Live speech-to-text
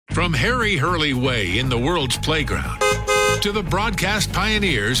From Harry Hurley Way in the world's playground to the broadcast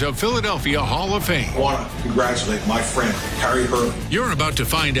pioneers of Philadelphia Hall of Fame. I want to congratulate my friend, Harry Hurley. You're about to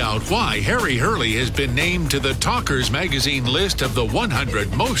find out why Harry Hurley has been named to the Talkers Magazine list of the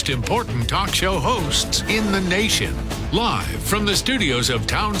 100 most important talk show hosts in the nation. Live from the studios of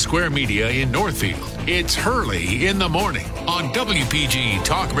Town Square Media in Northfield, it's Hurley in the Morning on WPG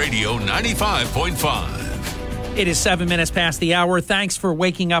Talk Radio 95.5. It is 7 minutes past the hour. Thanks for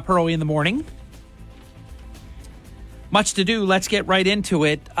waking up early in the morning. Much to do. Let's get right into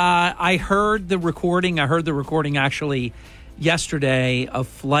it. I heard the recording. Actually yesterday, of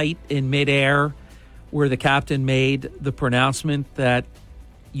flight in midair where the captain made the pronouncement that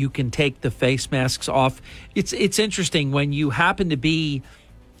you can take the face masks off. It's interesting when you happen to be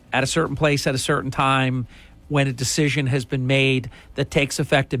at a certain place at a certain time when a decision has been made that takes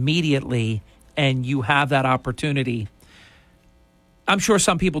effect immediately and you have that opportunity. I'm sure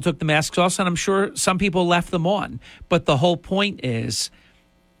some people took the masks off, and I'm sure some people left them on. But the whole point is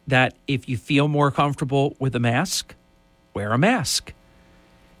that if you feel more comfortable with a mask, wear a mask.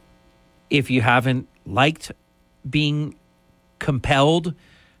 If you haven't liked being compelled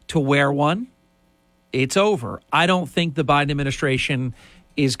to wear one, it's over. I don't think the Biden administration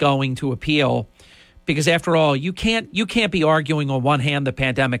is going to appeal because, after all, you can't be arguing on one hand the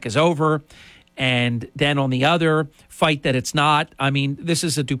pandemic is over and then on the other, fight that it's not. I mean, this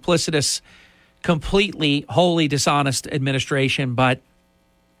is a duplicitous, completely, wholly dishonest administration, but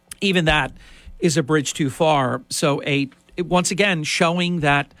even that is a bridge too far. So once again, showing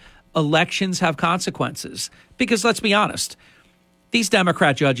that elections have consequences. Because let's be honest, these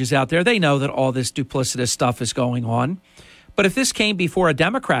Democrat judges out there, they know that all this duplicitous stuff is going on. But if this came before a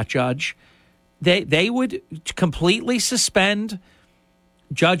Democrat judge, they would completely suspend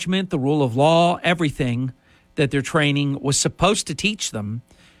judgment, the rule of law, everything that their training was supposed to teach them,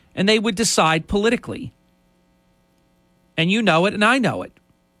 and they would decide politically. And you know it, and I know it.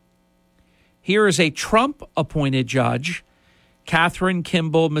 Here is a Trump-appointed judge, Catherine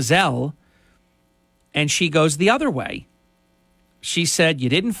Kimball Mizell, and she goes the other way. She said you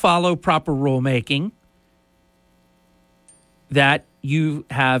didn't follow proper rulemaking, that you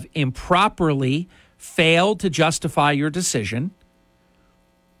have improperly failed to justify your decision.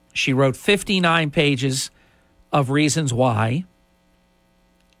 She wrote 59 pages of reasons why.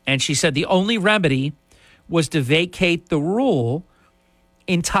 And she said the only remedy was to vacate the rule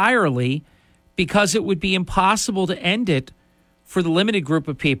entirely because it would be impossible to end it for the limited group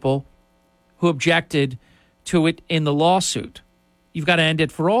of people who objected to it in the lawsuit. You've got to end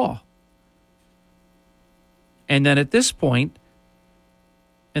it for all. And then at this point,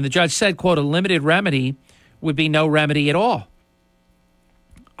 and the judge said, quote, a limited remedy would be no remedy at all.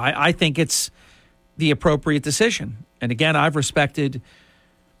 I think it's the appropriate decision. And again, I've respected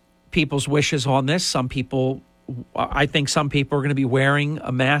people's wishes on this. I think some people are going to be wearing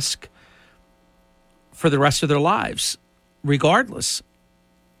a mask for the rest of their lives, regardless.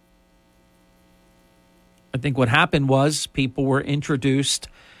 I think what happened was people were introduced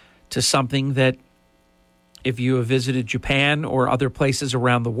to something that if you have visited Japan or other places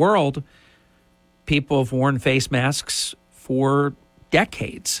around the world, people have worn face masks for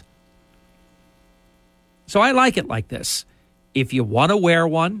decades. So I like it like this. If you want to wear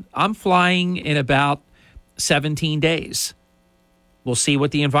one, I'm flying in about 17 days. We'll see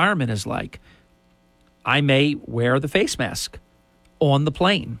what the environment is like. I may wear the face mask on the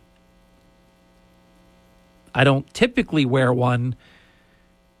plane. I don't typically wear one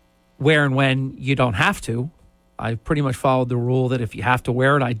where and when you don't have to. I pretty much followed the rule that if you have to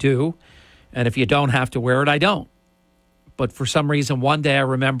wear it, I do. And if you don't have to wear it, I don't. But for some reason, one day I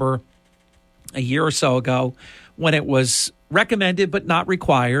remember a year or so ago when it was recommended but not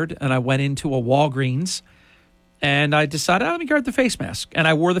required, and I went into a Walgreens and I decided, let me get the face mask. And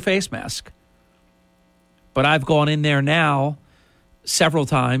I wore the face mask. But I've gone in there now several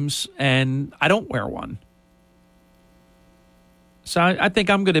times and I don't wear one. So I think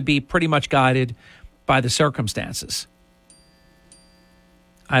I'm going to be pretty much guided by the circumstances.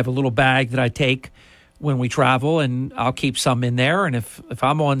 I have a little bag that I take when we travel, and I'll keep some in there. And if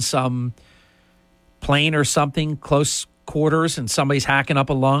I'm on some plane or something, close quarters, and somebody's hacking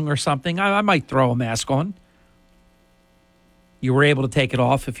up a lung or something, I might throw a mask on. You were able to take it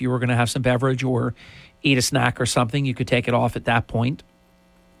off if you were going to have some beverage or eat a snack or something. You could take it off at that point.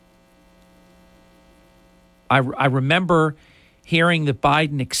 I remember hearing that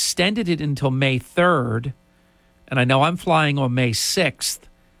Biden extended it until May 3rd, and I know I'm flying on May 6th.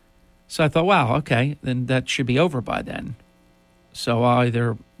 So I thought, wow, okay, then that should be over by then. So I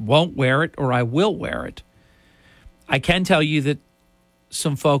either won't wear it or I will wear it. I can tell you that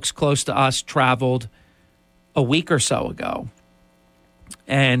some folks close to us traveled a week or so ago,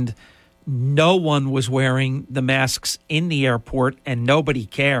 and no one was wearing the masks in the airport, and nobody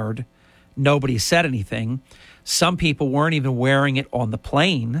cared. Nobody said anything. Some people weren't even wearing it on the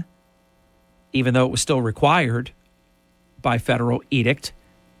plane, even though it was still required by federal edict,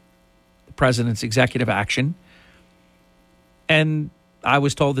 the president's executive action. And I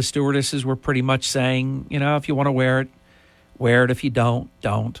was told the stewardesses were pretty much saying, if you want to wear it, wear it. If you don't,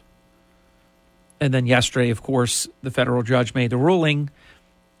 don't. And then yesterday, of course, the federal judge made the ruling,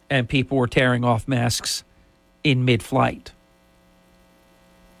 and people were tearing off masks in mid-flight.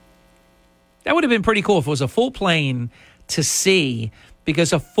 That would have been pretty cool if it was a full plane to see,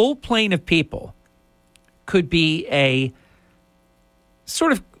 because a full plane of people could be a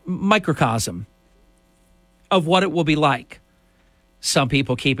sort of microcosm of what it will be like. Some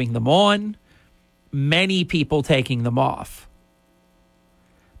people keeping them on, many people taking them off.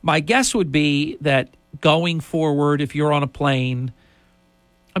 My guess would be that going forward, if you're on a plane,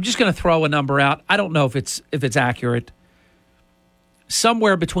 I'm just going to throw a number out. I don't know if it's accurate.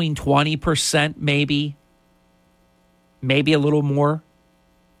 Somewhere between 20%, maybe a little more,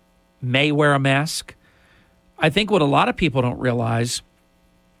 may wear a mask. I think what a lot of people don't realize,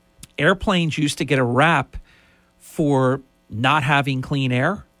 airplanes used to get a rap for not having clean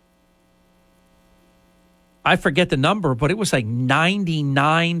air. I forget the number, but it was like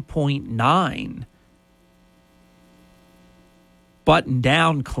 99.9 button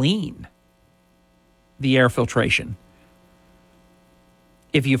down clean, the air filtration.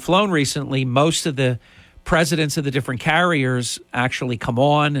 If you've flown recently, most of the presidents of the different carriers actually come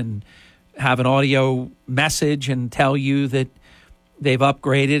on and have an audio message and tell you that they've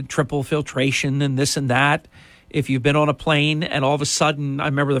upgraded triple filtration and this and that. If you've been on a plane and all of a sudden, I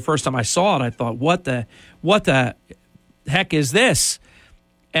remember the first time I saw it, I thought, what the heck is this?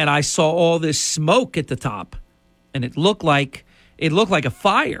 And I saw all this smoke at the top, and it looked like a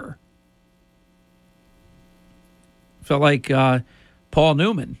fire. Felt like Paul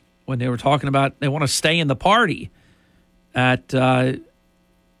Newman when they were talking about they want to stay in the party at the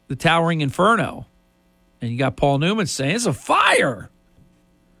Towering Inferno. And you got Paul Newman saying, it's a fire.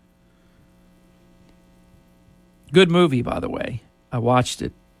 Good movie, by the way. I watched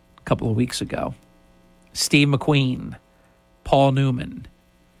it a couple of weeks ago. Steve McQueen, Paul Newman,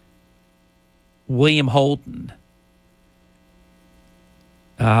 William Holden,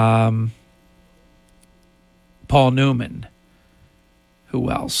 Paul Newman. Who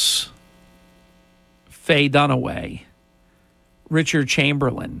else? Faye Dunaway, Richard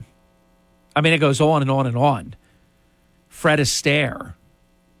Chamberlain. I mean, it goes on and on and on. Fred Astaire.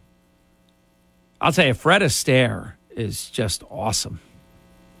 I'll tell you, Fred Astaire is just awesome.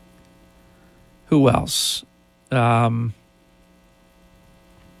 Who else? Bobby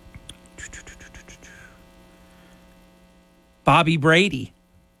Brady.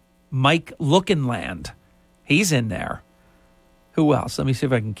 Mike Lookinland. He's in there. Who else? Let me see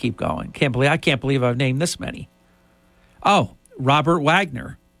if I can keep going. I can't believe I've named this many. Oh, Robert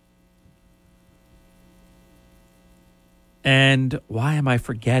Wagner. And why am I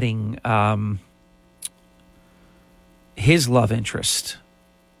forgetting his love interest?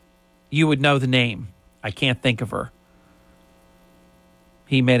 You would know the name. I can't think of her.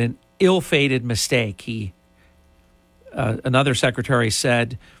 He made an ill-fated mistake. Another secretary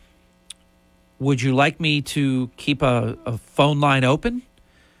said, would you like me to keep a phone line open?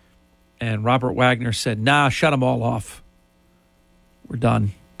 And Robert Wagner said, nah, shut them all off. We're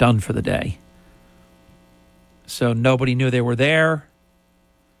done for the day. So nobody knew they were there.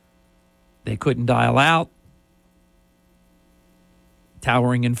 They couldn't dial out.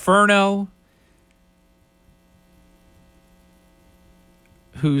 Towering Inferno.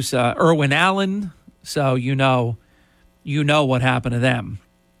 Who's Irwin Allen. So you know what happened to them.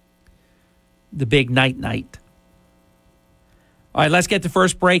 The big night. All right, let's get the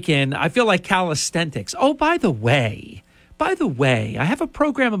first break in. I feel like calisthenics. Oh, by the way, I have a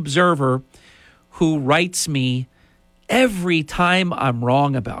program observer who writes me every time I'm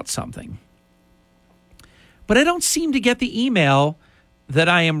wrong about something. But I don't seem to get the email that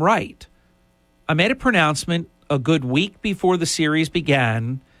I am right. I made a pronouncement a good week before the series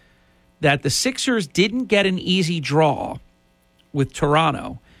began that the Sixers didn't get an easy draw with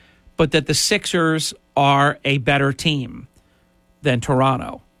Toronto, but that the Sixers are a better team than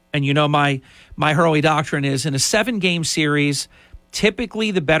Toronto. And my Hurley doctrine is in a 7-game series,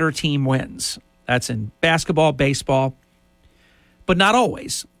 typically the better team wins. That's in basketball, baseball, but not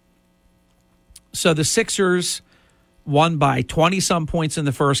always. So the Sixers won by 20-some points in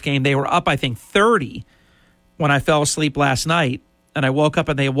the first game. They were up, I think, 30 when I fell asleep last night. and I woke up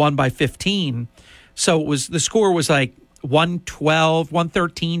and they won by 15. So the score was like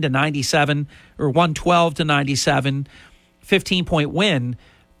 113 to 97 or 112 to 97, 15-point win.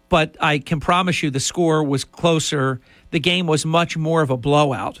 But I can promise you the score was closer. The game was much more of a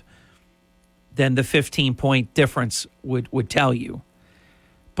blowout than the 15-point difference would tell you.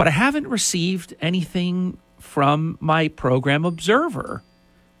 But I haven't received anything from my program observer,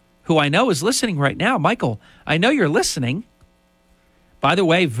 who I know is listening right now. Michael, I know you're listening. By the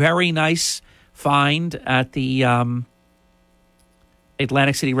way, very nice find at the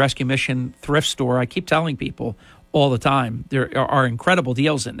Atlantic City Rescue Mission thrift store. I keep telling people all the time, there are incredible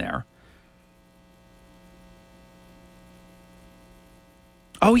deals in there.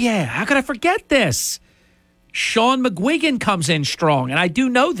 Oh, yeah, how could I forget this? Sean McGuigan comes in strong, and I do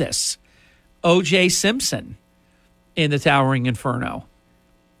know this. O.J. Simpson in the Towering Inferno.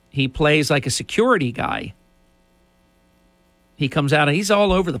 He plays like a security guy. He comes out, he's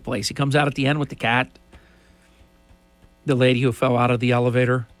all over the place. He comes out at the end with the cat. The lady who fell out of the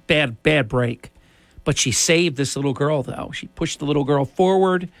elevator. Bad break. But she saved this little girl, though. She pushed the little girl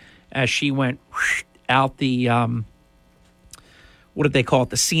forward as she went out the, what did they call it?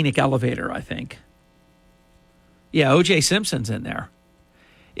 The scenic elevator, I think. Yeah, O.J. Simpson's in there.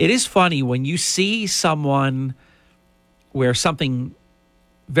 It is funny when you see someone where something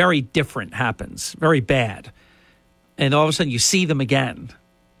very different happens, very bad, and all of a sudden you see them again.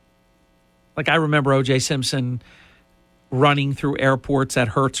 Like I remember O.J. Simpson running through airports at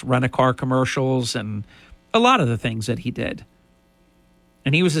Hertz rent-a-car commercials and a lot of the things that he did.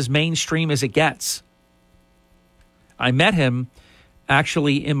 And he was as mainstream as it gets. I met him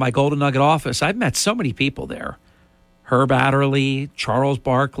actually in my Golden Nugget office. I've met so many people there. Herb Adderley, Charles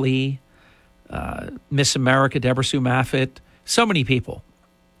Barkley, Miss America, Deborah Sue Maffitt, so many people.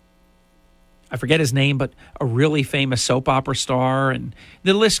 I forget his name, but a really famous soap opera star, and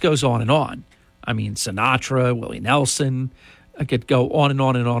the list goes on and on. I mean, Sinatra, Willie Nelson, I could go on and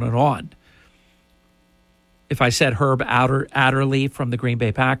on and on and on. If I said Herb Adderley from the Green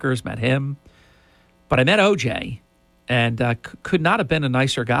Bay Packers, met him. But I met OJ, and could not have been a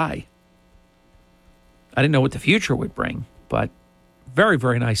nicer guy. I didn't know what the future would bring, but very,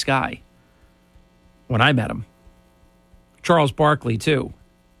 very nice guy when I met him. Charles Barkley, too.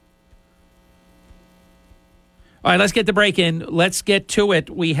 All right, let's get the break in. Let's get to it.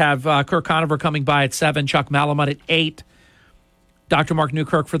 We have Kirk Conover coming by at 7, Chuck Malamut at 8. Dr. Mark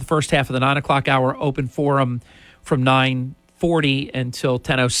Newkirk for the first half of the 9 o'clock hour, open forum from 9:40 until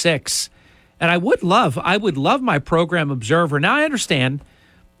 10:06. And I would love my program observer. Now, I understand.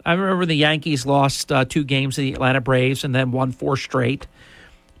 I remember the Yankees lost 2 games to the Atlanta Braves and then won 4 straight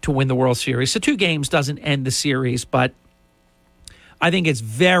to win the World Series. So 2 games doesn't end the series, but I think it's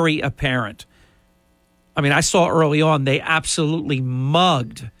very apparent. I mean, I saw early on they absolutely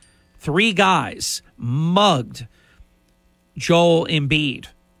mugged 3 guys, mugged Joel Embiid,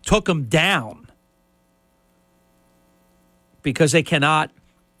 took him down because they cannot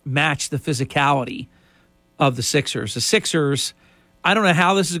match the physicality of the Sixers. The Sixers, I don't know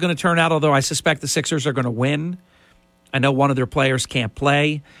how this is going to turn out, although I suspect the Sixers are going to win. I know one of their players can't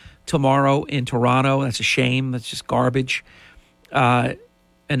play tomorrow in Toronto. That's a shame. That's just garbage. And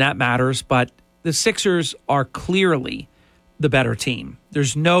that matters. But the Sixers are clearly the better team.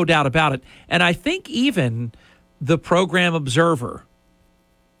 There's no doubt about it. And I think even the program observer,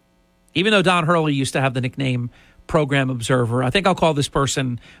 even though Don Hurley used to have the nickname Program Observer, I think I'll call this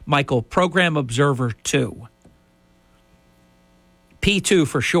person, Michael, Program Observer 2. P2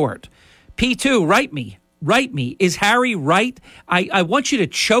 for short. P2, write me. Is Harry right? I want you to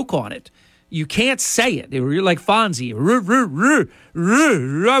choke on it. You can't say it. You're like Fonzie.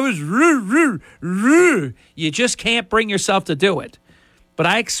 You just can't bring yourself to do it. But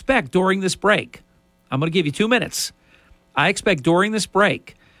I expect during this break, I'm going to give you 2 minutes. I expect during this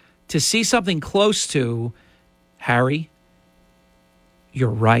break to see something close to, Harry, you're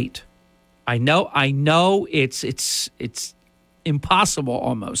right. I know it's impossible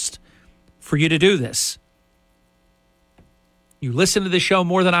almost for you to do this. You listen to the show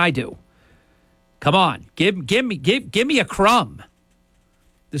more than I do. Come on, give me a crumb.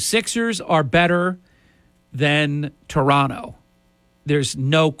 The Sixers are better than Toronto. There's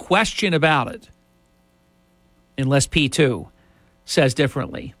no question about it. Unless P2 says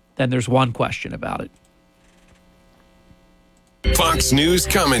differently, then there's one question about it. Fox News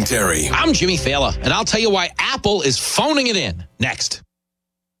commentary. I'm Jimmy Fallon, and I'll tell you why Apple is phoning it in. Next.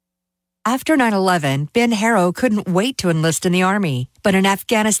 After 9/11, Ben Harrow couldn't wait to enlist in the Army. But in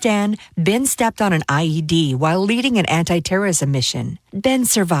Afghanistan, Ben stepped on an IED while leading an anti-terrorism mission. Ben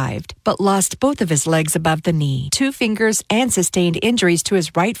survived, but lost both of his legs above the knee, 2 fingers, and sustained injuries to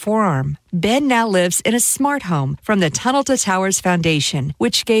his right forearm. Ben now lives in a smart home from the Tunnel to Towers Foundation,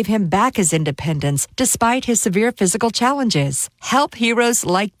 which gave him back his independence despite his severe physical challenges. Help heroes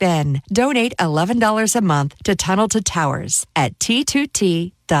like Ben. Donate $11 a month to Tunnel to Towers at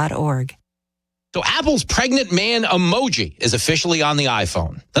T2T.org. So Apple's pregnant man emoji is officially on the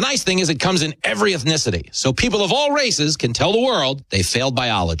iPhone. The nice thing is it comes in every ethnicity, so people of all races can tell the world they failed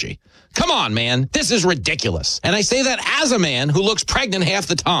biology. Come on, man. This is ridiculous. And I say that as a man who looks pregnant half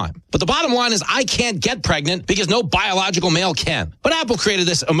the time. But the bottom line is I can't get pregnant because no biological male can. But Apple created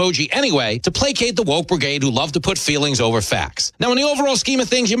this emoji anyway to placate the woke brigade who love to put feelings over facts. Now, in the overall scheme of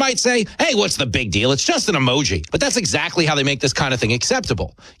things, you might say, hey, what's the big deal? It's just an emoji. But that's exactly how they make this kind of thing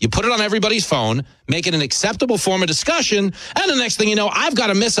acceptable. You put it on everybody's phone, make it an acceptable form of discussion, and the next thing you know, I've got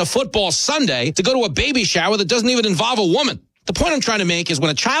to miss a football Sunday to go to a baby shower that doesn't even involve a woman. The point I'm trying to make is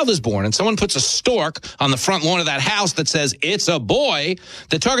when a child is born and someone puts a stork on the front lawn of that house that says it's a boy,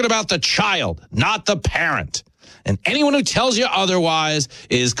 they're talking about the child, not the parent. And anyone who tells you otherwise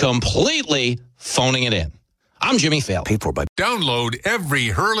is completely phoning it in. I'm Jimmy Fail. Download every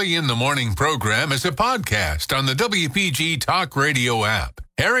Hurley in the Morning program as a podcast on the WPG Talk Radio app.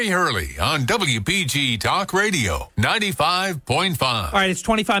 Harry Hurley on WPG Talk Radio 95.5. All right, it's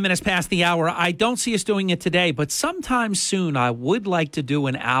 25 minutes past the hour. I don't see us doing it today, but sometime soon I would like to do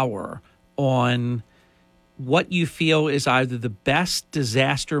an hour on what you feel is either the best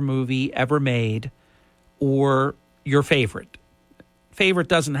disaster movie ever made or your favorite. Favorite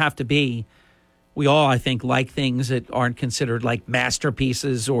doesn't have to be. We all, I think, like things that aren't considered like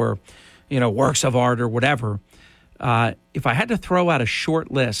masterpieces or, works of art or whatever. If I had to throw out a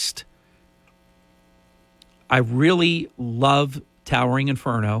short list, I really love Towering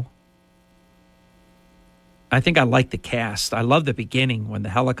Inferno. I think I like the cast. I love the beginning when the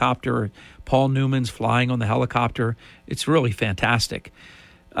helicopter, Paul Newman's flying on the helicopter. It's really fantastic.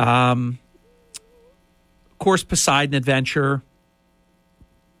 Of course, Poseidon Adventure.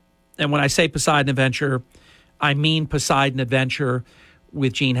 And when I say Poseidon Adventure, I mean Poseidon Adventure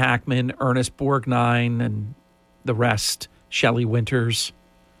with Gene Hackman, Ernest Borgnine, and the rest, Shelley Winters,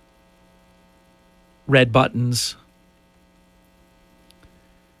 Red Buttons.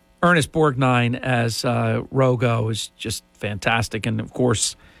 Ernest Borgnine as Rogo is just fantastic. And, of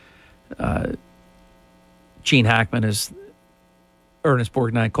course, Gene Hackman as Ernest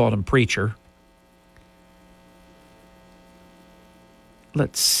Borgnine called him Preacher.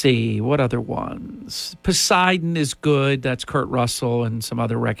 Let's see, what other ones? Poseidon is good. That's Kurt Russell and some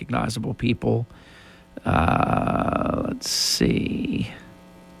other recognizable people. Let's see.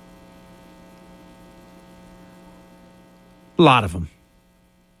 A lot of them.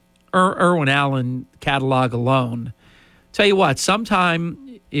 Irwin Allen catalog alone. Tell you what,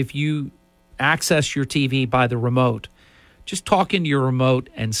 sometime if you access your TV by the remote, just talk into your remote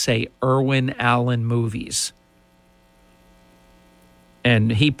and say Irwin Allen movies.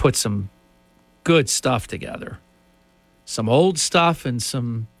 And he put some good stuff together. Some old stuff and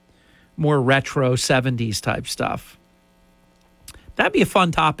some more retro 70s type stuff. That'd be a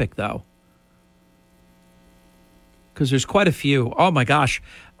fun topic, though. Because there's quite a few. Oh, my gosh.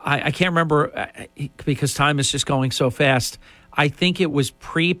 I can't remember because time is just going so fast. I think it was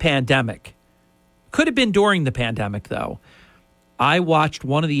pre-pandemic. Could have been during the pandemic, though. I watched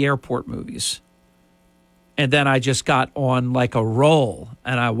one of the airport movies. And then I just got on like a roll,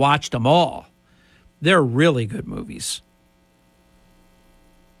 and I watched them all. They're really good movies.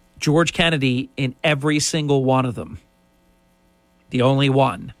 George Kennedy in every single one of them. The only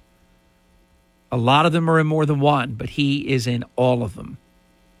one. A lot of them are in more than one, but he is in all of them.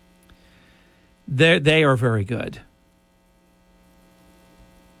 They are very good.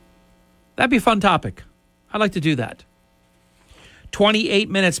 That'd be a fun topic. I'd like to do that. 28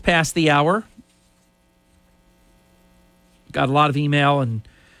 minutes past the hour. Got a lot of email and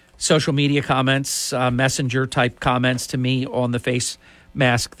social media comments, messenger type comments to me on the face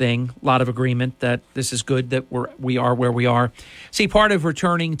mask thing. A lot of agreement that this is good that we are where we are. See, part of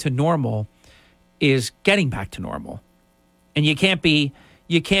returning to normal is getting back to normal. And you can't be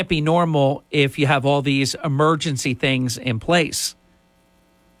normal if you have all these emergency things in place.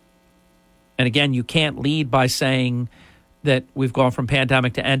 And again, you can't lead by saying that we've gone from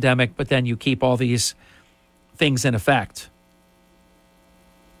pandemic to endemic, but then you keep all these things in effect.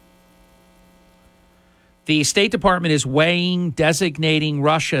 The State Department is weighing designating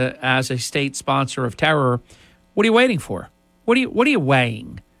Russia as a state sponsor of terror. What are you waiting for? What are you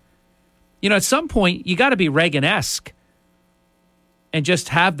weighing? At some point, you got to be Reagan-esque. and just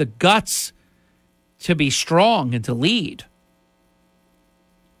have the guts to be strong and to lead.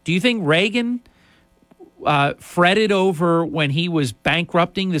 Do you think Reagan fretted over when he was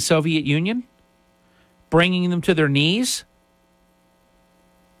bankrupting the Soviet Union, bringing them to their knees?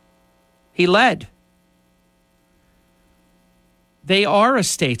 He led. They are a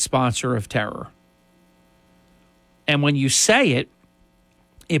state sponsor of terror. And when you say it,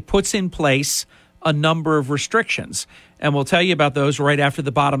 it puts in place a number of restrictions. And we'll tell you about those right after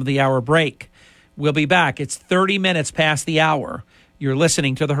the bottom of the hour break. We'll be back. It's 30 minutes past the hour. You're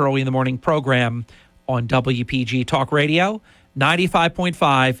listening to the Hurley in the Morning program on WPG Talk Radio,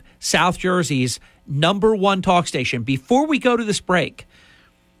 95.5, South Jersey's #1 talk station. Before we go to this break,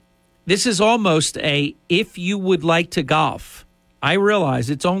 this is almost a if you would like to golf. I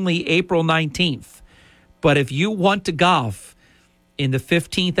realize it's only April 19th, but if you want to golf in the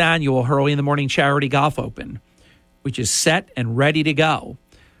 15th annual Hurley in the Morning Charity Golf Open, which is set and ready to go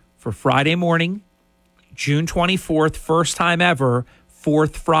for Friday morning, June 24th, first time ever,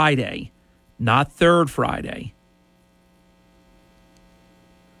 4th Friday, not 3rd Friday.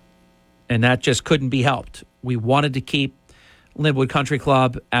 And that just couldn't be helped. We wanted to keep Linwood Country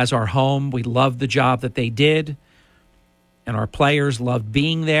Club as our home. We loved the job that they did, and our players loved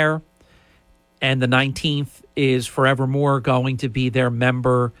being there. And the 19th is forevermore going to be their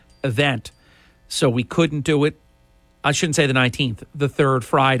member event. So we couldn't do it. I shouldn't say the 19th, the 3rd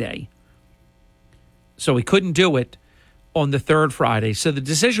Friday. So we couldn't do it on the 3rd Friday. So the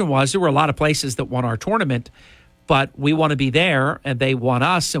decision was there were a lot of places that won our tournament, but we want to be there, and they want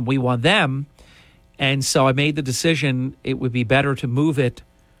us, and we want them. And so I made the decision it would be better to move it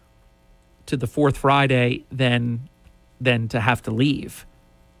to the 4th Friday than to have to leave.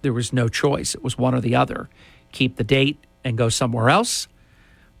 There was no choice. It was one or the other. Keep the date and go somewhere else,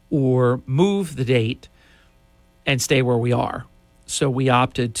 or move the date and stay where we are. So we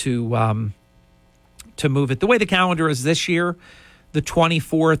opted to move it. The way the calendar is this year, the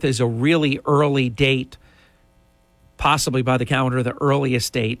 24th is a really early date, possibly by the calendar, the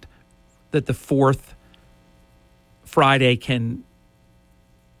earliest date that the 4th Friday can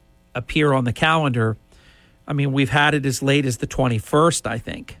appear on the calendar. I mean, we've had it as late as the 21st, I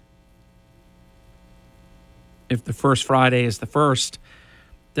think. If the first Friday is the 1st,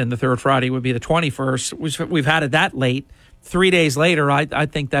 then the 3rd Friday would be the 21st. We've had it that late. 3 days later, I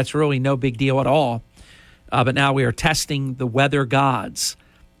think that's really no big deal at all. But now we are testing the weather gods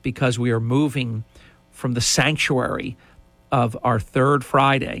because we are moving from the sanctuary of our 3rd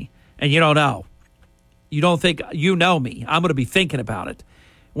Friday. And you don't know. You don't think, you know me. I'm going to be thinking about it.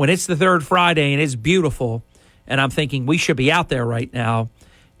 When it's the 3rd Friday and it's beautiful, and I'm thinking we should be out there right now,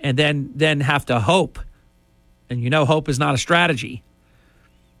 and then have to hope. And you know hope is not a strategy.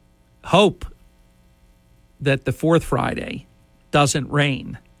 Hope that the 4th Friday doesn't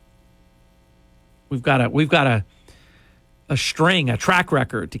rain. We've got a string, a track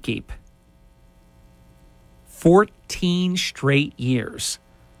record to keep. 14 straight years.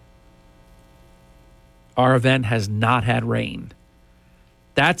 Our event has not had rain.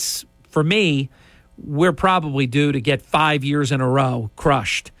 That's, for me, we're probably due to get 5 years in a row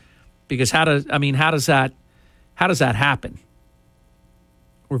crushed. Because how does that happen?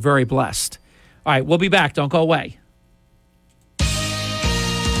 We're very blessed. All right, we'll be back. Don't go away.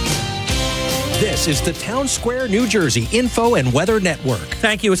 This is the Town Square, New Jersey Info and Weather Network.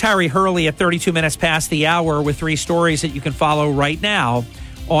 Thank you. It's Harry Hurley at 32 minutes past the hour with 3 stories that you can follow right now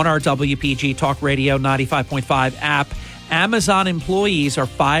on our WPG Talk Radio 95.5 app. Amazon employees are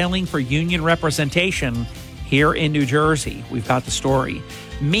filing for union representation here in New Jersey. We've got the story.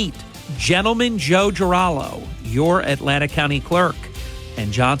 Meet Gentleman Joe Girallo, your Atlantic County clerk,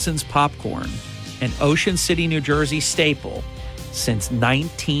 and Johnson's Popcorn, an Ocean City, New Jersey staple since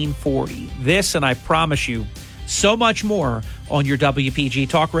 1940. This, and I promise you, so much more on your WPG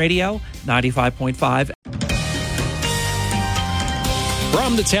Talk Radio 95.5.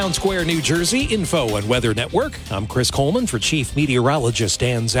 From the Town Square, New Jersey Info and Weather Network, I'm Chris Coleman for Chief Meteorologist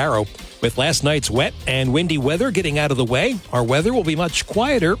Dan Zarrow. With last night's wet and windy weather getting out of the way, our weather will be much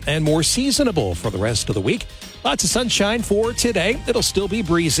quieter and more seasonable for the rest of the week. Lots of sunshine for today. It'll still be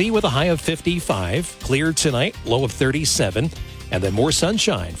breezy with a high of 55. Clear tonight, low of 37. And then more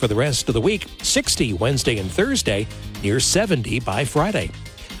sunshine for the rest of the week. 60 Wednesday and Thursday, near 70 by Friday.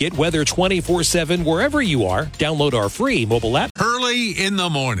 Get weather 24/7 wherever you are. Download our free mobile app. Hurley in the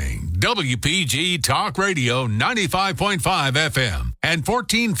Morning. WPG Talk Radio 95.5 FM and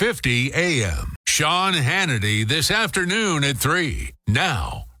 1450 AM. Sean Hannity this afternoon at 3.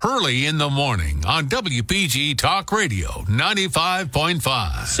 Now, Hurley in the Morning on WPG Talk Radio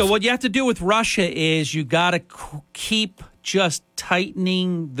 95.5. So what you have to do with Russia is you got to keep just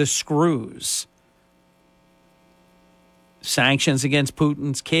tightening the screws. Sanctions against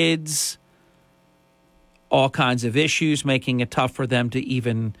Putin's kids, all kinds of issues, making it tough for them to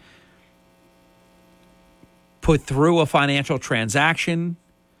even put through a financial transaction.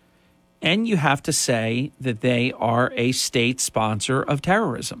 And you have to say that they are a state sponsor of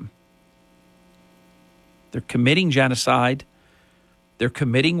terrorism. They're committing genocide. They're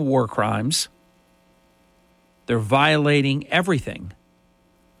committing war crimes. They're violating everything.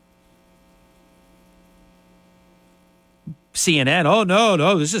 CNN, oh,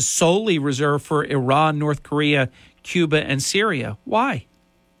 no, this is solely reserved for Iran, North Korea, Cuba, and Syria. Why?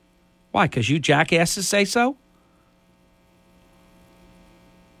 Why? Because you jackasses say so?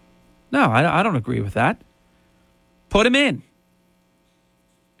 No, I don't agree with that. Put them in.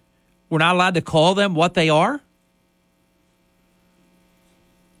 We're not allowed to call them what they are?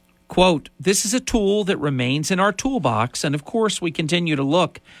 Quote, this is a tool that remains in our toolbox, and of course we continue to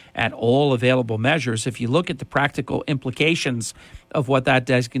look at all available measures. If you look at the practical implications of what that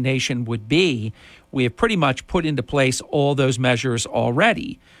designation would be, we have pretty much put into place all those measures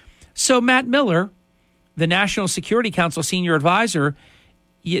already. So Matt Miller, the National Security Council senior advisor,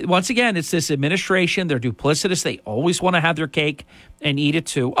 once again, it's this administration. They're duplicitous. They always want to have their cake and eat it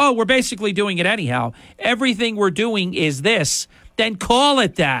too. Oh, we're basically doing it anyhow. Everything we're doing is this. Then call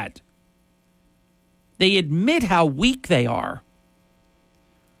it that. They admit how weak they are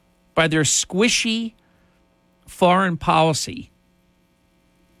by their squishy foreign policy.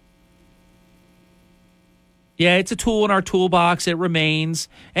 Yeah, it's a tool in our toolbox. It remains.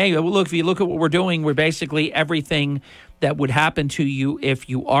 Hey, look, if you look at what we're doing, we're basically everything that would happen to you if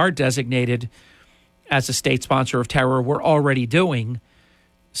you are designated as a state sponsor of terror, we're already doing.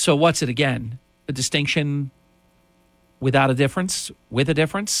 So what's it again? A distinction without a difference? With a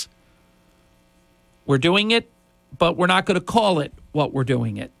difference? We're doing it, but we're not going to call it what we're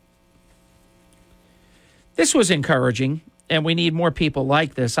doing it. This was encouraging, and we need more people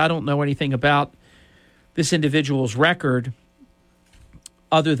like this. I don't know anything about this individual's record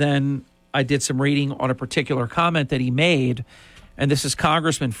other than I did some reading on a particular comment that he made, and this is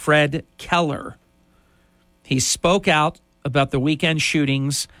Congressman Fred Keller. He spoke out about the weekend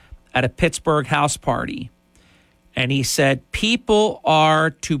shootings at a Pittsburgh house party, and he said, people are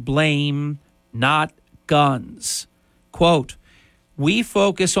to blame, not guns. Quote, we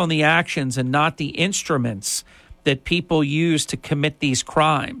focus on the actions and not the instruments that people use to commit these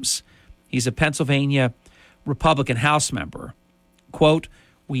crimes. He's a Pennsylvania Republican House member. Quote,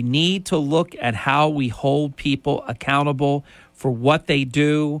 we need to look at how we hold people accountable for what they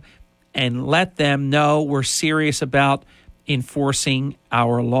do and let them know we're serious about enforcing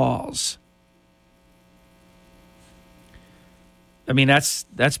our laws. I mean, that's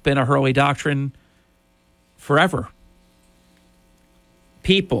been a Hurley doctrine forever.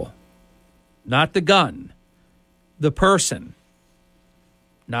 People, not the gun, the person,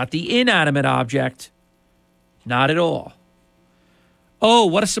 not the inanimate object, not at all. Oh,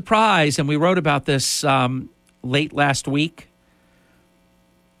 what a surprise. And we wrote about this late last week.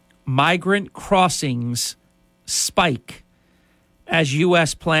 Migrant crossings spike as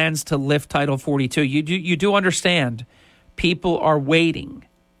U.S. plans to lift Title 42. You do understand people are waiting.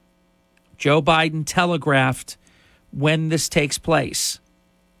 Joe Biden telegraphed when this takes place,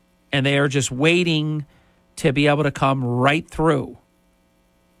 and they are just waiting to be able to come right through.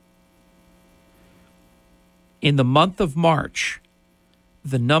 In the month of March,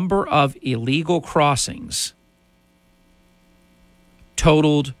 the number of illegal crossings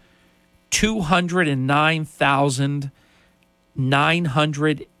totaled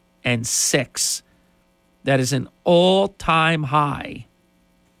 209,906. That is an all-time high.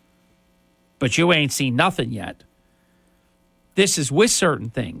 But you ain't seen nothing yet. This is with certain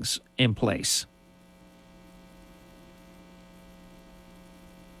things in place.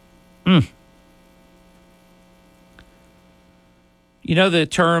 You know the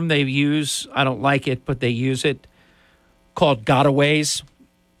term they use, I don't like it, but they use it, called gotaways?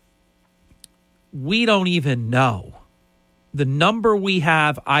 We don't even know. The number we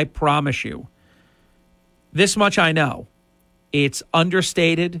have, I promise you, this much I know. It's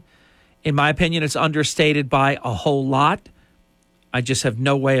understated. In my opinion, it's understated by a whole lot. I just have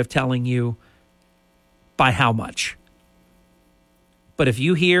no way of telling you by how much. But if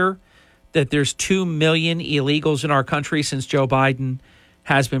you hear that there's 2 million illegals in our country since Joe Biden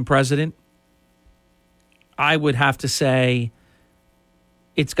has been president, I would have to say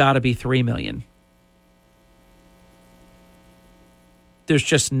it's got to be 3 million. There's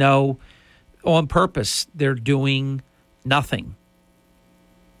just no, on purpose, they're doing nothing.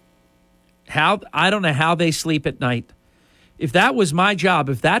 I don't know how they sleep at night. If that was my job,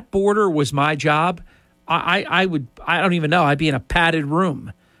 if that border was my job, I don't even know. I'd be in a padded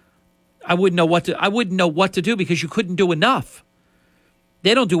room. I wouldn't know what to do because you couldn't do enough.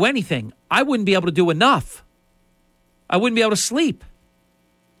 They don't do anything. I wouldn't be able to do enough. I wouldn't be able to sleep.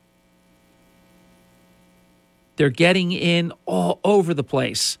 They're getting in all over the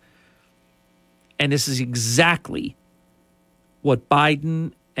place. And this is exactly what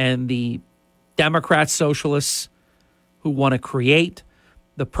Biden and the Democrat socialists who want to create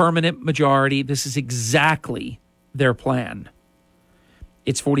the permanent majority, this is exactly their plan.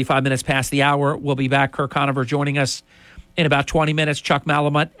 It's 45 minutes past the hour. We'll be back. Kirk Conover joining us in about 20 minutes. Chuck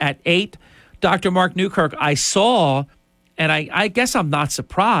Malamut at 8. Dr. Mark Newkirk, I saw, and I guess I'm not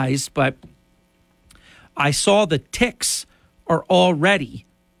surprised, but I saw the ticks are already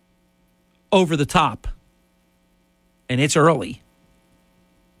over the top. And it's early.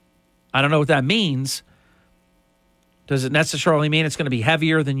 I don't know what that means. Does it necessarily mean it's going to be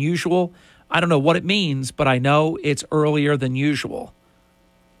heavier than usual? I don't know what it means, but I know it's earlier than usual.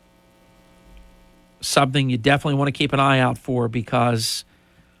 Something you definitely want to keep an eye out for because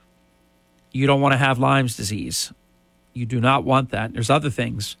you don't want to have Lyme's disease. You do not want that. There's other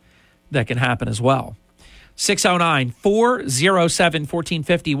things that can happen as well.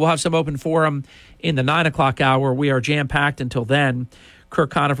 609-407-1450. We'll have some open forum in the 9 o'clock hour. We are jam-packed until then.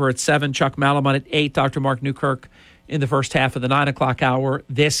 Kirk Conover at 7, Chuck Malamut at 8, Dr. Mark Newkirk in the first half of the 9 o'clock hour.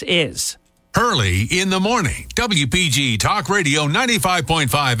 This is Hurley in the Morning. WPG Talk Radio 95.5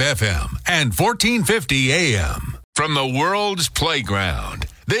 FM and 1450 AM. From the world's playground,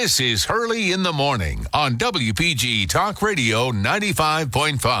 this is Hurley in the Morning on WPG Talk Radio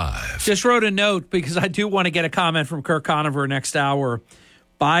 95.5. Just wrote a note because I do want to get a comment from Kirk Conover next hour.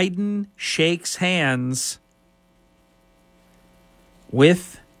 Biden shakes hands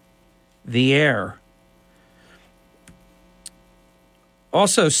with the air.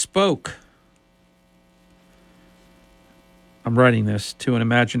 Also spoke, I'm writing this, to an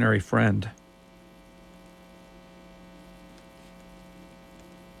imaginary friend.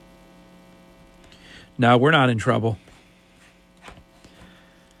 No, we're not in trouble.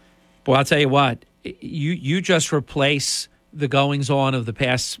 Boy, I'll tell you what, you just replace the goings-on of the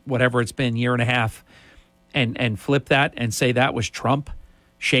past, whatever it's been, year and a half, and flip that and say that was Trump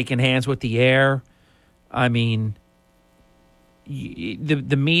shaking hands with the air. I mean,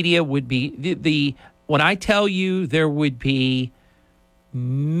 the media would be when I tell you there would be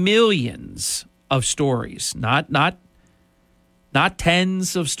millions of stories, not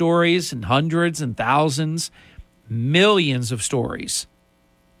tens of stories and hundreds and thousands, millions of stories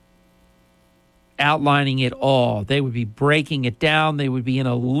outlining it all. They would be breaking it down. They would be in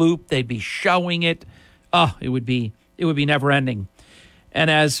a loop. They'd be showing it. Oh, it would be never ending. And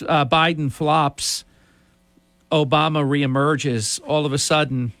as Biden flops, Obama reemerges. All of a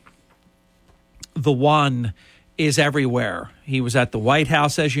sudden, the one is everywhere. He was at the White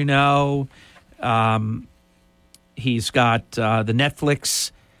House, as you know. He's got the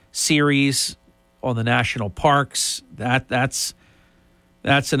Netflix series on the national parks. That's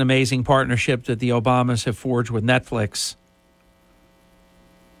an amazing partnership that the Obamas have forged with Netflix.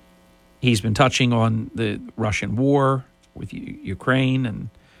 He's been touching on the Russian war with Ukraine, and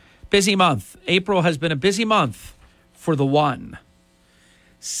busy month. April has been a busy month for the one.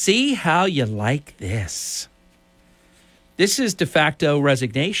 See how you like this. This is de facto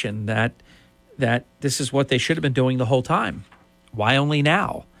resignation that this is what they should have been doing the whole time. Why only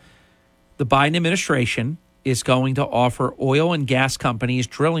now? The Biden administration is going to offer oil and gas companies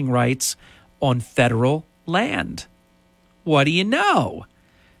drilling rights on federal land. What do you know?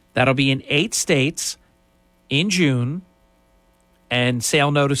 That'll be in 8 states in June, and sale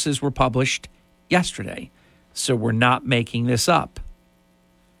notices were published yesterday. So we're not making this up.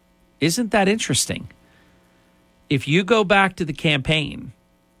 Isn't that interesting? If you go back to the campaign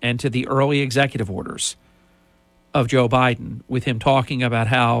and to the early executive orders of Joe Biden, with him talking about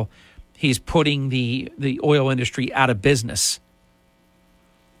how he's putting the oil industry out of business,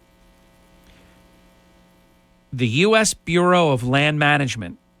 the U.S. Bureau of Land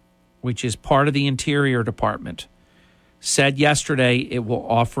Management, which is part of the Interior Department, said yesterday it will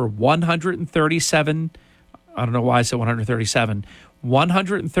offer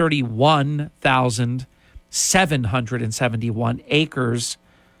 131,771 acres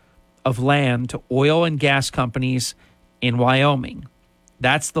of land to oil and gas companies in Wyoming.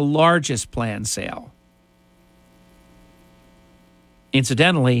 That's the largest planned sale.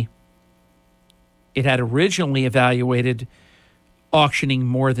 Incidentally, it had originally evaluated auctioning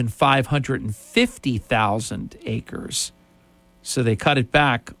more than 550,000 acres. So they cut it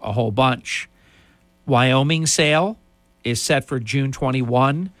back a whole bunch. Wyoming sale is set for June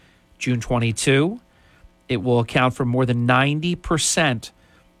 21, June 22. It will account for more than 90%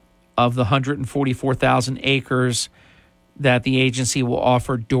 of the 144,000 acres that the agency will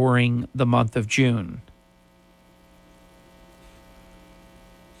offer during the month of June.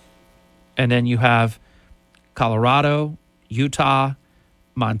 And then you have Colorado, Utah,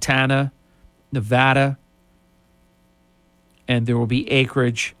 Montana, Nevada, and there will be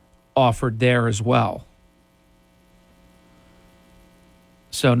acreage offered there as well.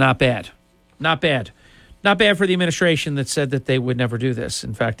 So not bad. Not bad. Not bad for the administration that said that they would never do this.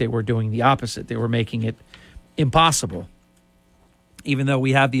 In fact, they were doing the opposite. They were making it impossible, even though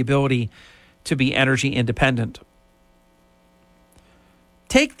we have the ability to be energy independent.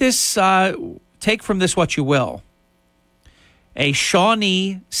 Take from this what you will. A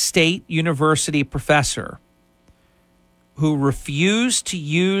Shawnee State University professor who refused to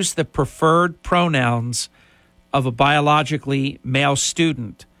use the preferred pronouns of a biologically male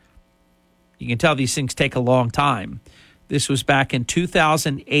student. You can tell these things take a long time. This was back in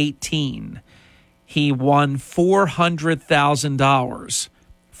 2018. He won $400,000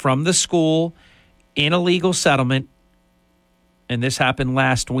 from the school in a legal settlement, and this happened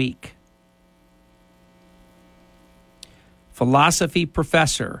last week. Philosophy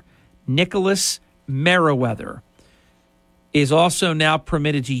professor Nicholas Meriwether is also now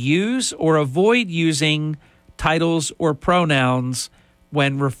permitted to use or avoid using titles or pronouns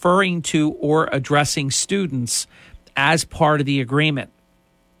when referring to or addressing students as part of the agreement.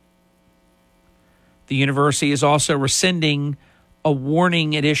 The university is also rescinding a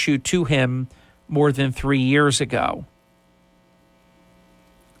warning it issued to him more than 3 years ago.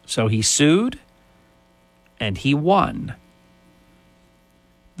 So he sued, and he won.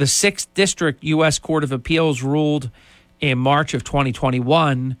 The 6th District U.S. Court of Appeals ruled in March of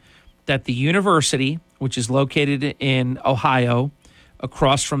 2021 that the university, which is located in Ohio,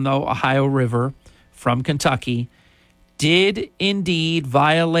 across from the Ohio River from Kentucky, did indeed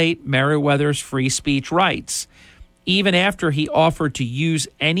violate Meriwether's free speech rights, even after he offered to use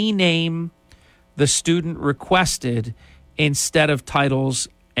any name the student requested instead of titles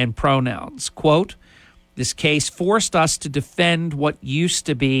and pronouns. Quote, "This case forced us to defend what used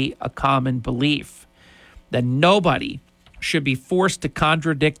to be a common belief, that nobody should be forced to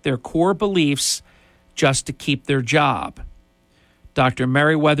contradict their core beliefs just to keep their job." Dr.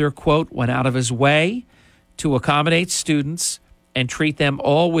 Meriwether, quote, "went out of his way to accommodate students and treat them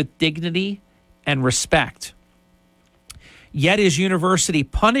all with dignity and respect. Yet his university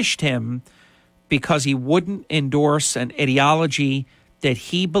punished him because he wouldn't endorse an ideology that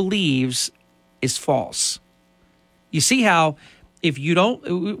he believes is false." You see how if you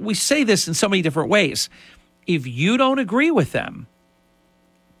don't, we say this in so many different ways. If you don't agree with them,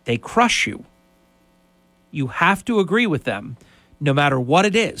 they crush you. You have to agree with them, no matter what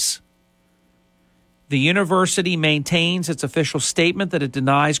it is. The university maintains its official statement that it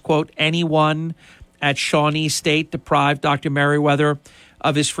denies, quote, "anyone at Shawnee State deprived Dr. Meriwether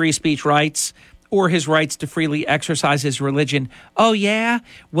of his free speech rights or his rights to freely exercise his religion." Oh, yeah?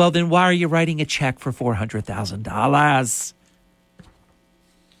 Well, then why are you writing a check for $400,000?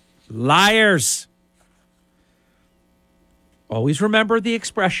 Liars. Always remember the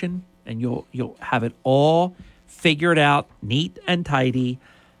expression, and you'll have it all figured out neat and tidy.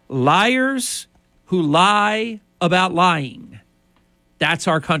 Liars who lie about lying. That's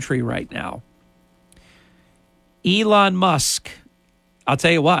our country right now. Elon Musk, I'll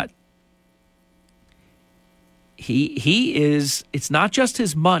tell you what, he is, it's not just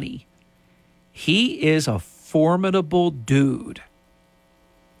his money. He is a formidable dude.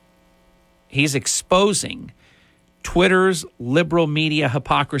 He's exposing Twitter's liberal media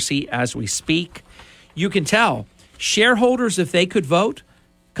hypocrisy as we speak. You can tell shareholders, if they could vote,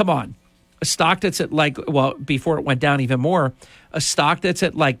 come on, a stock that's at like, well, before it went down even more, a stock that's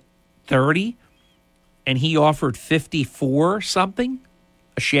at like 30 and he offered 54 something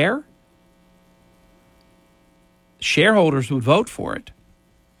a share, shareholders would vote for it,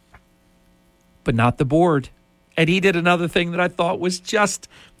 but not the board. And he did another thing that I thought was just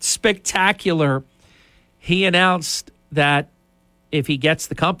spectacular. He announced that if he gets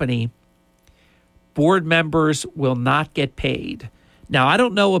the company, board members will not get paid. Now, I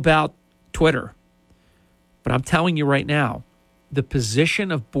don't know about Twitter, but I'm telling you right now, the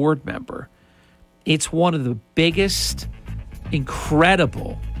position of board member, it's one of the biggest,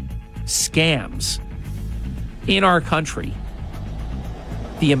 incredible scams in our country.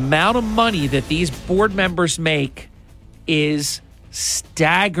 The amount of money that these board members make is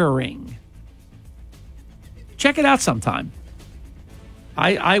staggering. Check it out sometime.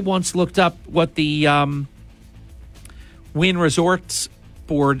 I once looked up what the Wynn Resorts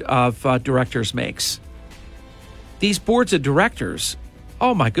board of directors makes. These boards of directors,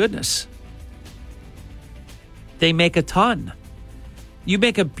 oh my goodness, they make a ton. You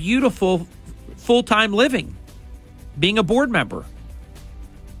make a beautiful full-time living being a board member.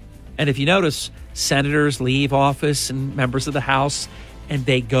 And if you notice, senators leave office and members of the House, and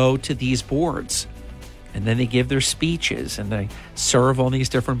they go to these boards. And then they give their speeches, and they serve on these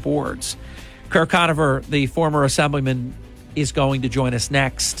different boards. Kirk Conover, the former assemblyman, is going to join us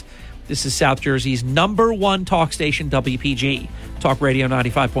next. This is South Jersey's number one talk station, WPG Talk Radio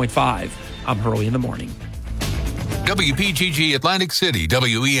 95.5. I'm Hurley in the morning. WPGG Atlantic City,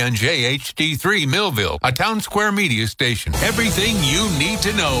 WENJ HD3 Millville, a Town Square media station. Everything you need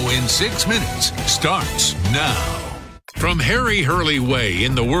to know in 6 minutes starts now. From Harry Hurley Way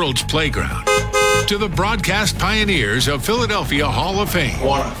in the world's playground to the broadcast pioneers of Philadelphia Hall of Fame. I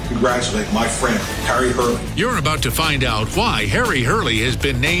want to congratulate my friend, Harry Hurley. You're about to find out why Harry Hurley has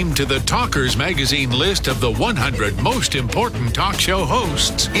been named to the Talkers magazine list of the 100 most important talk show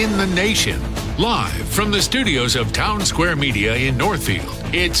hosts in the nation. Live from the studios of Town Square Media in Northfield,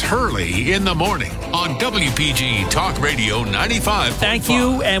 it's Hurley in the Morning on WPG Talk Radio 95.5. Thank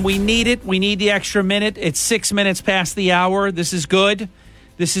you, and we need it. We need the extra minute. It's 6 minutes past the hour. This is good.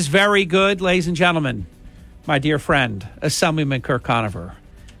 This is very good, ladies and gentlemen. My dear friend, Assemblyman Kirk Conover.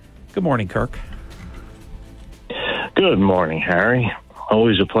 Good morning, Kirk. Good morning, Harry.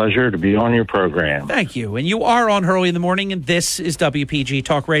 Always a pleasure to be on your program. Thank you. And you are on Hurley in the Morning, and this is WPG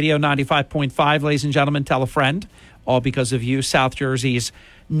Talk Radio 95.5. Ladies and gentlemen, tell a friend. All because of you, South Jersey's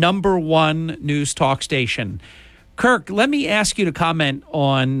number one news talk station. Kirk, let me ask you to comment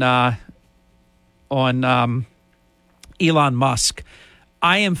on Elon Musk.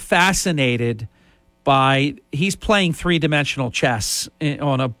 I am fascinated by, he's playing three-dimensional chess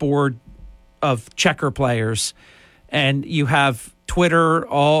on a board of checker players, and you have Twitter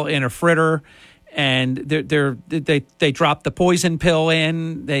all in a fritter, and they drop the poison pill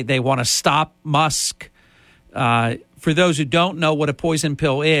in. They want to stop Musk. For those who don't know what a poison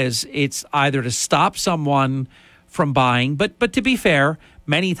pill is, it's either to stop someone from buying, but to be fair,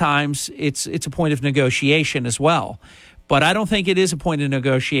 many times it's a point of negotiation as well. But I don't think it is a point of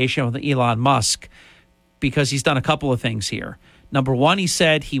negotiation with Elon Musk, because he's done a couple of things here. Number one, he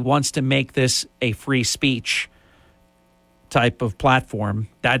said he wants to make this a free speech type of platform.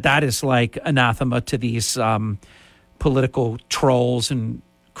 That is like anathema to these political trolls and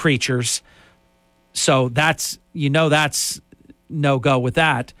creatures. So that's no go with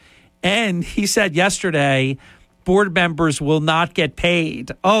that. And he said yesterday, board members will not get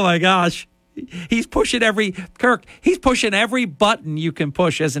paid. Oh my gosh. He's pushing every button you can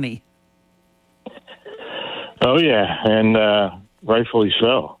push, isn't he? Oh, yeah, and rightfully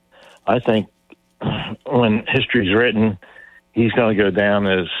so. I think when history's written, he's going to go down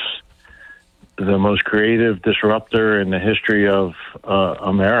as the most creative disruptor in the history of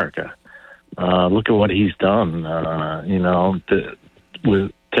America. Look at what he's done,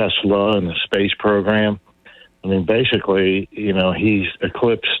 with Tesla and the space program. I mean, basically, he's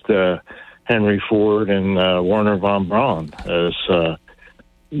eclipsed Henry Ford and Werner von Braun as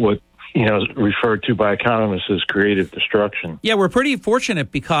what is referred to by economists as creative destruction. Yeah, we're pretty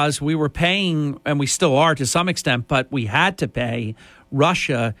fortunate because we were paying, and we still are to some extent, but we had to pay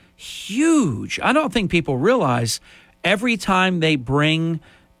Russia huge. I don't think people realize every time they bring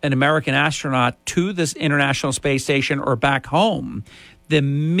an American astronaut to this International Space Station or back home, the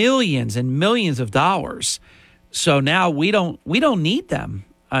millions and millions of dollars. So now we don't need them.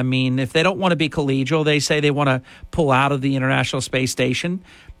 I mean, if they don't want to be collegial, they say they want to pull out of the International Space Station.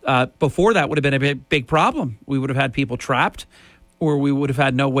 Before that would have been a big problem. We would have had people trapped, or we would have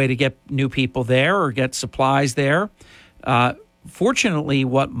had no way to get new people there or get supplies there. Fortunately,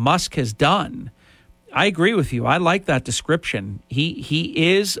 what Musk has done, I agree with you. I like that description.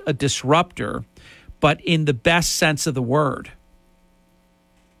 He is a disruptor, but in the best sense of the word.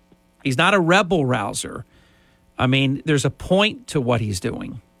 He's not a rebel rouser. I mean, there's a point to what he's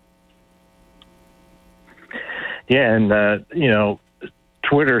doing. Yeah, and,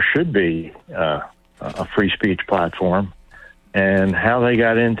 Twitter should be a free speech platform. And how they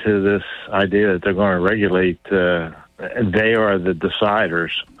got into this idea that they're going to regulate, they are the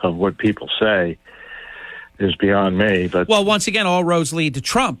deciders of what people say, is beyond me. But well, once again, all roads lead to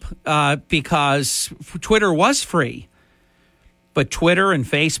Trump because Twitter was free. But Twitter and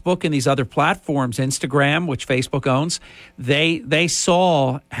Facebook and these other platforms, Instagram, which Facebook owns, they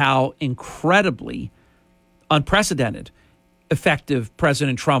saw how incredibly unprecedented effective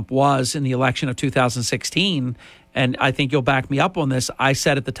President Trump was in the election of 2016, and I think you'll back me up on this, I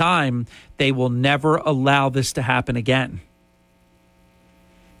said at the time, they will never allow this to happen again.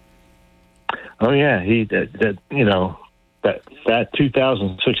 Oh yeah, that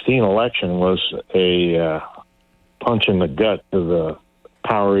 2016 election was a punch in the gut to the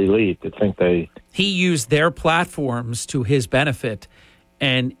power elite to think he used their platforms to his benefit,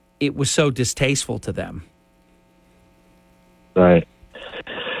 and it was so distasteful to them. Right.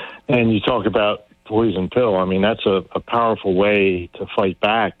 And you talk about poison pill. I mean, that's a powerful way to fight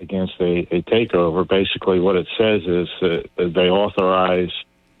back against a takeover. Basically, what it says is that they authorize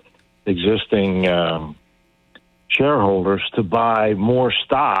existing shareholders to buy more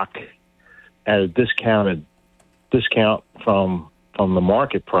stock at a discount from the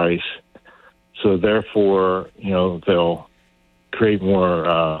market price. So therefore, they'll create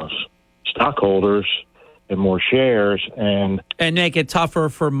more stockholders and more shares, and make it tougher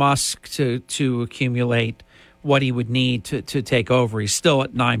for Musk to accumulate what he would need to take over. He's still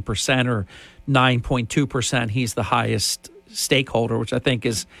at 9% or 9.2%. He's the highest stakeholder, which I think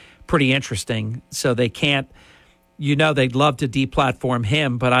is pretty interesting. So they can't, they'd love to deplatform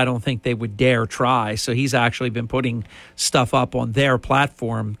him, but I don't think they would dare try. So he's actually been putting stuff up on their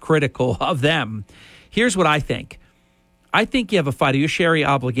platform critical of them. Here's what I think. I think you have a fiduciary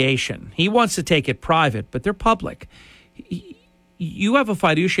obligation. He wants to take it private, but they're public. You have a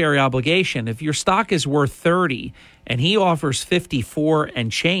fiduciary obligation. If your stock is worth 30 and he offers 54 and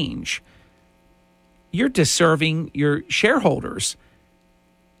change, you're disserving your shareholders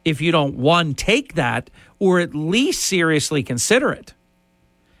if you don't, one, take that or at least seriously consider it.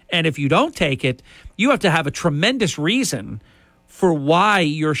 And if you don't take it, you have to have a tremendous reason for why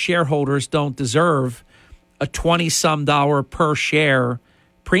your shareholders don't deserve a $20-some per share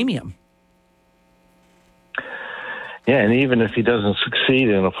premium. Yeah, and even if he doesn't succeed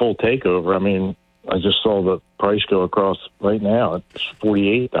in a full takeover, I mean, I just saw the price go across right now. It's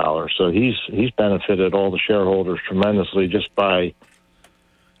 $48. So he's benefited all the shareholders tremendously just by,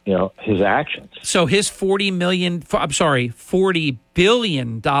 his actions. So his $40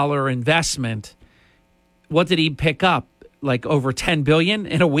 billion investment, what did he pick up? Like over $10 billion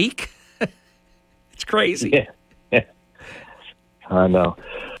in a week? It's crazy. Yeah. I know.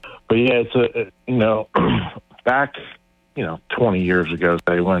 But yeah, it's back, 20 years ago,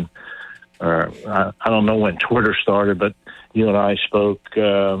 say when, I don't know when Twitter started, but you and I spoke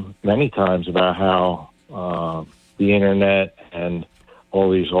many times about how the internet and all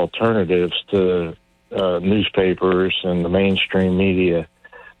these alternatives to newspapers and the mainstream media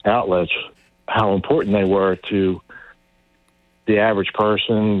outlets, how important they were to the average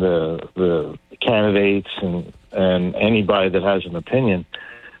person, the candidates, and anybody that has an opinion.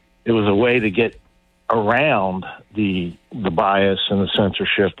 It was a way to get around the bias and the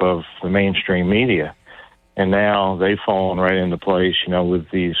censorship of the mainstream media. And now they've fallen right into place, with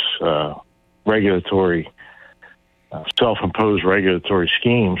these self-imposed regulatory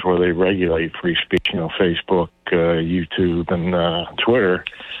schemes where they regulate free speech, Facebook, YouTube, and Twitter,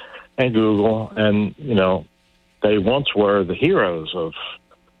 and Google. And, they once were the heroes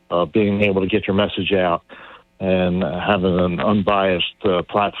of being able to get your message out and having an unbiased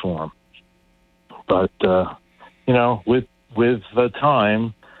platform. But, with the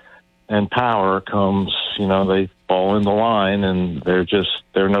time and power comes, they fall in the line, and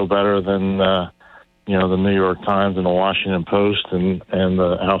they're no better than, the New York Times and the Washington Post and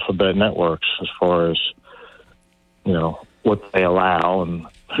the Alphabet networks as far as, what they allow and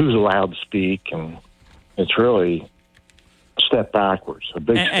who's allowed to speak. And it's really a step backwards, a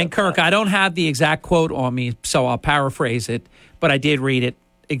big step And Kirk, I don't have the exact quote on me, so I'll paraphrase it, but I did read it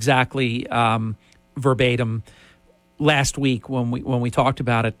exactly verbatim last week when we talked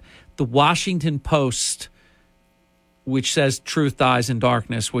about it. The Washington Post, which says truth dies in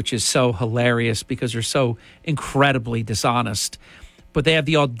darkness, which is so hilarious because they're so incredibly dishonest. But they have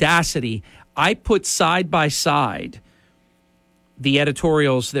the audacity. I put side by side the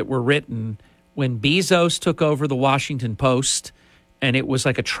editorials that were written when Bezos took over the Washington Post, and it was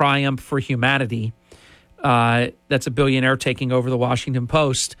like a triumph for humanity. That's a billionaire taking over the Washington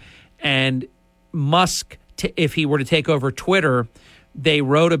Post. And Musk, if he were to take over Twitter, they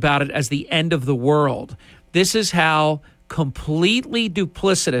wrote about it as the end of the world. This is how completely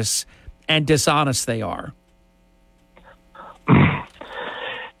duplicitous and dishonest they are.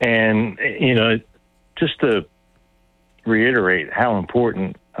 And, just to reiterate how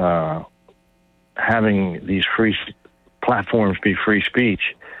important having these free platforms be free speech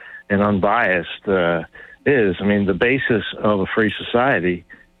and unbiased is. I mean, the basis of a free society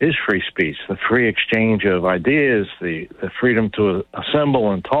is free speech, the free exchange of ideas, the freedom to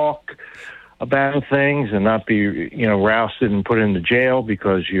assemble and talk about things and not be, rousted and put into jail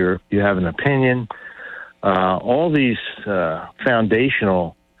because you have an opinion. All these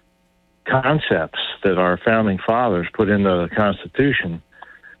foundational concepts that our founding fathers put into the Constitution,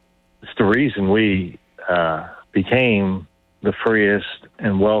 it's the reason we became the freest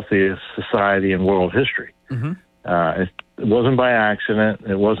and wealthiest society in world history. Mm-hmm. It wasn't by accident.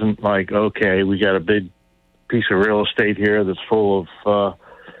 It wasn't like, okay, we got a big piece of real estate here that's full of,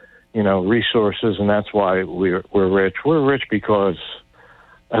 resources, and that's why we're rich. We're rich because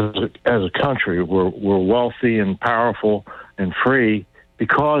as a country, we're wealthy and powerful and free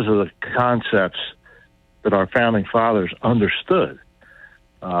because of the concepts that our founding fathers understood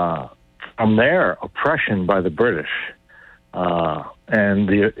from their oppression by the British. And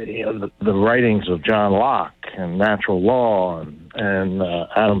the writings of John Locke and natural law and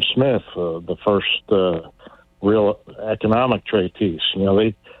Adam Smith, the first real economic treatise.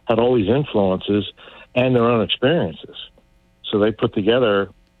 They had all these influences and their own experiences. So they put together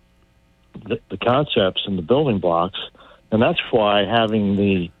the concepts and the building blocks, and that's why having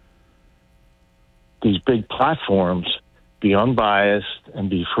these big platforms be unbiased and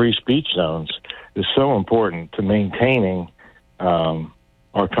be free speech zones is so important to maintaining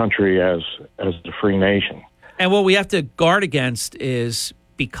our country as a free nation. And what we have to guard against is,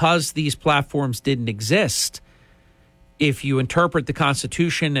 because these platforms didn't exist, if you interpret the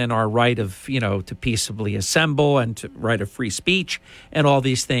Constitution and our right of, to peaceably assemble and to right of free speech and all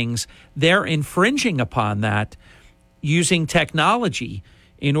these things, they're infringing upon that using technology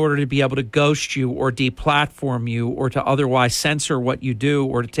in order to be able to ghost you or deplatform you or to otherwise censor what you do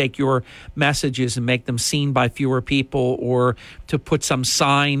or to take your messages and make them seen by fewer people or to put some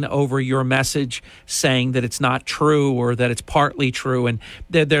sign over your message saying that it's not true or that it's partly true, and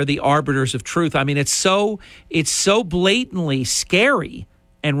they're the arbiters of truth. I mean, it's so blatantly scary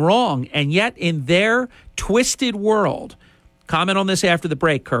and wrong, and yet in their twisted world, comment on this after the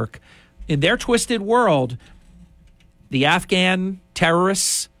break, Kirk, in their twisted world, the Afghan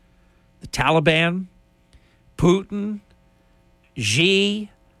terrorists, the Taliban, Putin, Xi,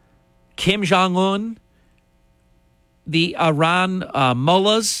 Kim Jong-un, the Iran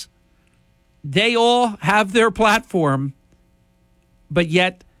mullahs, they all have their platform, but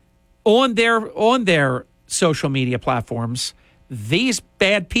yet on their social media platforms, these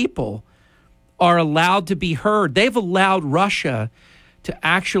bad people are allowed to be heard. They've allowed Russia to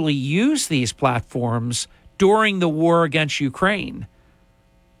actually use these platforms during the war against Ukraine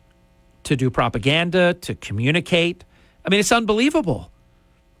to do propaganda, to communicate. I mean, it's unbelievable.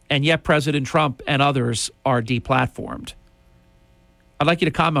 And yet President Trump and others are deplatformed. I'd like you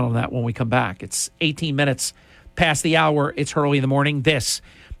to comment on that when we come back. It's 18 minutes past the hour. It's Hurley in the Morning. This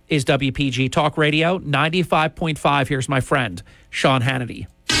is WPG Talk Radio 95.5. Here's my friend, Sean Hannity.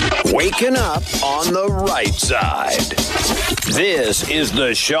 Waking up on the right side. This is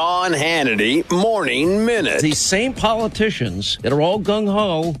the Sean Hannity Morning Minute. These same politicians that are all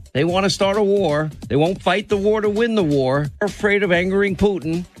gung-ho, they want to start a war. They won't fight the war to win the war. They're afraid of angering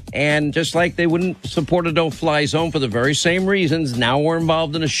Putin. And just like they wouldn't support a no-fly zone for the very same reasons, now we're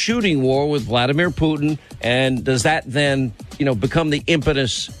involved in a shooting war with Vladimir Putin. And does that then, become the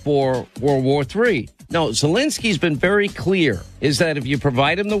impetus for World War III? No, Zelensky's been very clear, is that if you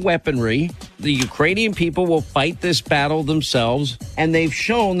provide him the weaponry, the Ukrainian people will fight this battle themselves, and they've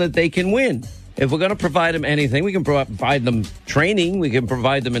shown that they can win. If we're going to provide them anything, we can provide them training, we can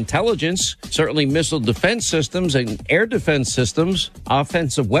provide them intelligence, certainly missile defense systems and air defense systems,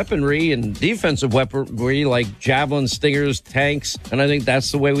 offensive weaponry and defensive weaponry like javelins, stingers, tanks, and I think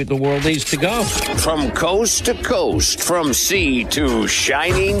that's the way the world needs to go. From coast to coast, from sea to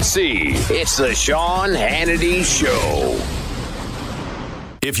shining sea, it's the Sean Hannity Show.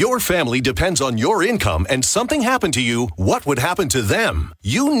 If your family depends on your income and something happened to you, what would happen to them?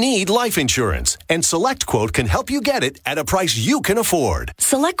 You need life insurance, and SelectQuote can help you get it at a price you can afford.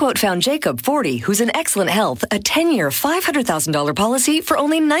 SelectQuote found Jacob, 40, who's in excellent health, a 10-year, $500,000 policy for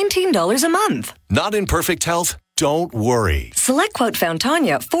only $19 a month. Not in perfect health? Don't worry. SelectQuote found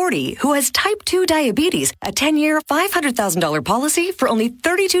Tanya, 40, who has type 2 diabetes, a 10-year, $500,000 policy for only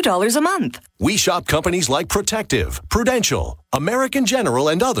 $32 a month. We shop companies like Protective, Prudential, American General,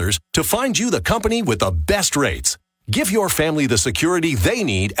 and others to find you the company with the best rates. Give your family the security they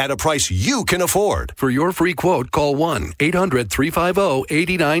need at a price you can afford. For your free quote, call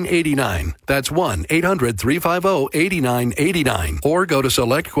 1-800-350-8989. That's 1-800-350-8989. Or go to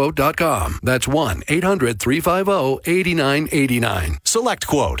SelectQuote.com. That's 1-800-350-8989.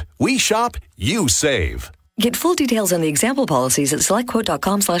 SelectQuote. We shop, you save. Get full details on the example policies at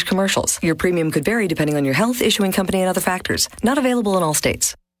SelectQuote.com/commercials. Your premium could vary depending on your health, issuing company, and other factors. Not available in all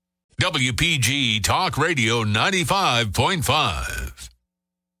states. WPG Talk Radio 95.5.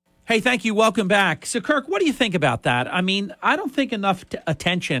 Hey, thank you. Welcome back. So, Kirk, what do you think about that? I mean, I don't think enough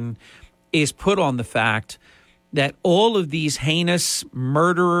attention is put on the fact that all of these heinous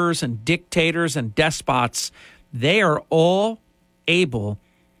murderers and dictators and despots, they are all able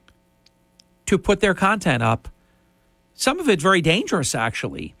to put their content up, some of it very dangerous,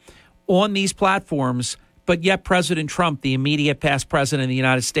 actually, on these platforms. But yet President Trump, the immediate past president of the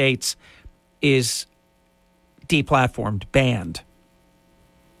United States, is deplatformed, banned.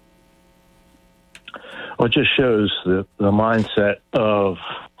 Well, it just shows the mindset of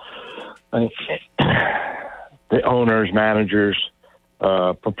the owners, managers,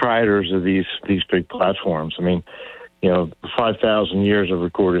 proprietors of these big platforms. I mean, 5,000 years of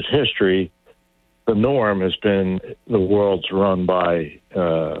recorded history, the norm has been the world's run by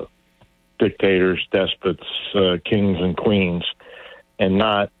dictators, despots, kings and queens, and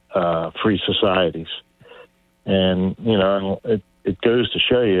not free societies. And, it goes to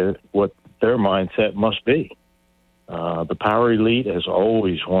show you what their mindset must be. The power elite has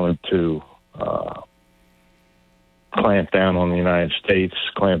always wanted to clamp down on the United States,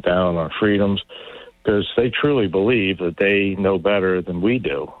 clamp down on our freedoms, because they truly believe that they know better than we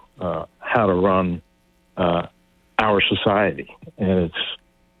do how to run our society. And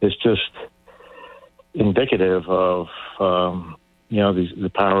it's just indicative of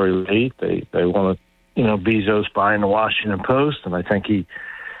the power elite. They want to, Bezos buying the Washington Post, and I think he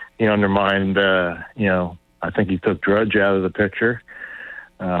undermined. I think he took Drudge out of the picture.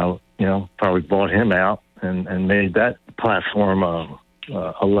 Probably bought him out and made that platform a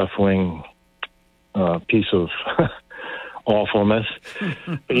left-wing piece of awfulness.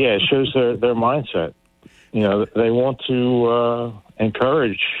 But yeah, it shows their mindset. They want to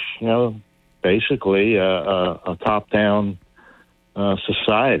encourage, basically a top-down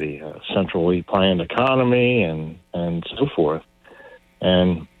society, a centrally planned economy, and so forth.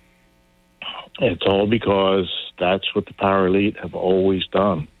 And it's all because that's what the power elite have always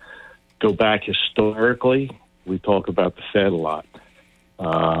done. Go back historically, we talk about the Fed a lot,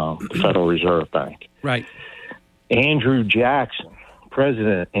 the Federal Reserve Bank. Right.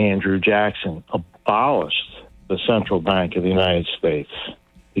 President Andrew Jackson abolished the central bank of the United States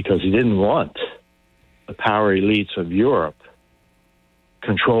because he didn't want the power elites of Europe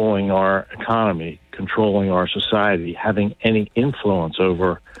controlling our economy, controlling our society, having any influence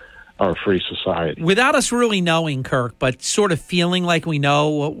over our free society. Without us really knowing, Kirk, but sort of feeling like we know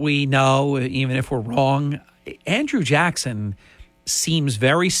what we know, even if we're wrong, Andrew Jackson seems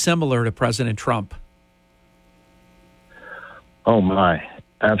very similar to President Trump. Oh, my.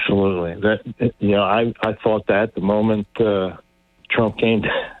 Absolutely. I thought that the moment Trump came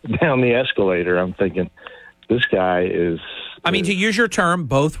down the escalator, I'm thinking, this guy is... to use your term,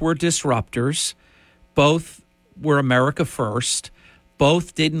 both were disruptors. Both were America first.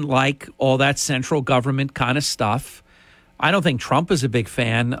 Both didn't like all that central government kind of stuff. I don't think Trump is a big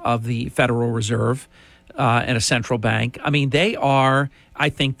fan of the Federal Reserve and a central bank. They are, I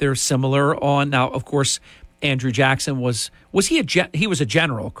think they're similar on... Now, of course, Andrew Jackson was he he was a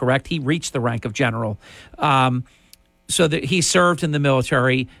general, correct? He reached the rank of general. So that he served in the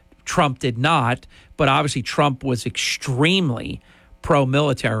military. Trump did not, but obviously Trump was extremely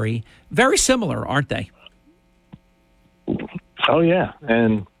pro-military. Very similar, aren't they? Oh, yeah.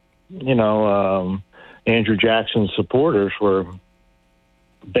 And, Andrew Jackson's supporters were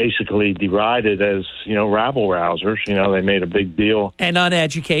basically derided as, rabble-rousers. They made a big deal. And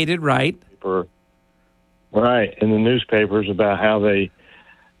uneducated, right? Right, in the newspapers about how they,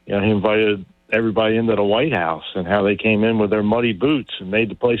 he invited everybody into the White House and how they came in with their muddy boots and made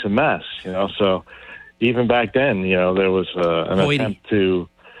the place a mess, So even back then, there was an attempt to,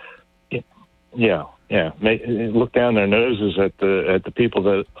 look down their noses at the people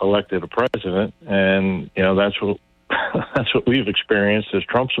that elected a president, and that's what we've experienced as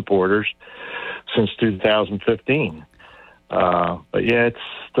Trump supporters since 2015. But yeah, it's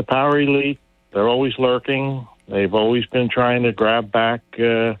the power elite. They're always lurking. They've always been trying to grab back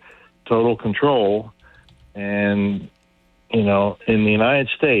total control. And, in the United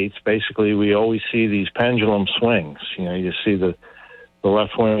States, basically, we always see these pendulum swings. You see the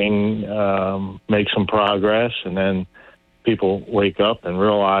left wing make some progress, and then people wake up and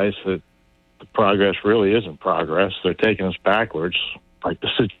realize that the progress really isn't progress. They're taking us backwards, like the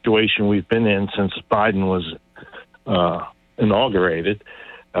situation we've been in since Biden was inaugurated.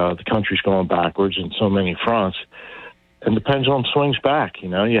 The country's going backwards in so many fronts, and the pendulum swings back.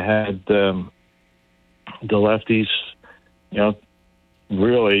 You had the lefties,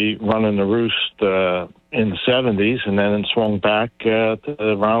 really running the roost in the 70s, and then swung back to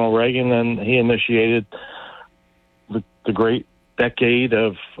Ronald Reagan, and he initiated the great decade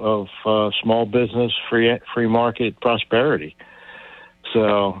of small business, free market prosperity.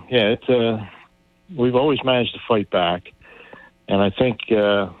 So, yeah, we've always managed to fight back, and I think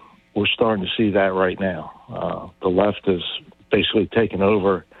we're starting to see that right now. The left has basically taken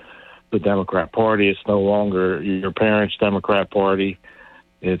over the Democrat Party. It's no longer your parents' Democrat Party.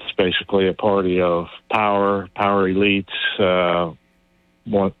 It's basically a party of power elites,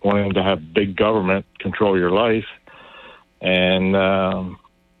 wanting to have big government control your life. And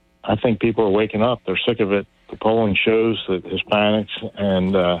I think people are waking up. They're sick of it. The polling shows that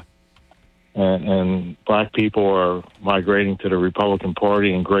Hispanics and black people are migrating to the Republican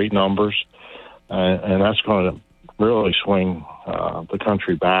Party in great numbers. And that's going to really swing the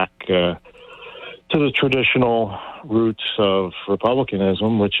country back to the traditional roots of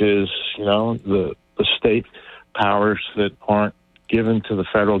republicanism, which is, the state powers that aren't given to the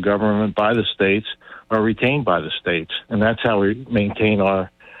federal government by the states are retained by the states. And that's how we maintain our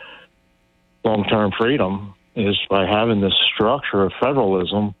long-term freedom, is by having this structure of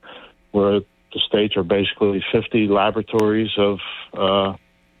federalism where the states are basically 50 laboratories of,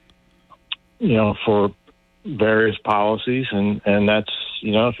 for various policies. And that's,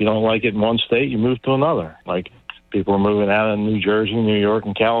 if you don't like it in one state, you move to another. Like people are moving out of New Jersey, New York,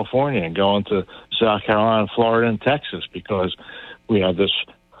 and California and going to South Carolina, Florida, and Texas because we have this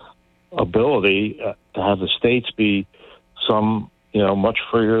ability to have the states be much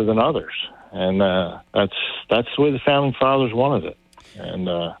freer than others. And that's the way the Founding Fathers wanted it.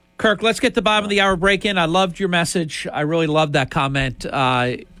 And Kirk, let's get the bottom of the hour break in. I loved your message. I really loved that comment.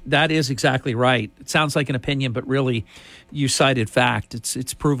 That is exactly right. It sounds like an opinion, but really you cited fact.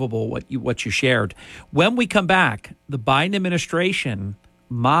 It's provable what you shared. When we come back, the Biden administration,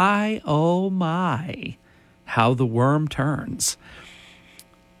 my, oh my, how the worm turns.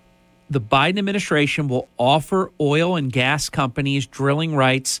 The Biden administration will offer oil and gas companies drilling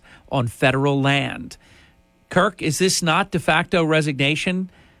rights on federal land. Kirk, is this not de facto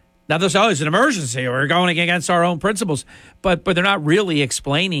resignation? Now, there's always an emergency. We're going against our own principles. But they're not really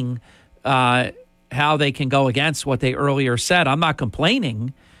explaining how they can go against what they earlier said. I'm not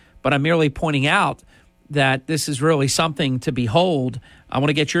complaining, but I'm merely pointing out that this is really something to behold. I want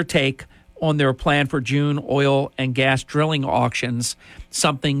to get your take on their plan for June oil and gas drilling auctions,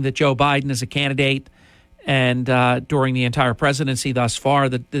 something that Joe Biden as a candidate and during the entire presidency thus far,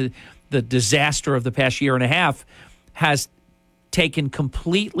 the disaster of the past year and a half has taken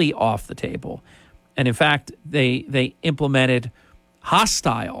completely off the table. And in fact, they implemented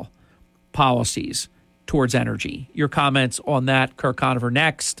hostile policies towards energy. Your comments on that, Kirk Conover,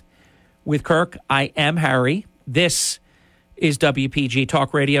 next. With Kirk, I am Harry. This is WPG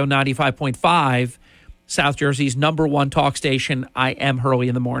Talk Radio 95.5, South Jersey's #1 talk station. I am Hurley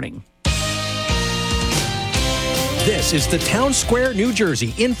in the morning. This is the Town Square, New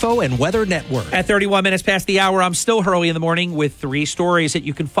Jersey Info and Weather Network. At 31 minutes past the hour, I'm still Hurley in the morning with 3 stories that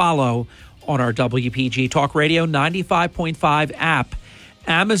you can follow on our WPG Talk Radio 95.5 app.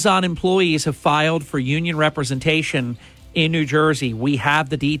 Amazon employees have filed for union representation in New Jersey. We have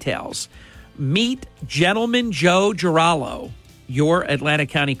the details. Meet Gentleman Joe Girallo, your Atlantic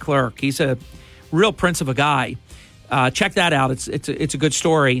County clerk. He's a real prince of a guy. Check that out. It's a good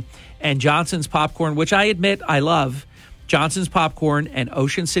story. And Johnson's Popcorn, which I admit I love. Johnson's Popcorn, an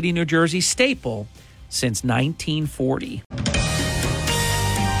Ocean City, New Jersey staple since 1940.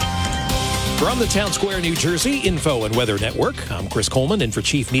 From the Town Square, New Jersey Info and Weather Network, I'm Chris Coleman, in for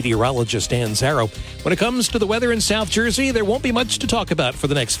Chief Meteorologist Dan Zarrow. When it comes to the weather in South Jersey, there won't be much to talk about for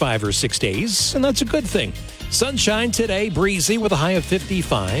the next 5 or 6 days, and that's a good thing. Sunshine today, breezy with a high of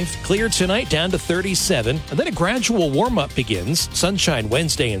 55. Clear tonight down to 37. And then a gradual warm-up begins. Sunshine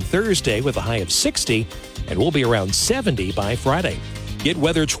Wednesday and Thursday with a high of 60. And we'll be around 70 by Friday. Get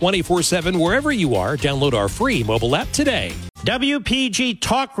weather 24/7 wherever you are. Download our free mobile app today. WPG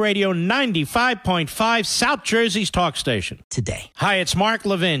Talk Radio 95.5, South Jersey's talk station. Today. Hi, it's Mark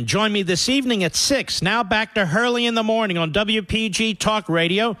Levin. Join me this evening at 6. Now back to Hurley in the morning on WPG Talk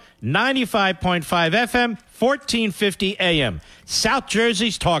Radio 95.5 FM, 1450 AM. South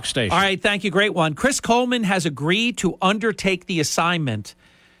Jersey's talk station. All right, thank you. Great one. Chris Coleman has agreed to undertake the assignment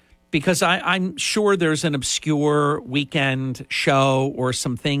because I'm sure there's an obscure weekend show or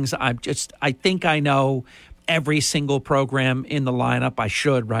some things I think I know every single program in the lineup. I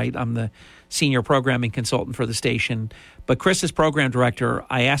should, right? I'm the senior programming consultant for the station. But Chris is program director.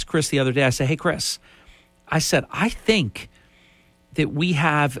 I asked Chris the other day, I said, hey, Chris, I think that we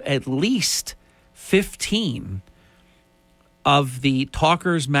have at least 15 of the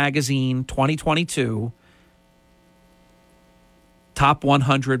Talkers Magazine 2022 top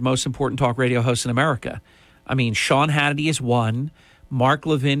 100 most important talk radio hosts in America. I mean, Sean Hannity is 1. Mark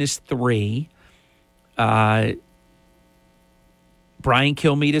Levin is 3. Brian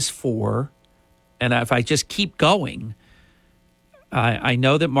Kilmeade is 4. And if I just keep going, I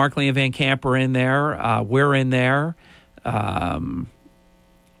know that Mark Lee and Van Camp are in there. We're in there. Joe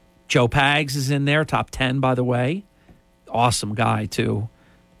Pags is in there, top 10, by the way. Awesome guy, too.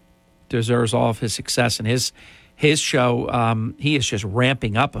 Deserves all of his success. And his show, he is just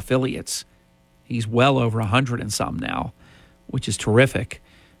ramping up affiliates. He's well over 100 and some now, which is terrific.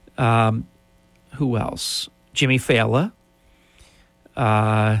 Who else? Jimmy Fallon.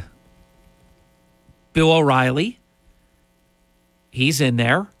 Bill O'Reilly. He's in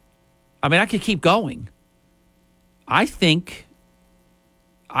there. I mean, I could keep going. I think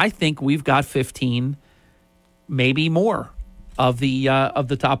we've got 15, maybe more of the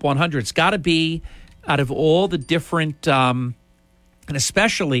top 100. It's got to be out of all the different, and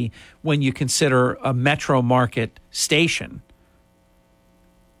especially when you consider a metro market station.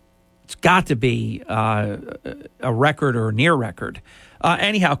 It's got to be a record or near record.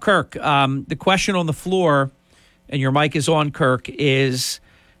 Anyhow, Kirk, the question on the floor, and your mic is on, Kirk, is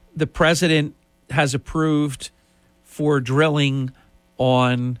the president has approved for drilling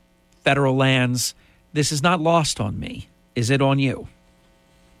on federal lands. This is not lost on me. Is it on you?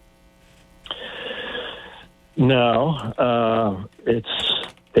 No, it's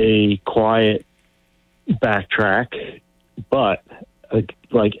a quiet backtrack, but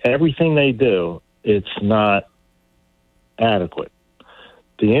like everything they do, it's not adequate.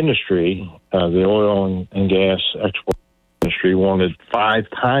 The industry, the oil and gas export industry, wanted 5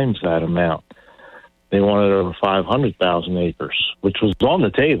 times that amount. They wanted over 500,000 acres, which was on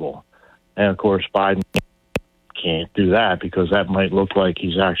the table. And, of course, Biden can't do that because that might look like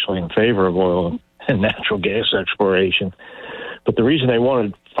he's actually in favor of oil and natural gas exploration. But the reason they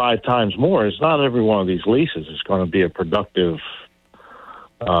wanted 5 times more is not every one of these leases is going to be a productive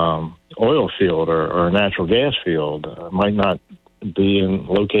oil field or a natural gas field. Might not be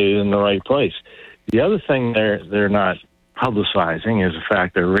located in the right place. The other thing they're not publicizing is the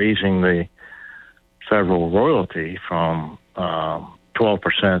fact they're raising the federal royalty from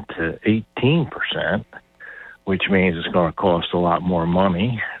 12% to 18%, which means it's going to cost a lot more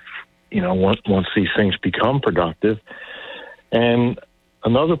money, once these things become productive. And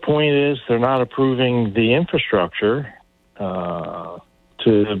another point is they're not approving the infrastructure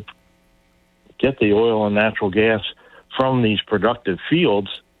to get the oil and natural gas from these productive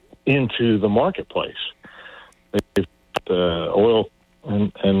fields into the marketplace. The oil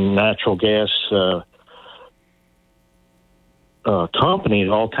and natural gas companies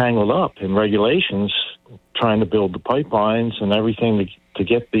all tangled up in regulations trying to build the pipelines and everything to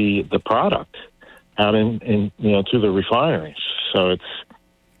get the product out in to the refineries. So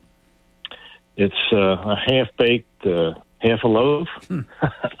it's a half-baked, half a loaf.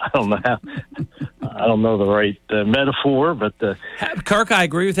 I don't know the right metaphor, but Kirk, I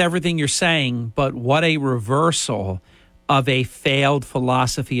agree with everything you're saying, but what a reversal of a failed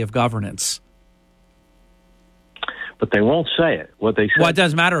philosophy of governance. But they won't say it. What they say. Well, it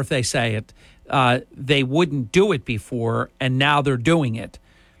doesn't matter if they say it. They wouldn't do it before, and now they're doing it.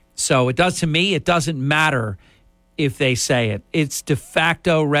 So to me, it doesn't matter if they say it. It's de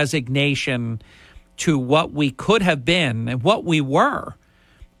facto resignation to what we could have been and what we were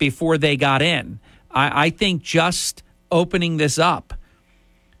before they got in. I think just opening this up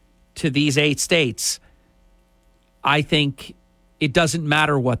to these 8 states, I think it doesn't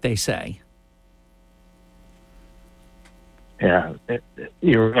matter what they say. Yeah,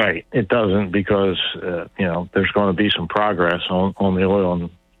 you're right. It doesn't because, there's going to be some progress on the oil and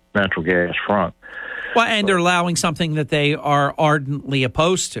natural gas front. Well, and they're allowing something that they are ardently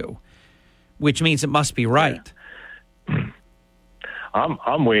opposed to, which means it must be right. Yeah.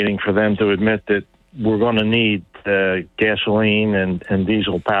 I'm waiting for them to admit that we're going to need gasoline and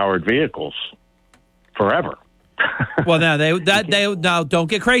diesel-powered vehicles forever. Well, now they don't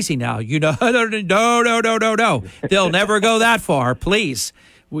get crazy now. No. They'll never go that far. Please,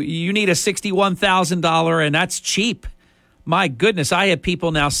 you need a $61,000, and that's cheap. My goodness, I have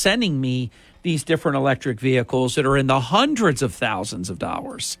people now sending me these different electric vehicles that are in the hundreds of thousands of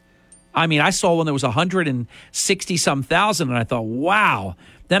dollars. I mean, I saw one that was 160-some thousand, and I thought, wow.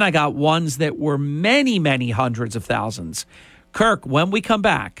 Then I got ones that were many, many hundreds of thousands. Kirk, when we come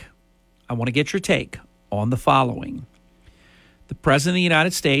back, I want to get your take on the following. The President of the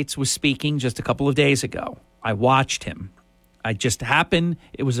United States was speaking just a couple of days ago. I watched him.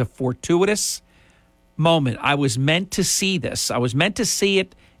 It was a fortuitous moment. I was meant to see this. I was meant to see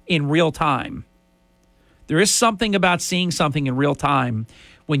it in real time. There is something about seeing something in real time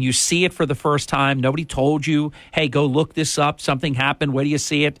when you see it for the first time. Nobody told you, hey, go look this up. Something happened. Where do you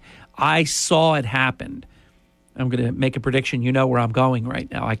see it? I saw it happen. I'm going to make a prediction. You know where I'm going right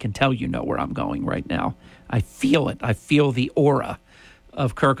now. I can tell you know where I'm going right now. I feel it. I feel the aura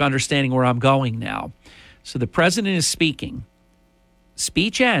of Kirk understanding where I'm going now. So the president is speaking.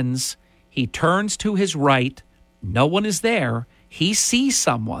 Speech ends. He turns to his right. No one is there. He sees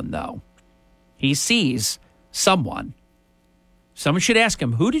someone, though. He sees someone. Someone should ask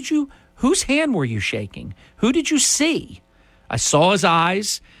him, whose hand were you shaking? Who did you see? I saw his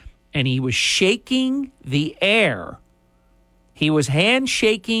eyes, and he was shaking the air. He was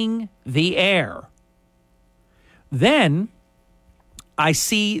handshaking the air. Then I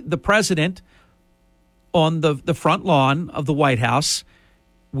see the president on the front lawn of the White House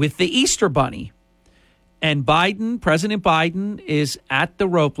with the Easter Bunny. And President Biden is at the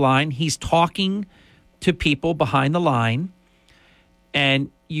rope line. He's talking to people behind the line. And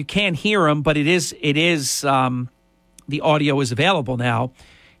you can't hear him, but it is the audio is available now.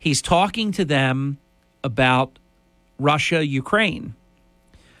 He's talking to them about Russia, Ukraine.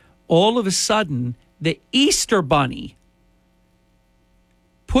 All of a sudden, the Easter Bunny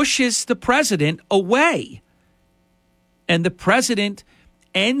pushes the president away. And the president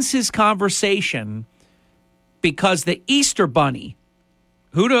ends his conversation because the Easter Bunny,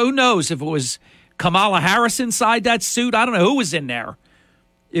 who knows if it was Kamala Harris inside that suit? I don't know who was in there.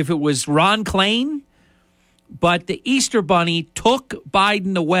 If it was Ron Klain. But the Easter Bunny took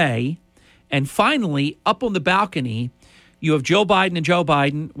Biden away. And finally, up on the balcony, you have Joe Biden and Joe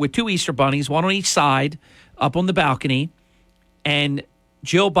Biden with two Easter Bunnies, one on each side, up on the balcony. And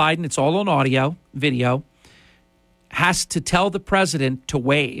Jill Biden, it's all on audio, video, has to tell the president to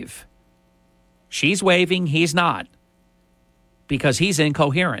wave. She's waving, he's not, because he's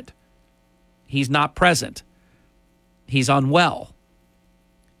incoherent. He's not present. He's unwell.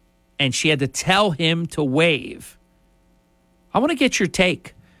 And she had to tell him to wave. I want to get your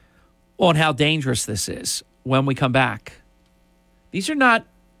take on how dangerous this is when we come back. These are not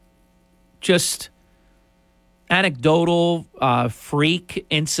just anecdotal freak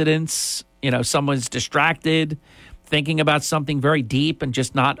incidents. Someone's distracted, thinking about something very deep and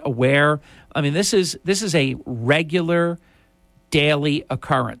just not aware. I mean, this is a regular daily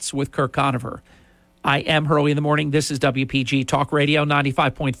occurrence with Kirk Conover. I am Hurley in the morning. This is WPG Talk Radio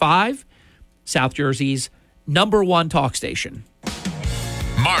 95.5, South Jersey's #1 talk station.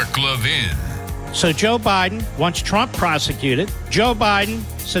 Mark Levin. So Joe Biden wants Trump prosecuted. Joe Biden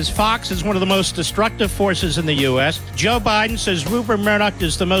says Fox is one of the most destructive forces in the U.S. Joe Biden says Rupert Murdoch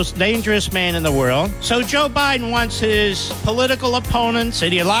is the most dangerous man in the world. So Joe Biden wants his political opponents,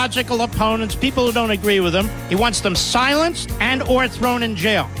 ideological opponents, people who don't agree with him, he wants them silenced and or thrown in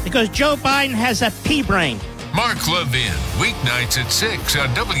jail because Joe Biden has a pea brain. Mark Levin, weeknights at 6 on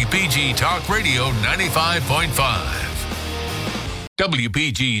WPG Talk Radio 95.5.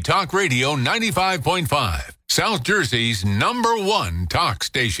 WPG Talk Radio 95.5, South Jersey's #1 talk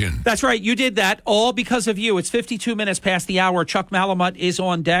station. That's right. You did that all because of you. It's 52 minutes past the hour. Chuck Malamut is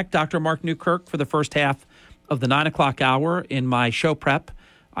on deck. Dr. Mark Newkirk for the first half of the 9 o'clock hour. In my show prep,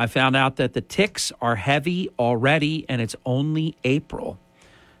 I found out that the ticks are heavy already, and it's only April.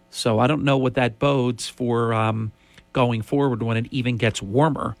 So I don't know what that bodes for going forward when it even gets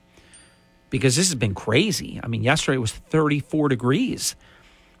warmer. Because this has been crazy. I mean, yesterday it was 34 degrees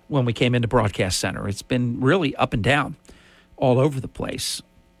when we came into Broadcast Center. It's been really up and down all over the place.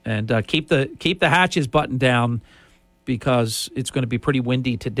 And keep the hatches buttoned down because it's going to be pretty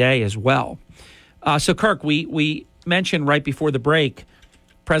windy today as well. So, Kirk, we mentioned right before the break,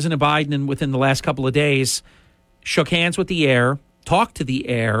 President Biden, within the last couple of days, shook hands with the air, talked to the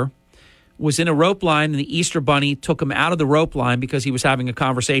air, was in a rope line, and the Easter Bunny took him out of the rope line because he was having a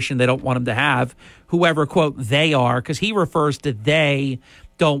conversation they don't want him to have, whoever, quote, they are, because he refers to they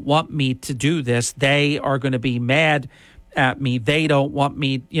don't want me to do this. They are going to be mad at me. They don't want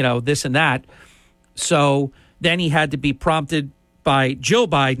me, this and that. So then he had to be prompted by Jill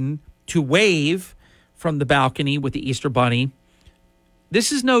Biden to wave from the balcony with the Easter Bunny.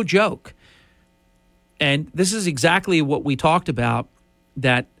 This is no joke. And this is exactly what we talked about,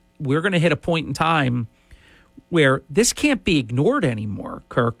 that we're going to hit a point in time where this can't be ignored anymore,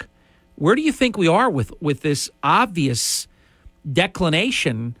 Kirk. Where do you think we are with this obvious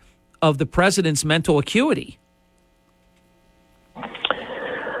declination of the president's mental acuity?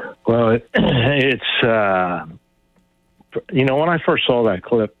 Well, it's, when I first saw that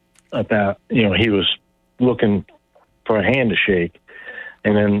clip about, he was looking for a hand to shake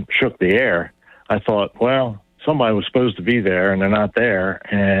and then shook the air, I thought, well, somebody was supposed to be there and they're not there,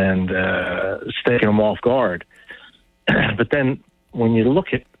 and it's taking them off guard. But then when you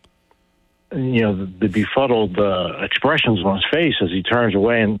look at, the befuddled expressions on his face as he turns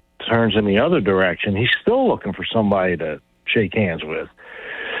away and turns in the other direction, he's still looking for somebody to shake hands with.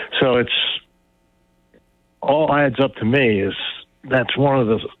 So it's all adds up to me is that's one of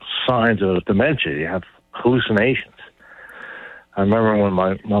the signs of dementia. You have hallucinations. I remember when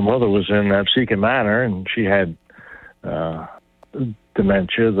my mother was in Absecon Manor and she had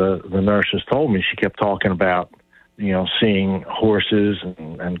dementia, the nurses told me she kept talking about, seeing horses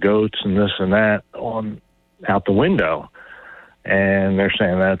and goats and this and that out the window. And they're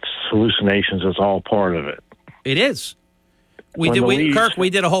saying that's hallucinations. It's all part of it. It is. Kirk,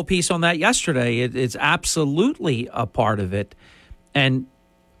 we did a whole piece on that yesterday. It's absolutely a part of it. And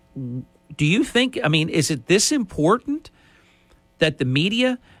do you think, is it this important that the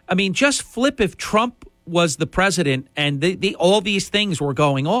media, just flip if Trump was the president and all these things were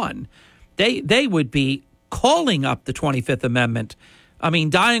going on, they would be calling up the 25th Amendment.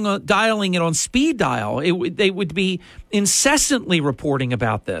 Dialing it on speed dial. They would be incessantly reporting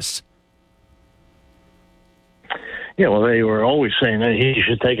about this. Yeah, well, they were always saying that he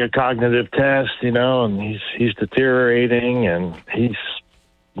should take a cognitive test, and he's deteriorating, and he's,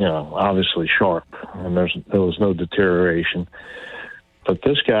 obviously sharp, and there was no deterioration. But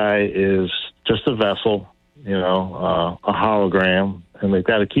this guy is just a vessel, a hologram, and they've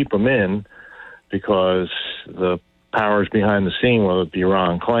got to keep him in because the powers behind the scene, whether it be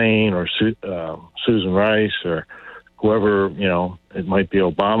Ron Klain or Susan Rice or whoever, it might be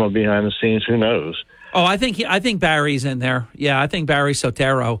Obama behind the scenes, who knows? Oh, I think Barry's in there. Yeah, I think Barry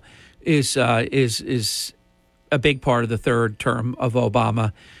Soetoro is a big part of the third term of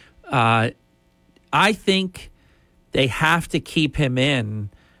Obama. I think they have to keep him in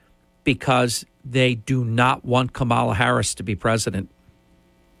because they do not want Kamala Harris to be president.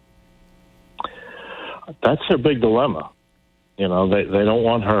 That's their big dilemma. They don't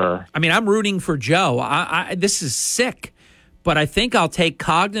want her. I'm rooting for Joe. This is sick, but I think I'll take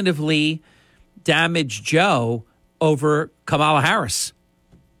cognitively damaged Joe over Kamala Harris.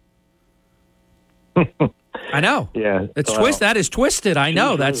 I know. Yeah, it's that is twisted. I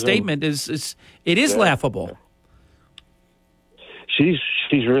know that statement is laughable. She's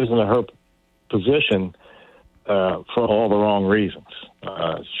risen to her position for all the wrong reasons.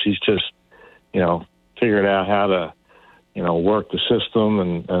 She's just figured out how to work the system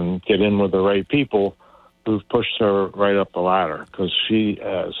and get in with the right people who've pushed her right up the ladder because she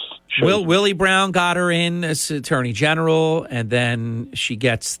has. Willie Brown got her in as Attorney General, and then she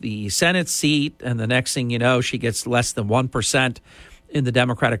gets the Senate seat, and the next thing you know, she gets less than 1% in the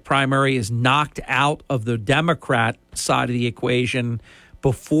Democratic primary, is knocked out of the Democrat side of the equation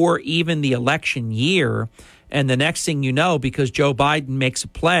before even the election year. And the next thing you know, because Joe Biden makes a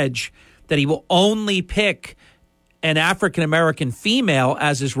pledge that he will only pick an African-American female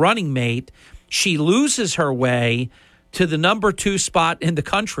as his running mate, she loses her way to the number 2 spot in the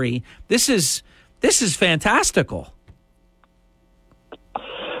country. This is fantastical.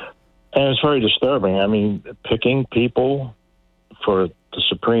 And it's very disturbing. Picking people for the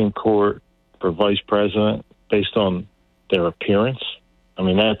Supreme Court for vice president based on their appearance,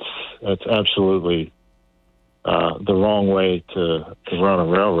 that's absolutely the wrong way to run a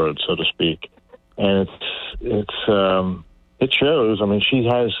railroad, so to speak. And it shows. She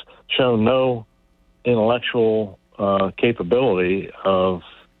has shown no intellectual capability of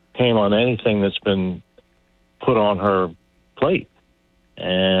handling anything that's been put on her plate.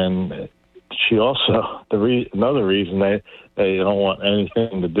 And she also, another reason they don't want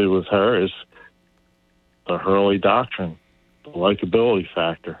anything to do with her is the Hurley doctrine, the likability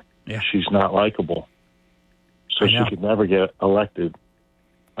factor. Yeah. She's not likable. So she could never get elected.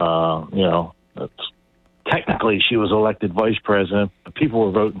 Technically she was elected vice president, but people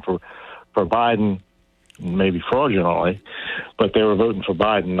were voting for Biden, maybe fraudulently, but they were voting for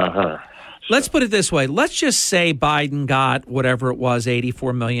Biden, not her. Let's put it this way. Let's just say Biden got whatever it was,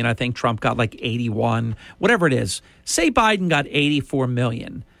 84 million. I think Trump got like 81, whatever it is. Say Biden got 84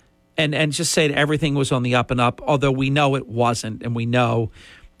 million and just say that everything was on the up and up, although we know it wasn't. And we know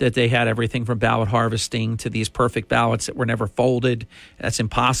that they had everything from ballot harvesting to these perfect ballots that were never folded. That's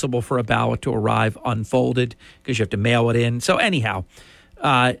impossible for a ballot to arrive unfolded because you have to mail it in. So anyhow,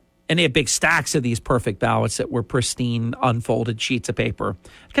 and they had big stacks of these perfect ballots that were pristine, unfolded sheets of paper.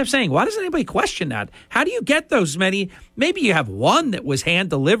 I kept saying, why doesn't anybody question that? How do you get those many? Maybe you have one that was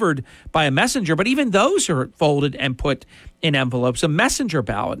hand-delivered by a messenger, but even those are folded and put in envelopes. A messenger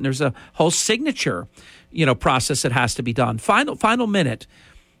ballot, and there's a whole signature, process that has to be done. Final minute.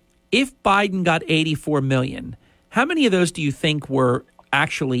 If Biden got 84 million, how many of those do you think were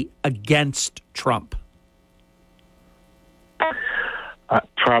actually against Trump?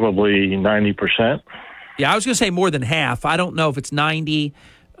 Probably 90%. Yeah, I was going to say more than half. I don't know if it's 90.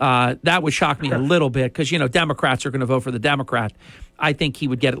 That would shock me a little bit because, Democrats are going to vote for the Democrat. I think he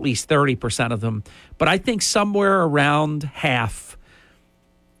would get at least 30% of them. But I think somewhere around half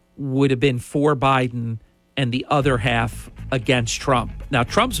would have been for Biden and the other half against Trump. Now,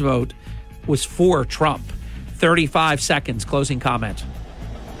 Trump's vote was for Trump. 35 seconds, closing comment.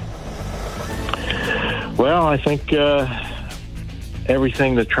 Well, I think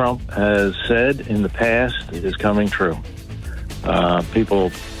everything that Trump has said in the past is coming true.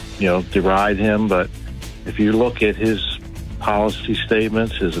 People, deride him, but if you look at his policy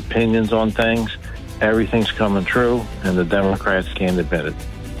statements, his opinions on things, everything's coming true, and the Democrats can't admit it.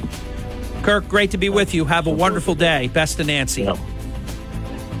 Kirk, great to be with you. Have a wonderful day. Best to Nancy. Yep.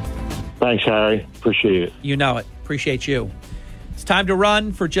 Thanks, Harry. Appreciate it. You know it. Appreciate you. It's time to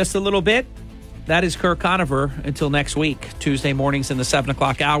run for just a little bit. That is Kirk Conover until next week, Tuesday mornings in the 7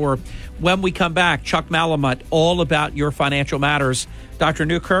 o'clock hour. When we come back, Chuck Malamut, all about your financial matters. Dr.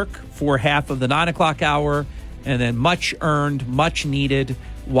 Newkirk for half of the 9 o'clock hour, and then much earned, much needed,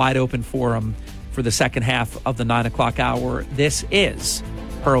 wide open forum for the second half of the 9 o'clock hour. This is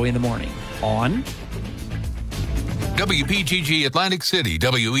Hurley in the Morning on WPGG Atlantic City,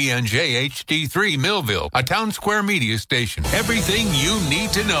 WENJ HD3 Millville, a Town Square media station. Everything you need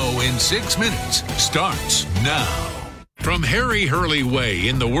to know in 6 minutes starts now. From Harry Hurley Way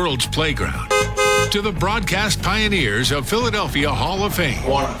in the world's playground to the broadcast pioneers of Philadelphia Hall of Fame. I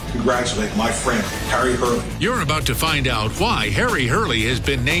want to congratulate my friend, Harry Hurley. You're about to find out why Harry Hurley has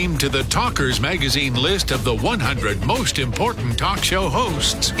been named to the Talkers Magazine list of the 100 most important talk show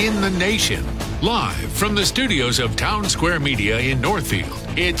hosts in the nation. Live from the studios of Town Square Media in Northfield,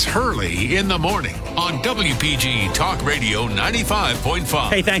 it's Hurley in the Morning on WPG Talk Radio 95.5.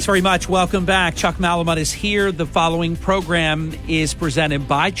 Hey, thanks very much. Welcome back. Chuck Malamut is here. The following program is presented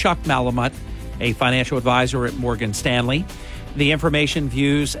by Chuck Malamut, a financial advisor at Morgan Stanley. The information,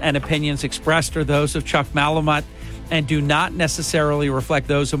 views, and opinions expressed are those of Chuck Malamut and do not necessarily reflect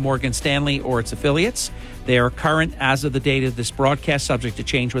those of Morgan Stanley or its affiliates. They are current as of the date of this broadcast, subject to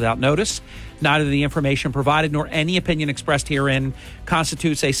change without notice. Neither the information provided nor any opinion expressed herein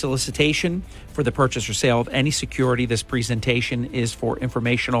constitutes a solicitation for the purchase or sale of any security. This presentation is for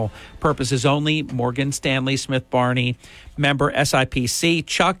informational purposes only. Morgan Stanley Smith Barney, member SIPC.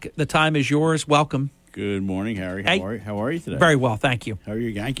 Chuck, the time is yours. Welcome. Good morning, Harry. Hey. How are you today? Very well, thank you. How are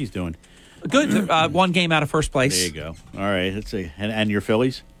your Yankees doing? Good. One game out of first place. There you go. All right. Let's see. And your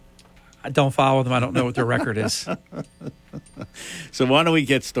Phillies? I don't follow them. I don't know what their record is. So why don't we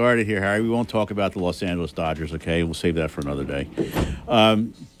get started here, Harry? We won't talk about the Los Angeles Dodgers, okay? We'll save that for another day.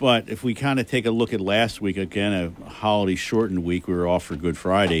 But if we kind of take a look at last week, again, a holiday-shortened week, we were off for Good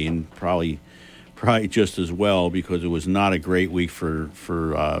Friday, and probably just as well because it was not a great week for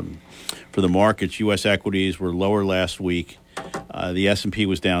the markets. U.S. equities were lower last week. The S&P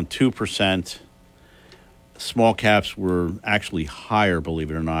was down 2%. Small caps were actually higher, believe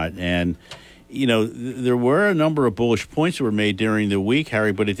it or not. And, there were a number of bullish points that were made during the week,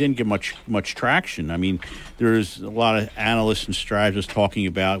 Harry, but it didn't get much traction. I mean, there's a lot of analysts and strategists talking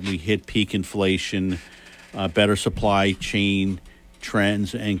about we hit peak inflation, better supply chain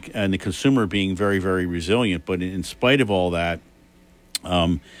trends, and the consumer being very, very resilient. But in spite of all that,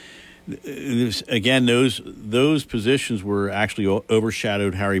 again, those positions were actually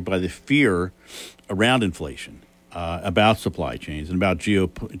overshadowed, Harry, by the fear around inflation, about supply chains, and about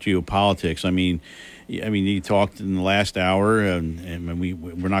geopolitics. I mean, you talked in the last hour, and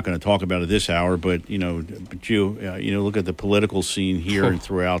we're not going to talk about it this hour, but look at the political scene here and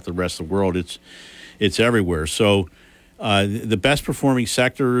throughout the rest of the world. It's everywhere. So the best performing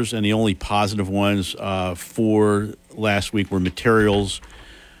sectors and the only positive ones for last week were materials,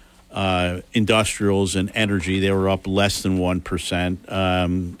 industrials, and energy. They were up less than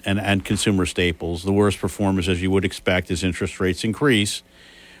 1%, and consumer staples. The worst performers, as you would expect, as interest rates increase,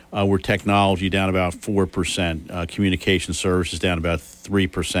 were technology down about 4%, communication services down about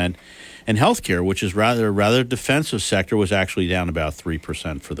 3%, and healthcare, which is rather defensive sector, was actually down about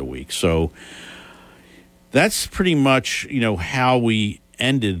 3% for the week. So that's pretty much how we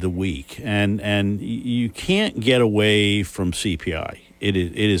ended the week, and you can't get away from CPI. It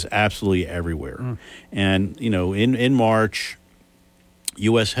is absolutely everywhere. And, in March,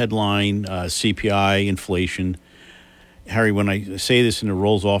 U.S. headline CPI inflation. Harry, when I say this and it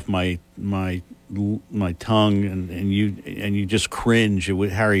rolls off my tongue and you just cringe,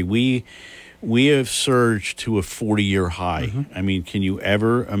 Harry, we we have surged to a 40-year high. Mm-hmm. I mean, can you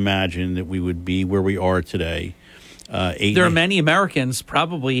ever imagine that we would be where we are today? There are many Americans,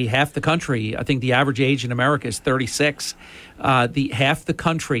 probably half the country. I think the average age in America is 36. Half the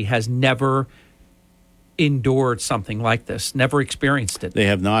country has never endured something like this, never experienced it. They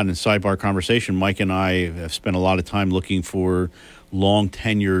have not. In sidebar conversation, Mike and I have spent a lot of time looking for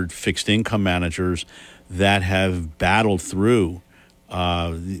long-tenured fixed income managers that have battled through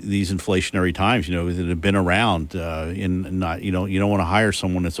these inflationary times, that have been around. You don't want to hire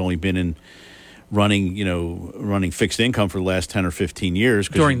someone that's only been running fixed income for the last 10 or 15 years.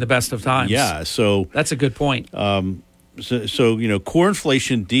 During the best of times. Yeah, so that's a good point. So core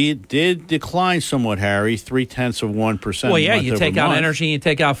inflation did decline somewhat, Harry, 0.3%. Well, yeah, you take out energy, you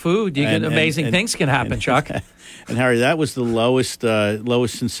take out food, amazing things can happen, Chuck. And Harry, that was the lowest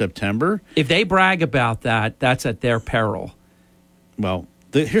since September. If they brag about that, that's at their peril. Well,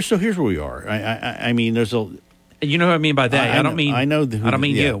 here's where we are. I mean, there's a. You know what I mean by they? I don't mean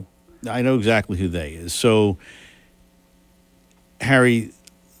you. I know exactly who they is. So, Harry,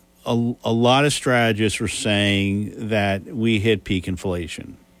 a lot of strategists were saying that we hit peak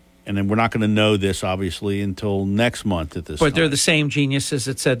inflation. And then we're not going to know this, obviously, until next month at this time. But they're the same geniuses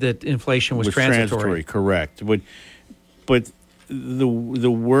that said that inflation was transitory. Correct. But the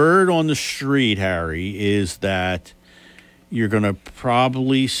word on the street, Harry, is that you're going to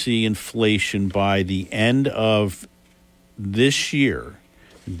probably see inflation by the end of this year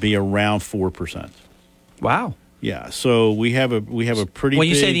be around 4%. Wow. Yeah, so we have a pretty. When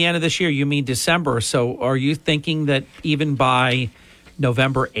you say the end of this year, you mean December. So are you thinking that even by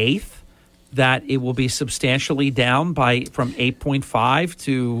November 8th, that it will be substantially down from 8.5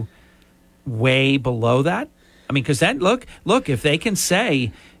 to way below that? I mean, because then look, if they can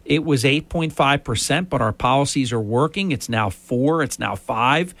say it was 8.5%, but our policies are working, it's now 4, it's now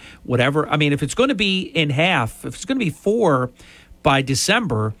 5, whatever. I mean, if it's going to be in half, if it's going to be 4 by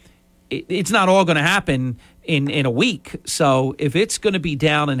December, it's not all going to happen in a week. So if it's going to be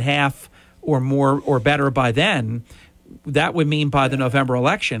down in half or more or better by then, that would mean by the November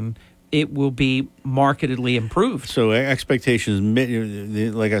election, it will be markedly improved. So expectations,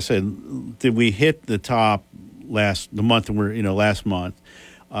 like I said, did we hit the top last month? A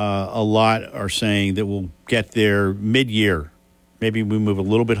lot are saying that we'll get there mid-year. Maybe we move a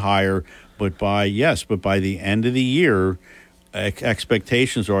little bit higher, but by the end of the year,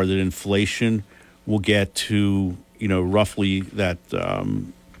 expectations are that inflation will get to roughly that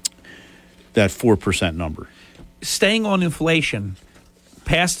 4% number. Staying on inflation,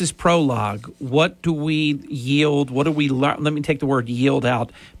 past this prologue, what do we yield? What do we learn? Let me take the word yield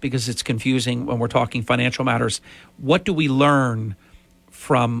out because it's confusing when we're talking financial matters. What do we learn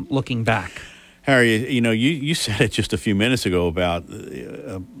from looking back? Harry, you said it just a few minutes ago about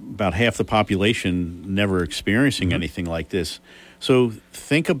half the population never experiencing anything like this. So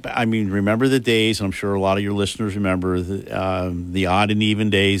remember the days, and I'm sure a lot of your listeners remember the odd and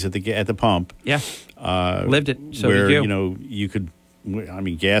even days at the pump. Yeah, lived it. So where did you. You could.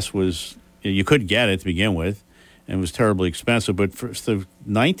 Gas was you couldn't get it to begin with, and it was terribly expensive. But for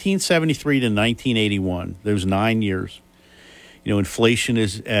 1973 to 1981, those 9 years. Inflation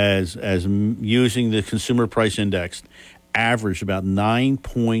is as using the consumer price index, averaged about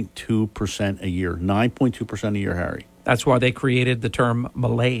 9.2% a year. 9.2% a year, Harry. That's why they created the term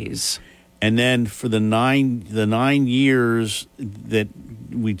malaise. And then for the nine years that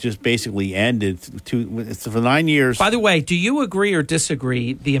we just basically ended, for 9 years. By the way, do you agree or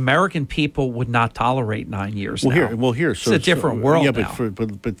disagree? The American people would not tolerate 9 years. Here. It's a different world now.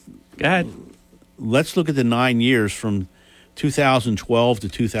 But go ahead. Let's look at the 9 years from 2012 to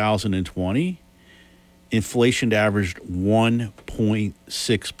 2020. Inflation averaged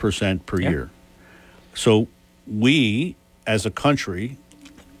 1.6% per year. So we, as a country,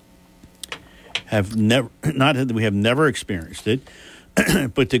 have never experienced it,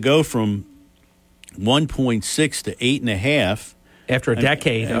 but to go from 1.6 to 8.5 after a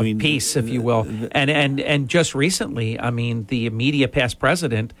decade of peace, if you will, and just recently, the immediate past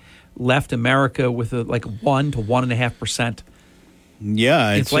president left America with 1 to 1.5%.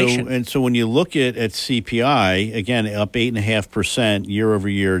 Yeah, inflation. And so when you look at CPI, again, up 8.5% year over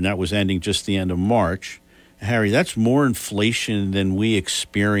year, and that was ending just the end of March. Harry, that's more inflation than we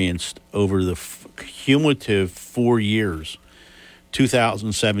experienced over the cumulative 4 years,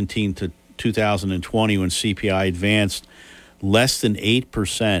 2017 to 2020, when CPI advanced less than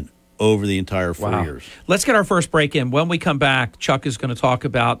 8% over the entire 4 years. Let's get our first break in. When we come back, Chuck is going to talk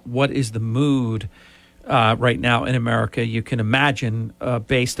about what is the mood right now in America. You can imagine,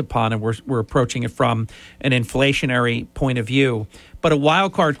 based upon, and we're approaching it from an inflationary point of view. But a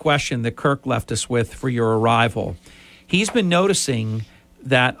wild card question that Kirk left us with for your arrival. He's been noticing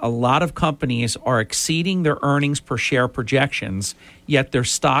that a lot of companies are exceeding their earnings per share projections, yet their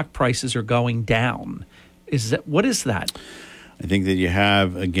stock prices are going down. What is that? I think that you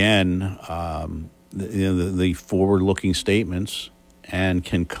have, again, the forward-looking statements, and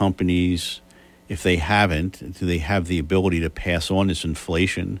can companies, if they haven't, do they have the ability to pass on this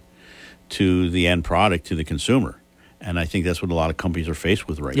inflation to the end product, to the consumer? And I think that's what a lot of companies are faced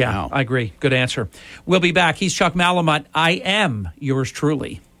with right now. Yeah, I agree. Good answer. We'll be back. He's Chuck Malamut. I am yours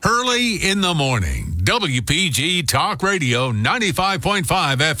truly. Hurley in the morning. WPG Talk Radio 95.5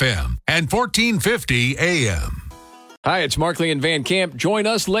 FM and 1450 AM. Hi, it's Markley and Van Camp. Join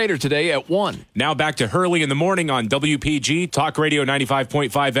us later today at 1. Now back to Hurley in the morning on WPG Talk Radio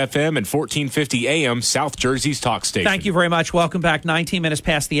 95.5 FM and 1450 AM, South Jersey's talk station. Thank you very much. Welcome back. 19 minutes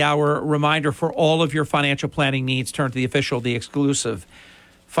past the hour. Reminder for all of your financial planning needs, turn to the official, the exclusive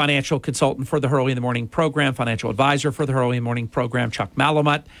financial consultant for the Hurley in the Morning program, financial advisor for the Hurley in the Morning program, Chuck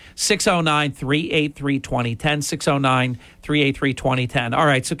Malamut, 609-383-2010, 609-383-2010. All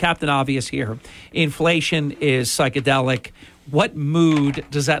right, so Captain Obvious here. Inflation is psychedelic. What mood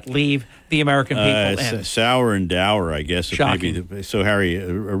does that leave the American people in? Sour and dour, I guess. Shocking. So, Harry,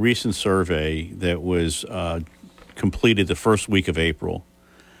 a recent survey that was completed the first week of April,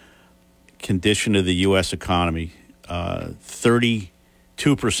 condition of the U.S. economy, 32%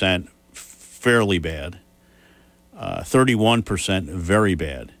 fairly bad, 31% very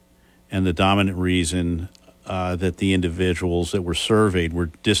bad. And the dominant reason that the individuals that were surveyed were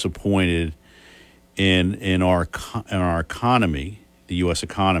disappointed in our economy, the U.S.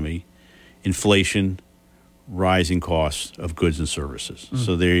 economy, inflation, rising costs of goods and services.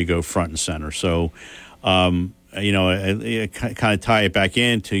 So there you go, front and center. So, kind of tie it back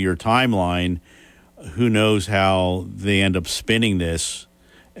into your timeline. Who knows how they end up spinning this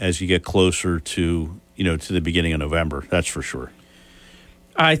as you get closer to the beginning of November. That's for sure.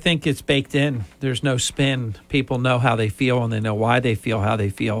 I think it's baked in. There's no spin. People know how they feel, and they know why they feel how they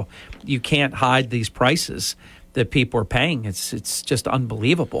feel. You can't hide these prices that people are paying. It's just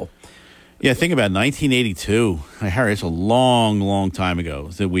unbelievable. Yeah, think about 1982. Harry, it's a long, long time ago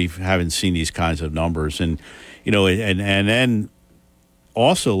that we haven't seen these kinds of numbers. And, and then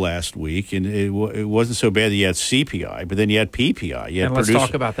also last week, and it wasn't so bad that you had CPI, but then you had PPI. You had let's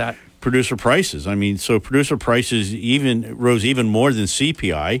talk about that. Producer prices. I mean, so producer prices rose even more than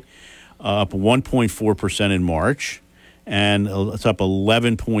CPI, up 1.4% in March, and it's up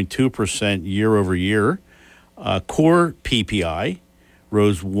 11.2% year over year. Core PPI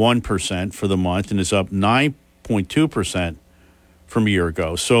rose 1% for the month and is up 9.2% from a year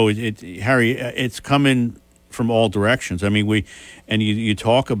ago. So, Harry, it's coming from all directions. I mean, you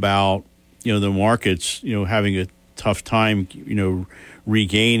talk about, the markets, having a tough time,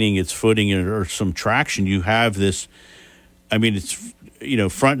 regaining its footing or some traction. You have this, I mean, it's,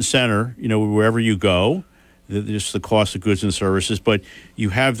 front and center, wherever you go, just the cost of goods and services, but you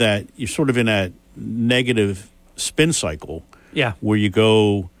have that, you're sort of in that negative spin cycle. Yeah. Where you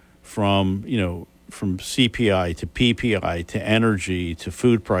go from CPI to PPI to energy to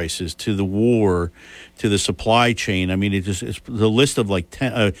food prices to the war to the supply chain. I mean, it's the list of like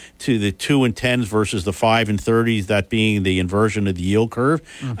 10 to the 2 and 10s versus the 5 and 30s, that being the inversion of the yield curve.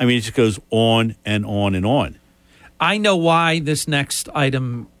 I mean, it just goes on and on and on. I know why this next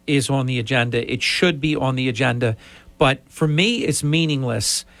item is on the agenda. It should be on the agenda, but for me, it's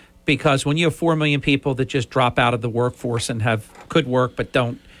meaningless. Because when you have 4 million people that just drop out of the workforce and could work but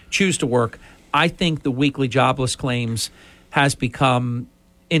don't choose to work, I think the weekly jobless claims has become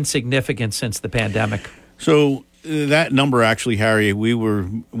insignificant since the pandemic. So that number, actually, Harry, we were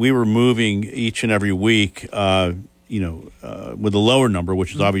moving each and every week, with a lower number,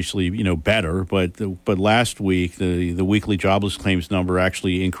 which is obviously better. But last week the weekly jobless claims number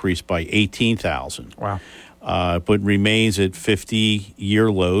actually increased by 18,000. Wow. But remains at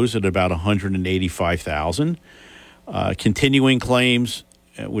 50-year lows at about 185,000. Continuing claims,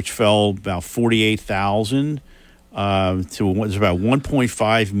 which fell about 48,000 to there's about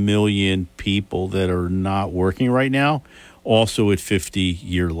 1.5 million people that are not working right now, also at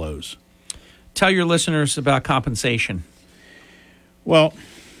 50-year lows. Tell your listeners about compensation. Well,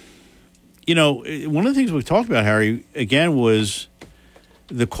 one of the things we've talked about, Harry, again, was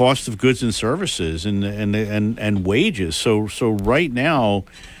the cost of goods and services and wages. So right now,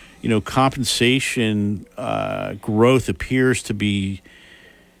 compensation growth appears to be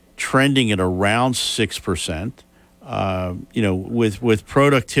trending at around 6%. with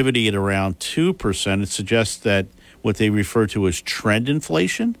productivity at around 2%, it suggests that what they refer to as trend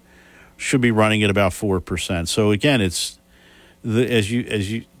inflation should be running at about 4%. So again, it's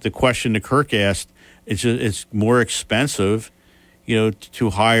the question that Kirk asked. It's more expensive, to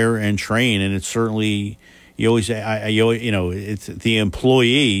hire and train, and it's certainly it's the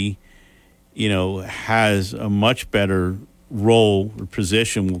employee, has a much better role or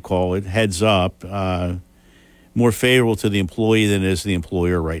position, we'll call it, heads up, more favorable to the employee than it is the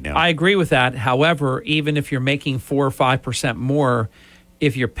employer right now. I agree with that. However, even if you're making 4 or 5% more,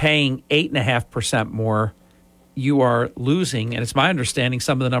 if you're paying 8.5% more, you are losing. And it's my understanding,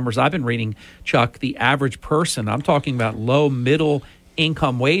 some of the numbers I've been reading, Chuck, the average person, I'm talking about low, middle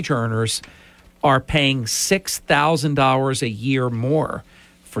income wage earners, are paying $6,000 a year more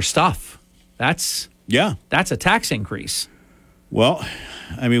for stuff. That's a tax increase. Well,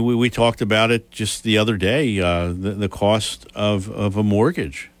 I mean, we talked about it just the other day, the cost of a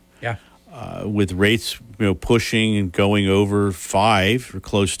mortgage. Yeah. With rates, pushing and going over 5 or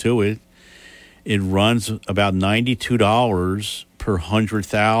close to it, it runs about $92 per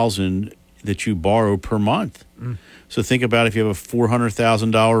 $100,000 that you borrow per month. Mm. So think about if you have a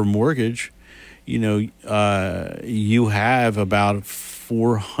 $400,000 mortgage, you have about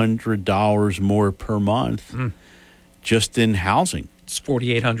 $400 more per month just in housing. It's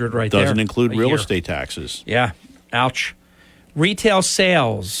 $4,800 right there. Doesn't include real estate taxes. Yeah. Ouch. Retail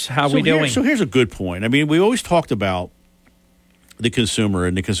sales, how are we doing? So here's a good point. I mean, we always talked about the consumer,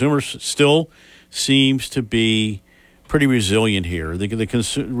 and the consumer still seems to be pretty resilient here. The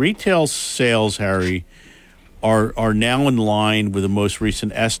retail sales, Harry, are now in line with the most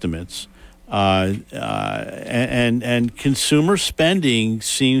recent estimates. And consumer spending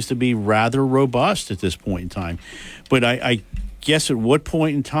seems to be rather robust at this point in time. But I guess at what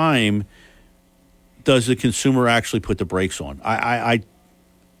point in time does the consumer actually put the brakes on? And I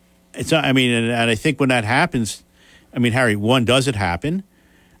think when that happens, I mean, Harry, does it happen?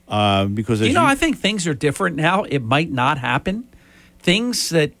 Because I think things are different now. It might not happen. Things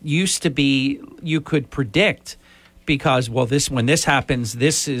that used to be you could predict because, when this happens,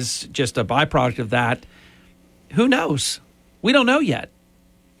 this is just a byproduct of that. Who knows? We don't know yet.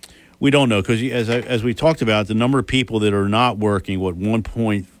 We don't know because, as we talked about, the number of people that are not working,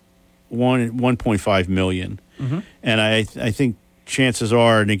 1.5 million. Mm-hmm. And I think chances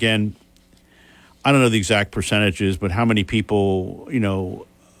are, and again, I don't know the exact percentages, but how many people,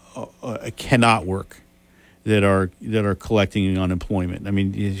 cannot work that are collecting unemployment. I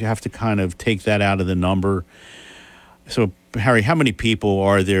mean, you have to kind of take that out of the number. So, Harry, how many people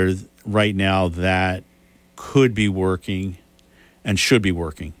are there right now that could be working and should be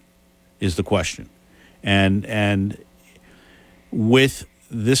working is the question. And with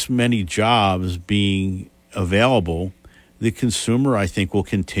this many jobs being available, the consumer, I think, will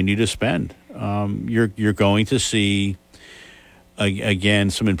continue to spend. You're going to see, again,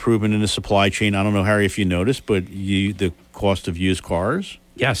 some improvement in the supply chain. I don't know, Harry, if you noticed, but the cost of used cars,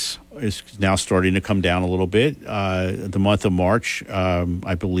 yes, is now starting to come down a little bit. The month of March,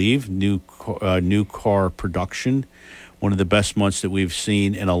 I believe, new car production, one of the best months that we've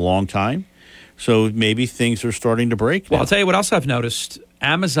seen in a long time. So maybe things are starting to break now. Well, I'll tell you what else I've noticed.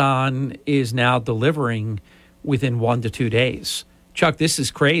 Amazon is now delivering within 1 to 2 days. Chuck, this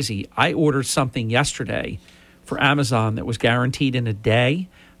is crazy. I ordered something yesterday for Amazon that was guaranteed in a day.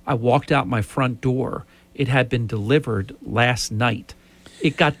 I walked out my front door. It had been delivered last night.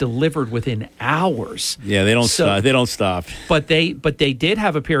 It got delivered within hours. Yeah, they don't stop. They don't stop. But they did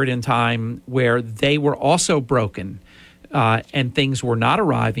have a period in time where they were also broken, and things were not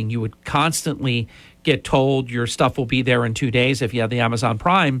arriving. You would constantly get told your stuff will be there in 2 days if you have the Amazon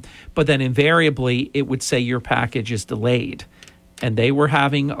Prime, but then invariably it would say your package is delayed. And they were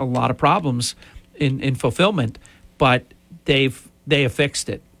having a lot of problems in fulfillment, but they have fixed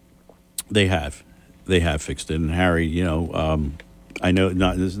it. They have fixed it. And Harry, I know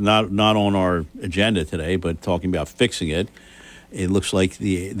it's not on our agenda today, but talking about fixing it, it looks like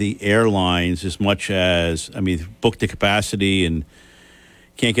the airlines, as much as book the capacity and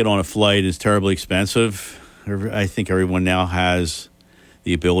can't get on a flight is terribly expensive. I think everyone now has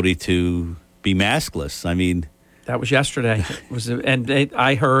the ability to be maskless. I mean, that was yesterday.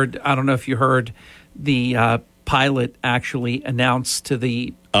 I heard. I don't know if you heard the pilot actually announced to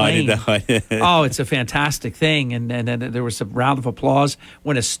the plane. Oh, it's a fantastic thing. And there was a round of applause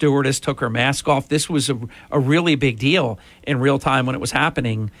when a stewardess took her mask off. This was a really big deal in real time when it was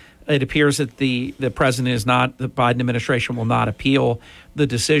happening. It appears that the president the Biden administration will not appeal the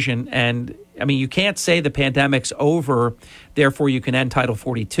decision. And I mean, you can't say the pandemic's over, therefore you can end Title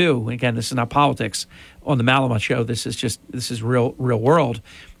 42. Again, this is not politics on the Malamut show. This is real world.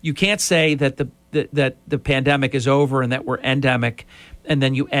 You can't say that the pandemic is over and that we're endemic, and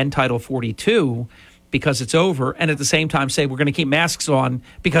then you end Title 42 because it's over, and at the same time say we're going to keep masks on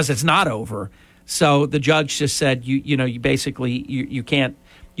because it's not over. So the judge just said you basically can't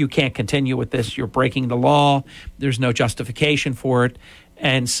continue with this. You're breaking the law. There's no justification for it.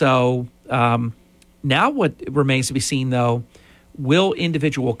 And so now what remains to be seen, though, will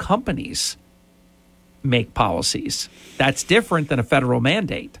individual companies make policies? That's different than a federal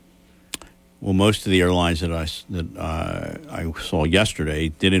mandate. Well, most of the airlines that I saw yesterday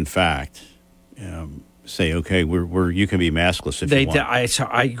did, in fact, say, okay, you can be maskless if you want.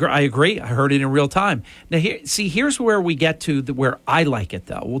 I agree. I heard it in real time. Now, here's where we get to where I like it,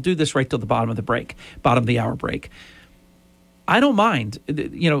 though. We'll do this right till the bottom of the hour break. I don't mind.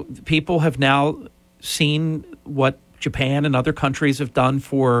 People have now seen what Japan and other countries have done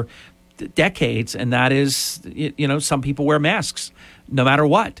for decades, and that is, some people wear masks no matter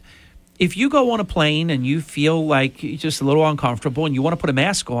what. If you go on a plane and you feel like you're just a little uncomfortable and you want to put a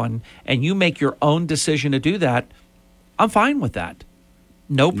mask on and you make your own decision to do that, I'm fine with that.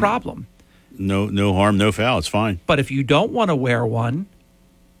 No problem. No harm, no foul. It's fine. But if you don't want to wear one,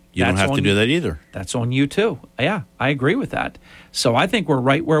 you don't have to do that either. That's on you too. Yeah, I agree with that. So I think we're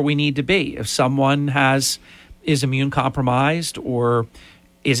right where we need to be. If someone is immune compromised or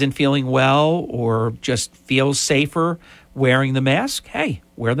isn't feeling well or just feels safer wearing the mask, hey,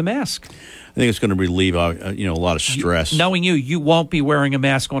 wear the mask. I think it's going to relieve a lot of stress. Knowing you won't be wearing a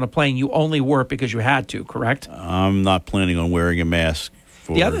mask on a plane. You only wore it because you had to, correct? I'm not planning on wearing a mask.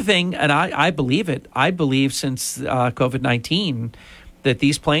 The other thing, and I believe it, I believe since COVID-19 that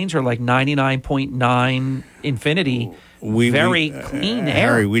these planes are like 99.9 infinity, very clean air.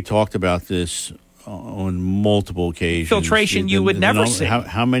 Harry, we talked about this on multiple occasions. Filtration you would never see.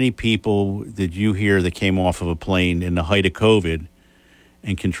 How many people did you hear that came off of a plane in the height of COVID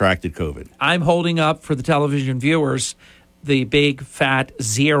and contracted COVID? I'm holding up for the television viewers the big fat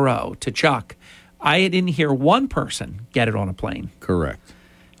 0 to Chuck. I didn't hear one person get it on a plane. Correct.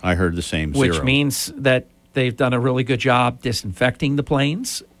 I heard the same 0. Which means that they've done a really good job disinfecting the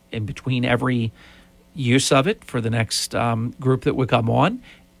planes in between every use of it for the next group that would come on.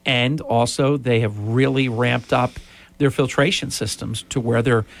 And also, they have really ramped up their filtration systems to where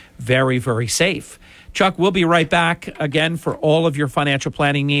they're very, very safe. Chuck, we'll be right back again for all of your financial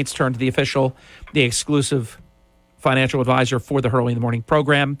planning needs. Turn to the exclusive financial advisor for the Hurley in the Morning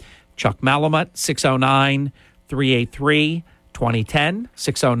program, Chuck Malamut, 609-383-2010,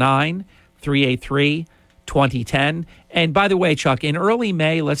 609-383-2010. And by the way, Chuck, in early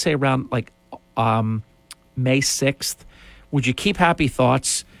May, let's say around May 6th, would you keep happy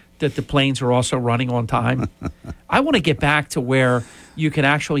thoughts that the planes are also running on time? I want to get back to where you can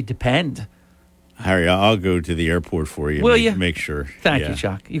actually depend. Harry, I'll go to the airport for you. Will you? Make sure. Thank you,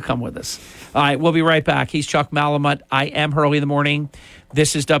 Chuck. You come with us. All right, we'll be right back. He's Chuck Malamut. I am Hurley in the Morning.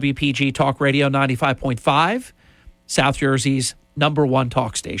 This is WPG Talk Radio 95.5, South Jersey's #1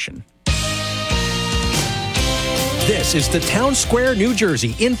 talk station. This is the Town Square, New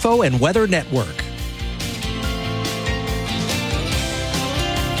Jersey Info and Weather Network.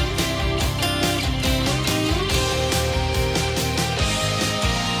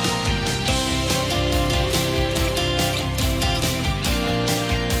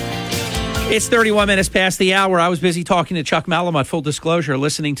 It's 31 minutes past the hour. I was busy talking to Chuck Malamut, full disclosure,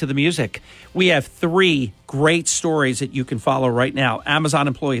 listening to the music. We have 3 great stories that you can follow right now. Amazon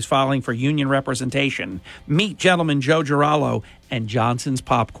employees filing for union representation. Meet gentleman Joe Girallo and Johnson's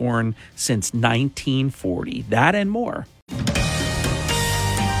Popcorn since 1940. That and more.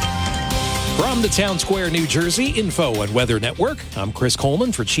 From the Town Square, New Jersey Info and Weather Network, I'm Chris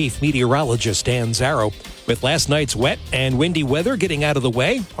Coleman for Chief Meteorologist Dan Zarrow. With last night's wet and windy weather getting out of the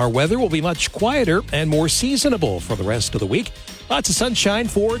way, our weather will be much quieter and more seasonable for the rest of the week. Lots of sunshine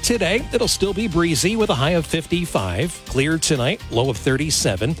for today. It'll still be breezy with a high of 55. Clear tonight, low of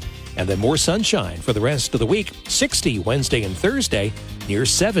 37. And then more sunshine for the rest of the week. 60 Wednesday and Thursday, near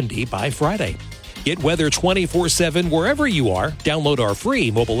 70 by Friday. Get weather 24/7 wherever you are. Download our free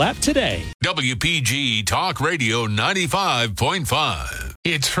mobile app today. WPG Talk Radio 95.5.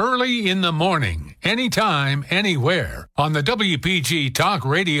 It's Hurley in the Morning, anytime, anywhere, on the WPG Talk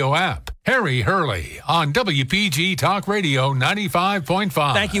Radio app. Harry Hurley on WPG Talk Radio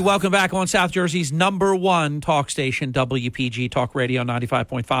 95.5. Thank you. Welcome back on South Jersey's #1 talk station, WPG Talk Radio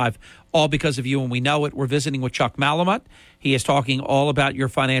 95.5. All because of you, and we know it. We're visiting with Chuck Malamut. He is talking all about your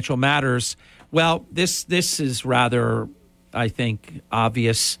financial matters. Well, this is rather, I think,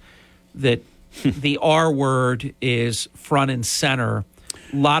 obvious that the R word is front and center.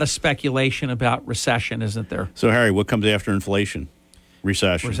 A lot of speculation about recession, isn't there? So, Harry, what comes after inflation?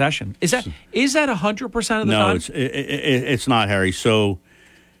 Recession. Recession. Is that 100% of the time? No, it's not, Harry. So,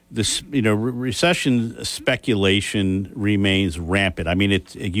 this recession speculation remains rampant. I mean,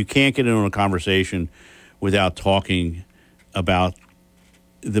 you can't get into a conversation without talking about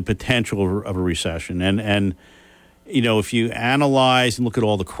the potential of a recession. And if you analyze and look at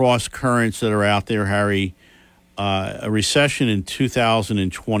all the cross currents that are out there, Harry, a recession in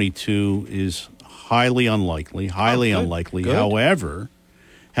 2022 is highly unlikely. Good.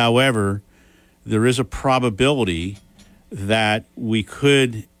 However, there is a probability that we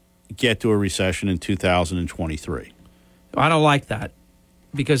could get to a recession in 2023. I don't like that,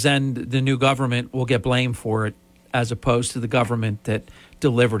 because then the new government will get blamed for it as opposed to the government that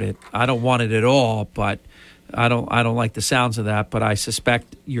delivered it. I don't want it at all, but I don't like the sounds of that, but I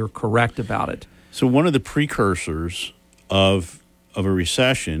suspect you're correct about it. So one of the precursors of a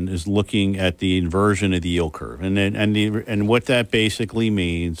recession is looking at the inversion of the yield curve. And what that basically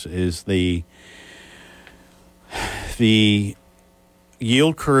means is the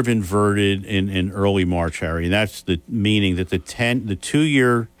yield curve inverted in early March, Harry. And that's the meaning that the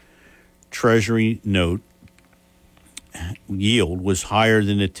 2-year Treasury note yield was higher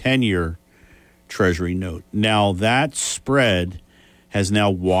than the 10-year Treasury note. Now that spread has now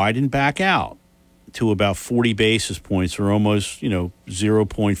widened back out to about 40 basis points, or almost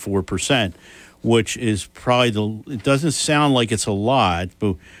 0.4%, which is probably it doesn't sound like it's a lot,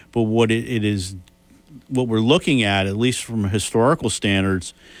 but what it is, what we're looking at least from historical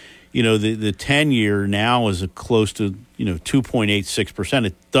standards, the 10-year now is close to 2.86%.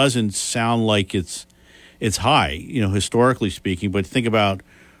 It doesn't sound like it's high, historically speaking, but think about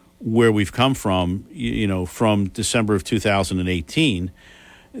where we've come from, from December of 2018.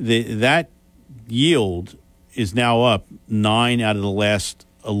 That yield is now up 9 out of the last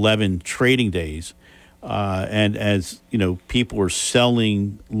 11 trading days. And as people are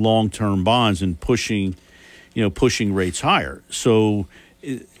selling long-term bonds and pushing rates higher. So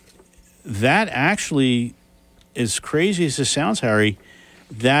that actually, as crazy as this sounds, Harry,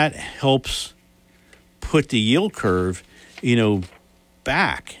 that helps put the yield curve,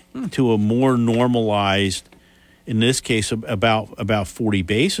 back to a more normalized, in this case, about 40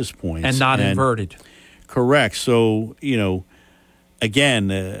 basis points. And not inverted. Correct. So,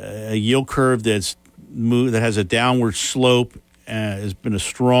 again, a yield curve that has a downward slope has been a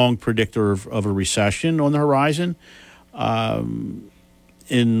strong predictor of a recession on the horizon.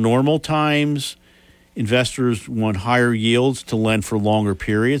 In normal times, investors want higher yields to lend for longer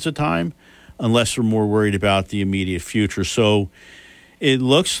periods of time, unless they're more worried about the immediate future. So it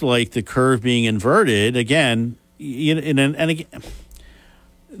looks like the curve being inverted, again, and again,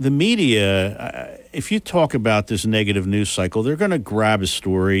 the media, if you talk about this negative news cycle, they're going to grab a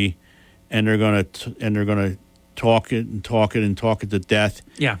story and they're going to talk it to death.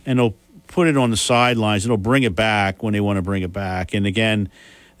 Yeah. And they'll put it on the sidelines and they'll bring it back when they want to bring it back. And again,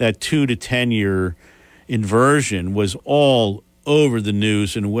 that 2 to 10 year inversion was all over the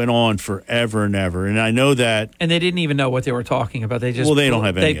news and went on forever and ever. And I know that. And they didn't even know what they were talking about. They just they don't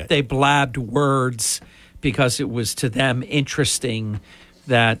have any. They blabbed words because it was to them interesting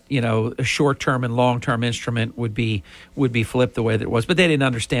that a short-term and long-term instrument would be flipped the way that it was. But they didn't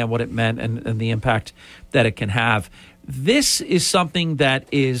understand what it meant and the impact that it can have. This is something that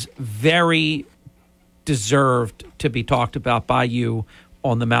is very deserved to be talked about by you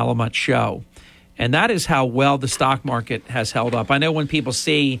on the Malamut Show. And that is how well the stock market has held up. I know when people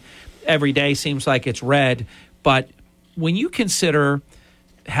see every day seems like it's red, but when you consider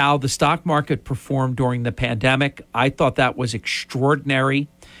how the stock market performed during the pandemic, I thought that was extraordinary.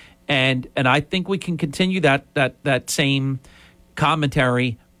 And I think we can continue that same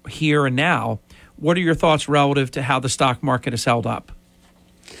commentary here and now. What are your thoughts relative to how the stock market has held up?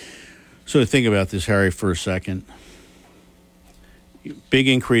 So think about this, Harry, for a second. Big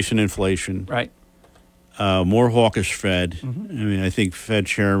increase in inflation. Right. More hawkish Fed. Mm-hmm. I mean, I think Fed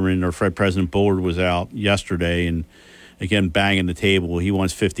Chairman or Fed President Bullard was out yesterday and, again, banging the table. He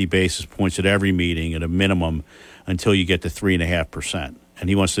wants 50 basis points at every meeting at a minimum until you get to 3.5%. And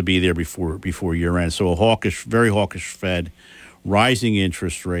he wants to be there before year end. So very hawkish Fed, rising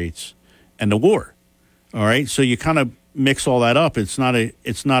interest rates, and the war. All right. So you kind of mix all that up. It's not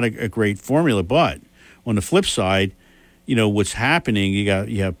a great formula. But on the flip side, what's happening,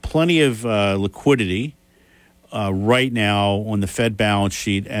 you have plenty of liquidity right now on the Fed balance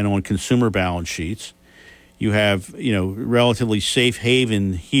sheet and on consumer balance sheets. You have, relatively safe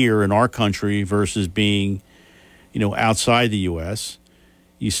haven here in our country versus being, outside the U.S.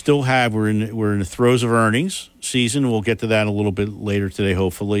 You still have we're in the throes of earnings season. We'll get to that a little bit later today,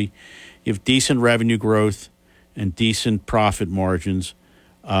 hopefully. You have decent revenue growth and decent profit margins.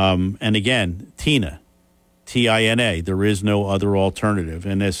 And again, TINA. There is no other alternative.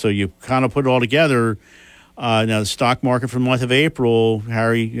 And so you kind of put it all together. Now, the stock market for the month of April,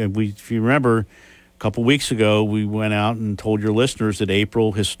 Harry, if you remember, a couple weeks ago, we went out and told your listeners that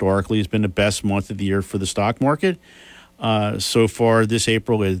April historically has been the best month of the year for the stock market. So far this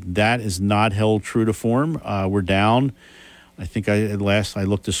April, that is not held true to form. We're down. I think I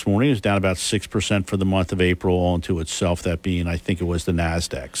looked this morning, it was down about 6% for the month of April all into itself, that being, I think it was the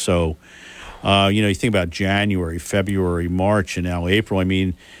NASDAQ. So, you think about January, February, March, and now April. I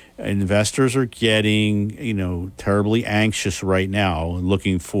mean, investors are getting, terribly anxious right now,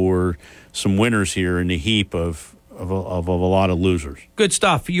 looking for some winners here in the heap of a lot of losers. Good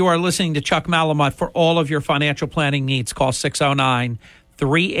stuff. You are listening to Chuck Malamut. For all of your financial planning needs, call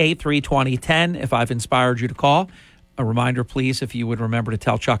 609-383-2010 if I've inspired you to call. A reminder, please, if you would remember to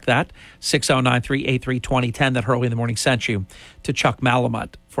tell Chuck that, 609-383-2010, that Hurley in the Morning sent you to Chuck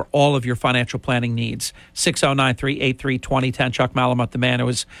Malamut for all of your financial planning needs. 609-383-2010. Chuck Malamut, the man who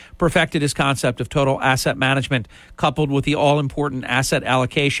has perfected his concept of total asset management coupled with the all-important asset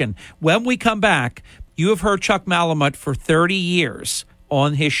allocation. When we come back, you have heard Chuck Malamut for 30 years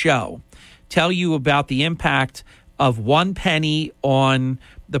on his show tell you about the impact of 1 penny on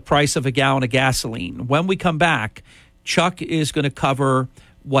the price of a gallon of gasoline. When we come back, Chuck is going to cover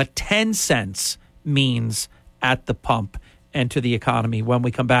what 10 cents means at the pump and to the economy. When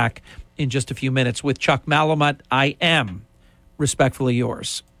we come back in just a few minutes with Chuck Malamut, I am respectfully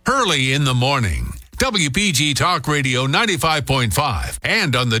yours. Hurley in the morning. WPG Talk Radio 95.5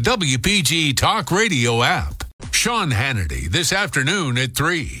 and on the WPG Talk Radio app. Sean Hannity this afternoon at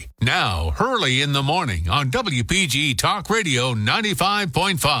 3. Now, Hurley in the morning on WPG Talk Radio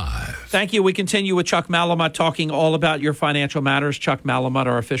 95.5. Thank you. We continue with Chuck Malamut talking all about your financial matters. Chuck Malamut,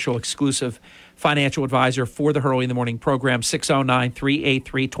 our official exclusive financial advisor for the Hurley in the Morning program,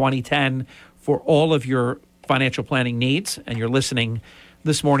 609-383-2010 for all of your financial planning needs. And you're listening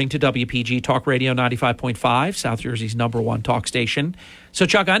this morning to WPG Talk Radio 95.5, South Jersey's #1 talk station. So,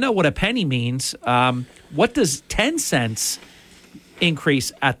 Chuck, I know what a penny means. What does 10 cents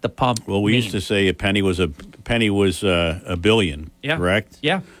increase at the pump Well, we mean? used to say a penny was a billion, Yeah. correct?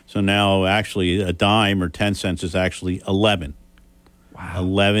 Yeah. So now actually a dime or 10 cents is actually 11. Wow.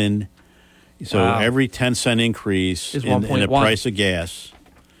 11. So Wow. every 10-cent increase Is in the 1.1. price of gas,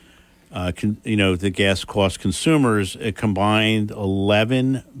 the gas cost consumers a combined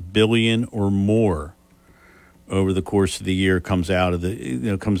 $11 billion or more over the course of the year comes out of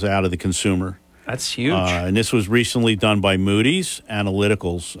the consumer. That's huge. And this was recently done by Moody's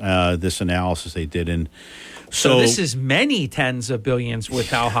Analyticals. This analysis they did, and so this is many tens of billions with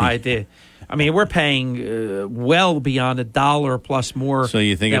how high we're paying well beyond $1 plus more. So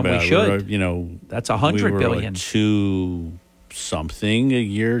you think than about we should. That's $100 billion. Like $2 something a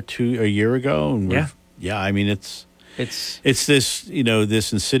year ago, and I mean it's this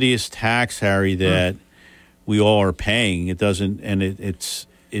this insidious tax, Harry, that we all are paying. It doesn't, and it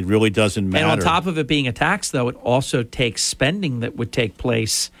really doesn't matter. And on top of it being a tax, though, it also takes spending that would take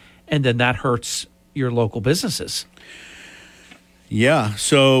place, and then that hurts your local businesses. Yeah,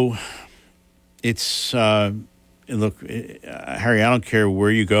 so it's look, Harry, I don't care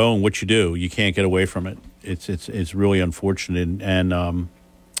where you go and what you do, you can't get away from it. It's really unfortunate, and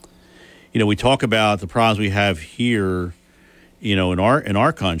we talk about the problems we have here, in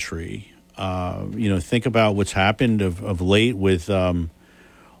our country. Think about what's happened of late with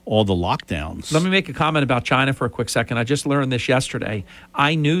all the lockdowns. Let me make a comment about China for a quick second. I just learned this yesterday.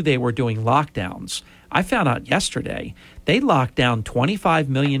 I knew they were doing lockdowns. I found out yesterday they locked down 25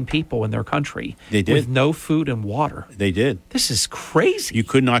 million people in their country. They did. With no food and water. They did. This is crazy. You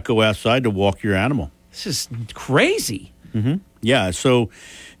could not go outside to walk your animal. This is crazy. Mm-hmm. Yeah. So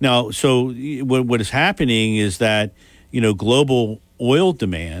now, what is happening is that, global oil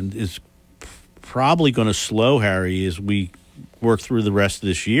demand is probably going to slow, Harry, as we work through the rest of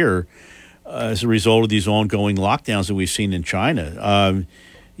this year as a result of these ongoing lockdowns that we've seen in China.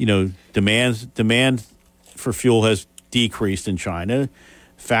 Demand for fuel has decreased in China.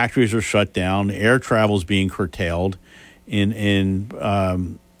 Factories are shut down. Air travel is being curtailed in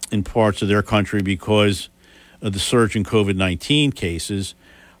parts of their country because of the surge in COVID-19 cases.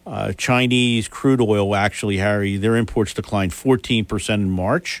 Chinese crude oil, actually, Harry, their imports declined 14% in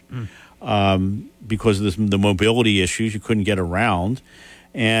March because of the mobility issues. You couldn't get around.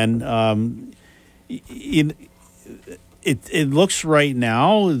 And it looks right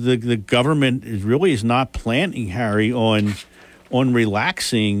now the government is not planning, Harry, on on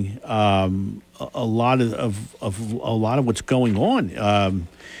relaxing a lot of what's going on.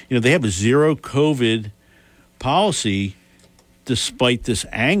 They have a zero COVID policy despite this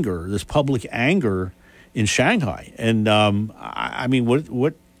public anger in Shanghai. And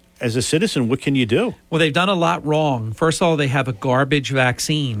what as a citizen, what can you do? Well, they've done a lot wrong. First of all, they have a garbage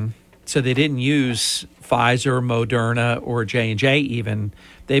vaccine, so they didn't use Pfizer, Moderna, or J&J even.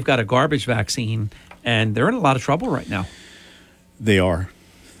 They've got a garbage vaccine, and they're in a lot of trouble right now. They are.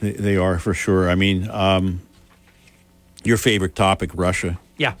 They are, for sure. I mean, your favorite topic, Russia.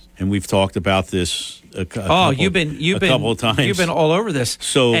 Yeah. And we've talked about this a couple of times. You've been all over this.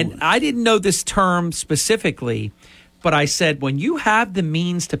 So, and I didn't know this term specifically, but I said when you have the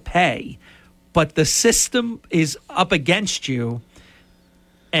means to pay, but the system is up against you,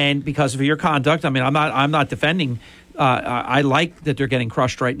 and because of your conduct, I mean, I'm not defending. I like that they're getting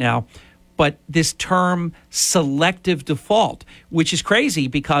crushed right now, but this term selective default, which is crazy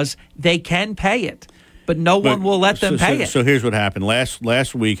because they can pay it, but no one will let them pay it. So here's what happened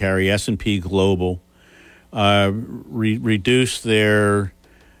last week, Harry. S&P Global reduced their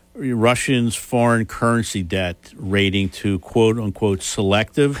Russians' foreign currency debt rating to quote unquote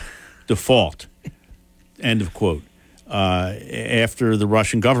selective default. End of quote. After the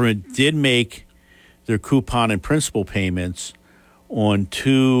Russian government did make their coupon and principal payments on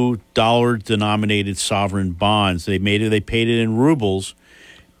two dollar-denominated sovereign bonds. They paid it in rubles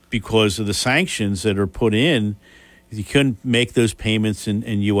because of the sanctions that are put in. You couldn't make those payments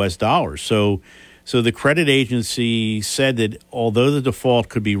in U.S. dollars. So the credit agency said that although the default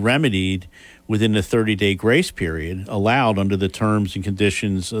could be remedied within the 30-day grace period allowed under the terms and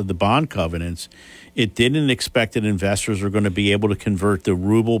conditions of the bond covenants, it didn't expect that investors are going to be able to convert the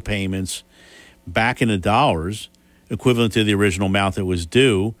ruble payments back into dollars, equivalent to the original amount that was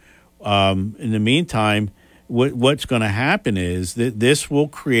due. In the meantime, what's going to happen is that this will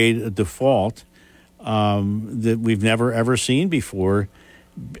create a default that we've never, ever seen before.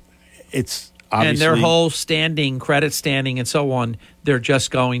 It's obviously... And their whole credit standing and so on, they're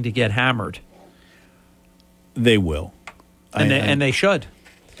just going to get hammered. They will. And they should.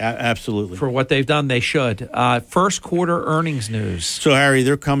 Absolutely. For what they've done, they should. First quarter earnings news. So, Harry,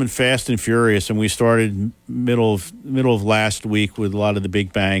 they're coming fast and furious, and we started middle of last week with a lot of the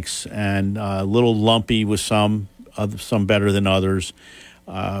big banks, and a little lumpy with some better than others.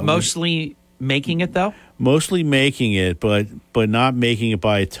 Mostly making it, though? Mostly making it, but not making it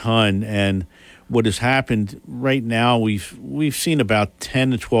by a ton. And what has happened right now, we've seen about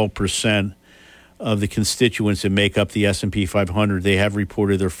 10 to 12% of the constituents that make up the S&P 500, they have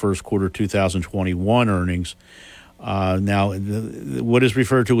reported their first quarter 2021 earnings. Now, what is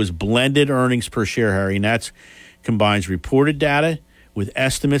referred to as blended earnings per share, Harry, and that combines reported data with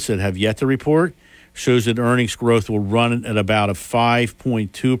estimates that have yet to report, shows that earnings growth will run at about a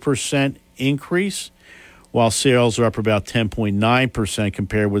 5.2% increase, while sales are up about 10.9%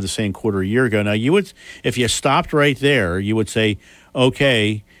 compared with the same quarter a year ago. Now, if you stopped right there, you would say,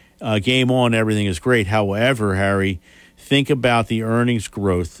 okay, game on, everything is great. However, Harry, think about the earnings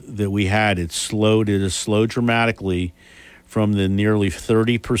growth that we had. It has slowed dramatically from the nearly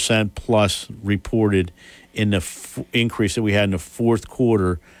 30% plus reported in the increase that we had in the fourth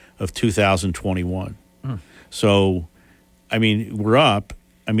quarter of 2021. So, I mean, we're up.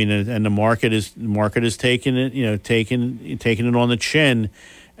 I mean, and the market is taking it, taking it on the chin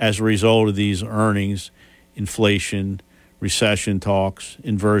as a result of these earnings, inflation, recession talks,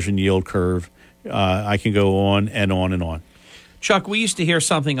 inversion yield curve. I can go on and on and on. Chuck, we used to hear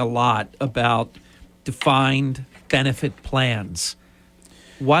something a lot about defined benefit plans.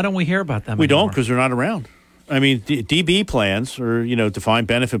 Why don't we hear about them anymore? We don't, because they're not around. I mean, DB plans, or, defined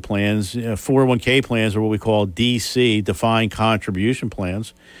benefit plans, 401k plans are what we call DC, defined contribution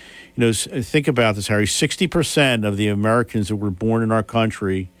plans. Think about this, Harry. 60% of the Americans that were born in our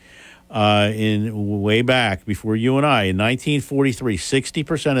country in way back before you and I, in 1943,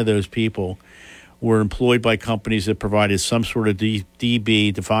 60% of those people were employed by companies that provided some sort of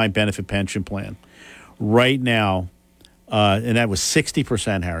DB, defined benefit pension plan. Right now, and that was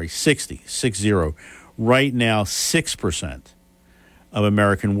 60%, Harry, 60. Right now, 6% of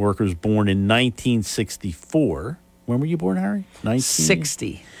American workers born in 1964. When were you born, Harry?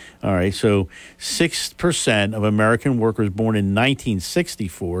 60. All right, so 6% of American workers born in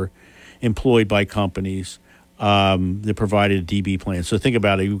 1964 employed by companies that provided a DB plan. So think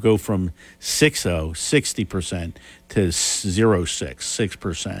about it. You go from 60% to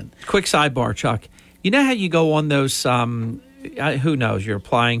 6%. Quick sidebar, Chuck. You know how you go on those, who knows, you're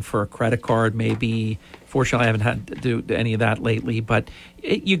applying for a credit card maybe. Fortunately, I haven't had to do any of that lately. But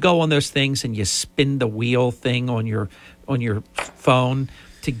you go on those things and you spin the wheel thing on your on your phone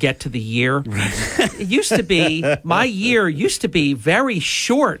to get to the year. It used to be, my year used to be very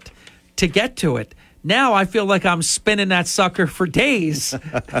short to get to it. Now I feel like I'm spinning that sucker for days.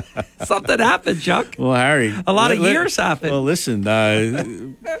 Something happened, Chuck. Well, Harry, a lot of years happened. Well, listen,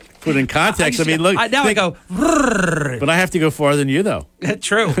 put in context. I mean, look. I go, but I have to go farther than you, though.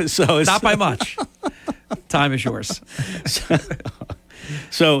 True. So it's, not by much. Time is yours.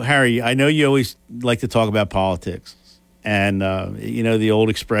 So, Harry, I know you always like to talk about politics, and the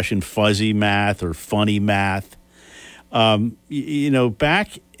old expression "fuzzy math" or "funny math." Back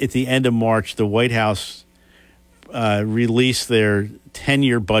at the end of March, the White House released their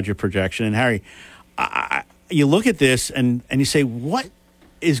 10-year budget projection. And Harry, you look at this and you say, what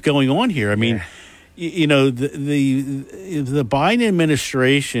is going on here? I mean, the Biden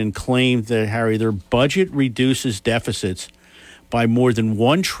administration claimed that, Harry, their budget reduces deficits by more than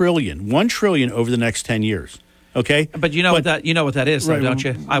 $1 trillion over the next 10 years. Okay, but what that is, though, don't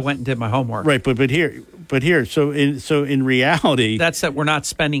you? I went and did my homework. Right, but here, so in reality, that's that we're not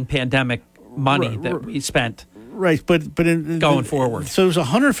spending pandemic money that we spent. Right, but going forward. So it was a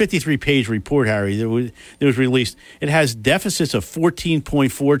 153-page report, Harry, that was released. It has deficits of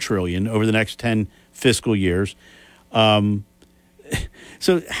 $14.4 trillion over the next 10 fiscal years. So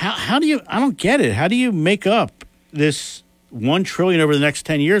how do you? I don't get it. How do you make up this $1 trillion over the next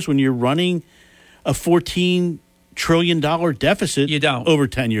 10 years when you're running a $14 trillion deficit? You don't. Over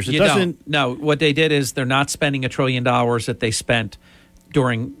 10 years. No, what they did is they're not spending $1 trillion that they spent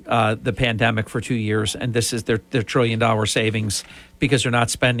during the pandemic for 2 years, and this is their $1 trillion savings because they're not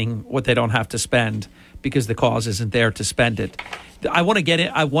spending what they don't have to spend because the cause isn't there to spend it. I want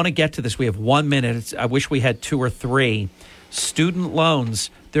to get to this. We have 1 minute. I wish we had 2 or 3. Student loans.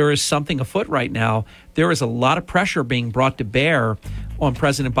 There is something afoot right now. There is a lot of pressure being brought to bear on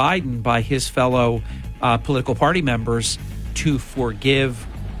President Biden by his fellow political party members to forgive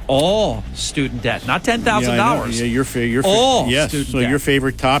all student debt, not $10,000. Yeah, your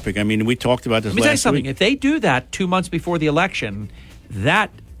favorite topic. I mean, we talked about this last week. Let me tell you something. If they do that 2 months before the election,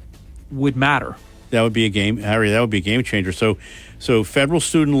 that would matter. That would be a game, Harry. That would be a game changer. So federal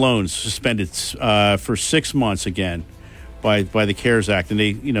student loans suspended for 6 months again by the CARES Act, and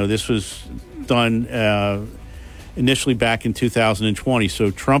this was done initially back in 2020.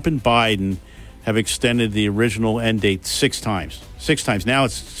 So Trump and Biden have extended the original end date 6 times. 6 times. Now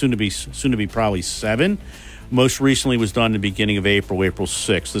it's soon to be probably 7. Most recently was done in the beginning of April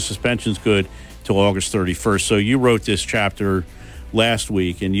 6th. The suspension's good till August 31st. So you wrote this chapter last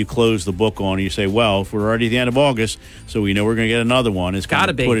week, and you closed the book on it. You say, well, if we're already at the end of August, so we know we're going to get another one. It's got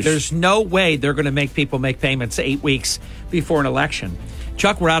to be. There's no way they're going to make people make payments 8 weeks before an election.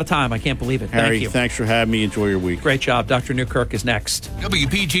 Chuck, we're out of time. I can't believe it. Harry, thank you. Thanks for having me. Enjoy your week. Great job. Dr. Newkirk is next.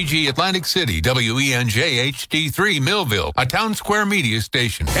 WPGG Atlantic City, WENJ HD3 Millville, a Town Square media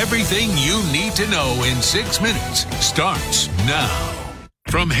station. Everything you need to know in 6 minutes starts now.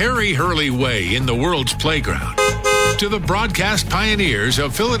 From Harry Hurley Way in the world's playground to the broadcast pioneers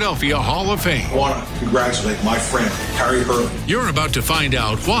of Philadelphia Hall of Fame. I want to congratulate my friend, Harry Hurley. You're about to find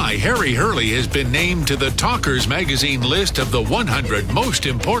out why Harry Hurley has been named to the Talkers Magazine list of the 100 most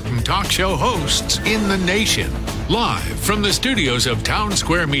important talk show hosts in the nation. Live from the studios of Town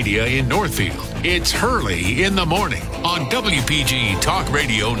Square Media in Northfield, it's Hurley in the Morning on WPG Talk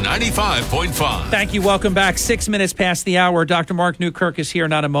Radio 95.5. Thank you. Welcome back. 6 minutes past the hour. Dr. Mark Newkirk is here,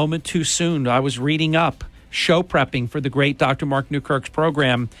 not a moment too soon. I was reading up, show prepping for the great Dr. Mark Newkirk's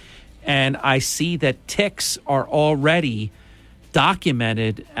program, and I see that ticks are already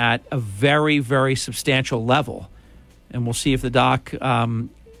documented at a very, very substantial level. And we'll see if the doc,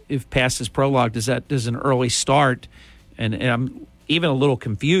 if past his prologue, does an early start. And I'm even a little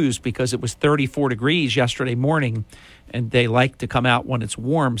confused because it was 34 degrees yesterday morning, and they like to come out when it's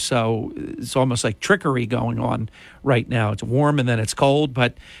warm. So it's almost like trickery going on right now. It's warm and then it's cold.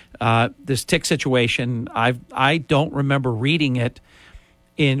 But this tick situation, I don't remember reading it.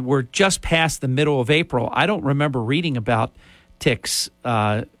 We're just past the middle of April. I don't remember reading about ticks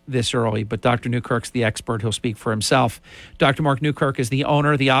this early, but Dr. Newkirk's the expert. He'll speak for himself. Dr. Mark Newkirk is the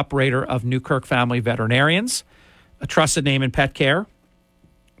owner, the operator of Newkirk Family Veterinarians, a trusted name in pet care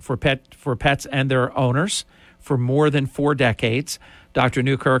for pets and their owners for more than 4 decades. Dr.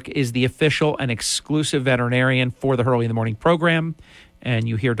 Newkirk is the official and exclusive veterinarian for the Hurley in the Morning program, and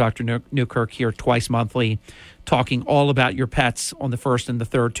you hear Dr. Newkirk here twice monthly talking all about your pets on the first and the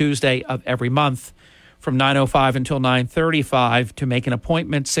third Tuesday of every month from 9:05 until 9:35. To make an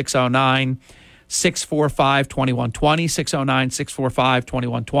appointment, 609-645-2120,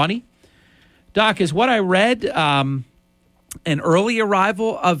 609-645-2120. Doc, is what I read an early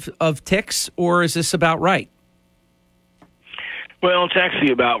arrival of ticks, or is this about right? Well, it's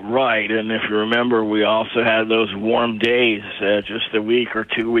actually about right. And if you remember, we also had those warm days just a week or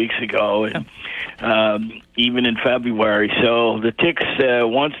 2 weeks ago, and even in February. So the ticks,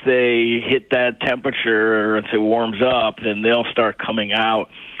 once they hit that temperature, once it warms up, then they'll start coming out.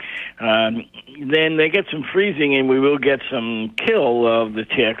 Then they get some freezing, and we will get some kill of the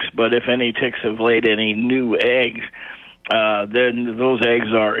ticks. But if any ticks have laid any new eggs, then those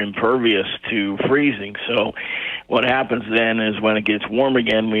eggs are impervious to freezing. So what happens then is when it gets warm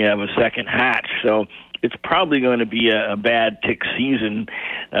again, we have a second hatch. So it's probably going to be a bad tick season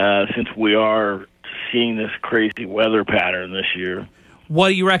since we are seeing this crazy weather pattern this year. What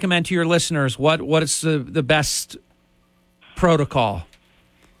do you recommend to your listeners? What is the best protocol?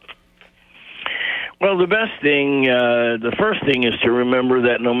 Well, the best thing, the first thing is to remember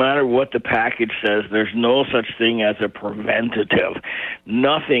that no matter what the package says, there's no such thing as a preventative.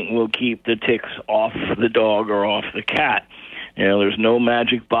 Nothing will keep the ticks off the dog or off the cat. You know, there's no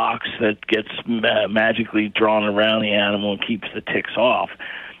magic box that gets magically drawn around the animal and keeps the ticks off.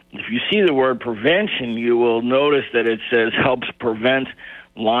 If you see the word prevention, you will notice that it says helps prevent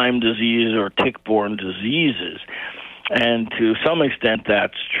Lyme disease or tick-borne diseases. And to some extent,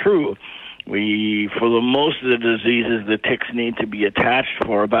 that's true. For the most of the diseases, the ticks need to be attached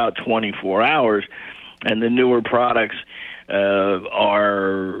for about 24 hours, and the newer products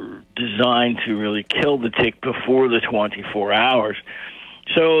are designed to really kill the tick before the 24 hours.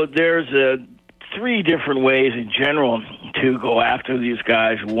 So there's 3 different ways in general to go after these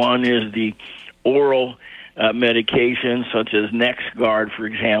guys. One is the oral medication, such as NexGard, for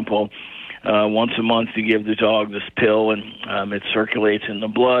example. Once a month, you give the dog this pill, and it circulates in the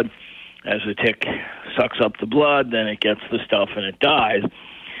blood. As the tick sucks up the blood, then it gets the stuff and it dies.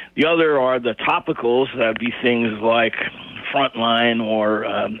 The other are the topicals. That would be things like Frontline or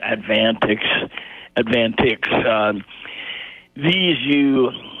Advantix. These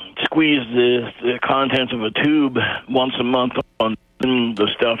you squeeze the contents of a tube once a month on, and the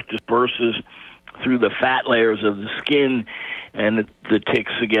stuff disperses through the fat layers of the skin, and the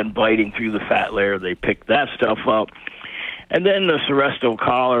ticks, again, biting through the fat layer, they pick that stuff up. And then the Seresto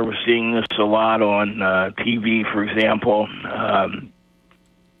collar, we're seeing this a lot on TV, for example.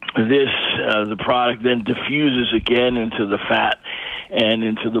 The product then diffuses again into the fat and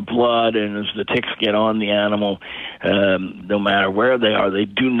into the blood, and as the ticks get on the animal, no matter where they are, they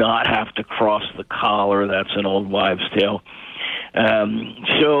do not have to cross the collar. That's an old wives' tale.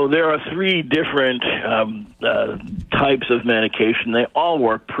 So there are 3 different types of medication. They all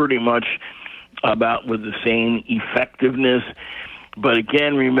work pretty much about with the same effectiveness. But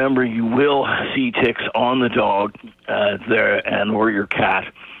again, remember, you will see ticks on the dog or your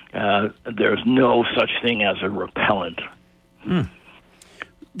cat. There's no such thing as a repellent.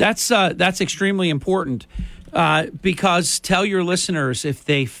 That's extremely important because tell your listeners if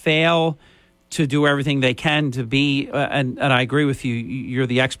they fail to do everything they can to be, and I agree with you, you're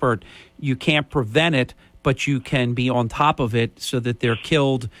the expert, you can't prevent it, but you can be on top of it so that they're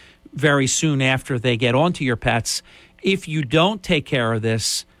killed very soon after they get onto your pets. If you don't take care of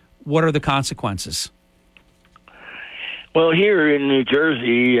this, what are the consequences? Well, here in New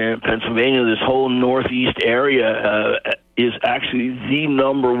Jersey and Pennsylvania, this whole northeast area is actually the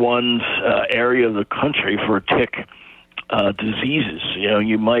number 1 area of the country for tick diseases. You know,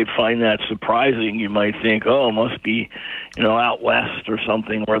 you might find that surprising. You might think, oh, it must be, out west or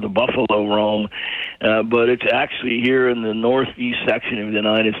something where the buffalo roam. But it's actually here in the northeast section of the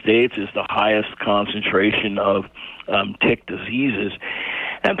United States is the highest concentration of tick diseases.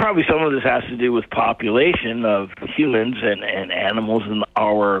 And probably some of this has to do with population of humans and animals and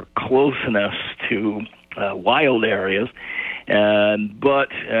our closeness to wild areas. But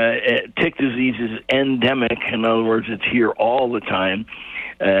tick disease is endemic. In other words, it's here all the time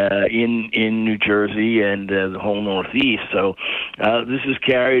in New Jersey and the whole Northeast. So this is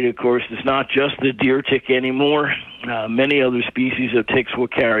carried, of course, it's not just the deer tick anymore. Many other species of ticks will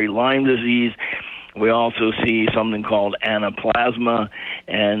carry Lyme disease. We also see something called anaplasma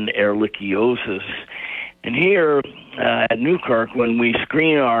and ehrlichiosis. And here at Newkirk, when we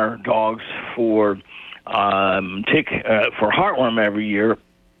screen our dogs for for heartworm every year,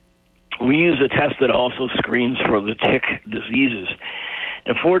 we use a test that also screens for the tick diseases.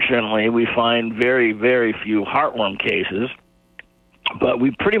 Unfortunately, we find very, very few heartworm cases, but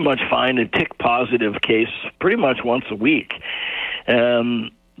we pretty much find a tick-positive case pretty much once a week.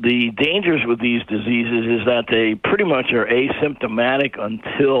 The dangers with these diseases is that they pretty much are asymptomatic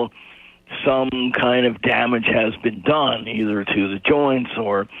until some kind of damage has been done, either to the joints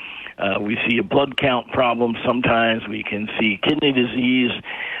or we see a blood count problem. Sometimes we can see kidney disease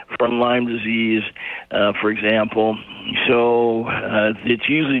from Lyme disease, for example. So it's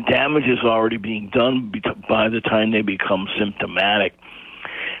usually damage is already being done by the time they become symptomatic.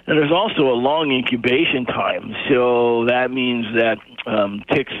 And there's also a long incubation time. So that means that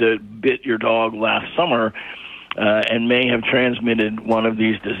ticks that bit your dog last summer and may have transmitted one of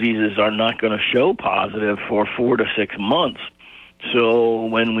these diseases are not going to show positive for 4 to 6 months. So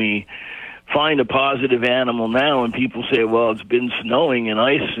when we find a positive animal now and people say, well, it's been snowing and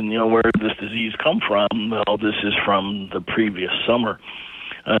ice and, where did this disease come from? Well, this is from the previous summer.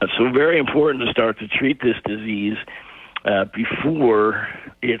 So very important to start to treat this disease before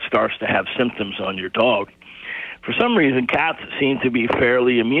it starts to have symptoms on your dog. For some reason, cats seem to be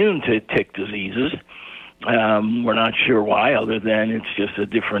fairly immune to tick diseases. We're not sure why, other than it's just a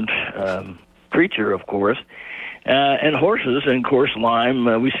different creature, of course. And horses, and of course, Lyme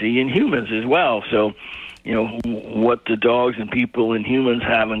we see in humans as well. So, what the dogs and people and humans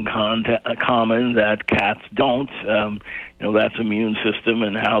have in common that cats don't, that's immune system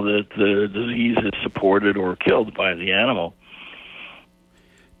and how the disease is supported or killed by the animal.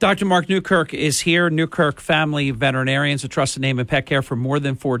 Dr. Mark Newkirk is here. Newkirk Family Veterinarians, a trusted name in pet care for more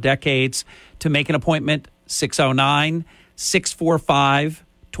than 4 decades. To make an appointment, 609-645-2120,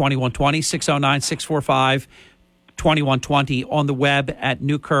 609-645-2120, on the web at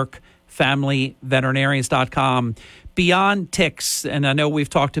newkirkfamilyveterinarians.com. Beyond ticks, and I know we've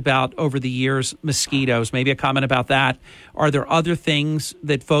talked about over the years mosquitoes, maybe a comment about that. Are there other things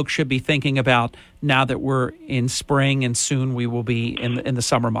that folks should be thinking about now that we're in spring and soon we will be in the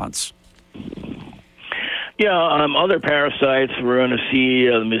summer months? Yeah, other parasites, we're going to see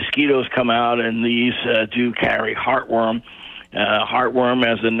the mosquitoes come out, and these do carry heartworm. Heartworm,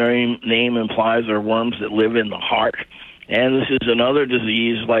 as the name implies, are worms that live in the heart. And this is another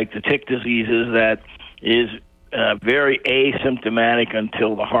disease like the tick diseases that is very asymptomatic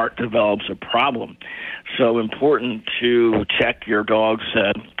until the heart develops a problem. So important to check your dogs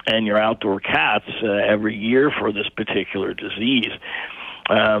and your outdoor cats every year for this particular disease.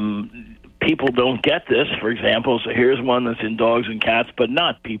 People don't get this, for example. So here's one that's in dogs and cats, but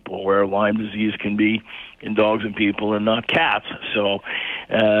not people, where Lyme disease can be in dogs and people and not cats. So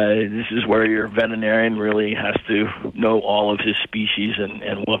this is where your veterinarian really has to know all of his species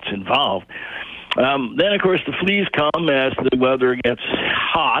and what's involved. Then, of course, the fleas come as the weather gets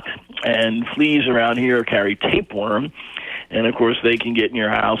hot, and fleas around here carry tapeworm, and, of course, they can get in your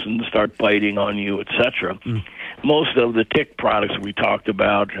house and start biting on you, etc. Most of the tick products we talked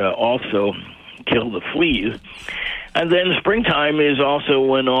about also kill the fleas. And then springtime is also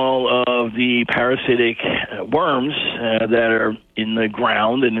when all of the parasitic worms that are in the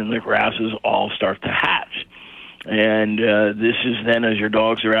ground and in the grasses all start to hatch. And this is then as your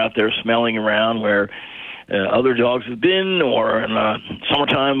dogs are out there smelling around where other dogs have been, or in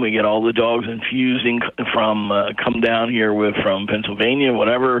summertime we get all the dogs infusing from come down here from Pennsylvania,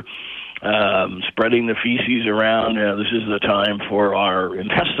 whatever, spreading the feces around. This is the time for our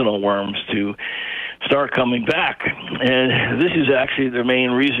intestinal worms to start coming back. And this is actually the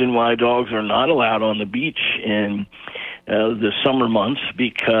main reason why dogs are not allowed on the beach in the summer months,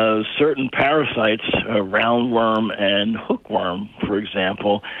 because certain parasites, roundworm and hookworm, for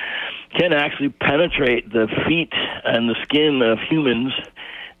example, can actually penetrate the feet and the skin of humans,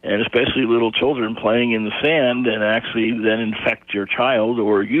 and especially little children playing in the sand, and actually then infect your child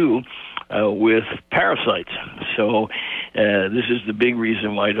or you with parasites. So this is the big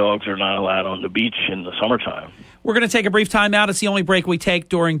reason why dogs are not allowed on the beach in the summertime. We're going to take a brief time out. It's the only break we take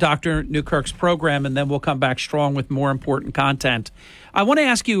during Dr. Newkirk's program, and then we'll come back strong with more important content. I want to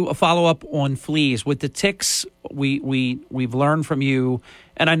ask you a follow-up on fleas. With the ticks, we've learned from you,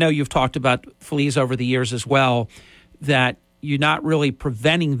 and I know you've talked about fleas over the years as well, that you're not really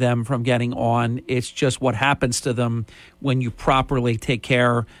preventing them from getting on. It's just what happens to them when you properly take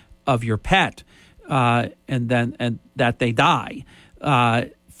care of your pet, and that they die.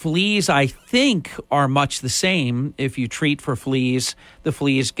 Fleas, I think, are much the same. If you treat for fleas, the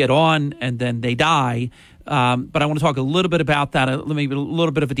fleas get on and then they die. But I want to talk a little bit about that, maybe a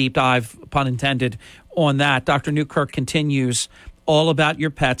little bit of a deep dive, pun intended, on that. Dr. Newkirk continues all about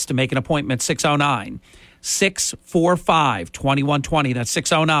your pets. To make an appointment, 609-645-2120. That's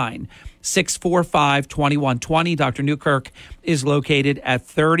 609-645-2120. Dr. Newkirk is located at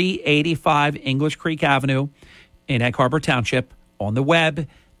 3085 English Creek Avenue in Egg Harbor Township, on the web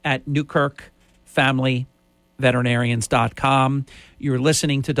at newkirkfamilyveterinarians.com. You're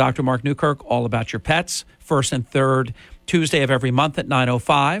listening to Dr. Mark Newkirk, all about your pets, first and third Tuesday of every month at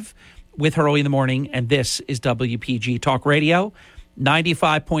 9:05 with Hurley in the morning. And this is WPG Talk Radio,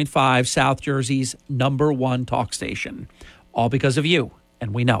 95.5, South Jersey's #1 talk station. All because of you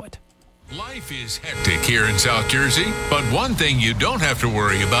and we know it. Life is hectic here in South Jersey, but one thing you don't have to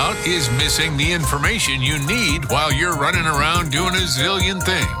worry about is missing the information you need while you're running around doing a zillion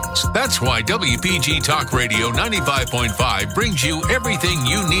things. That's why WPG Talk Radio 95.5 brings you everything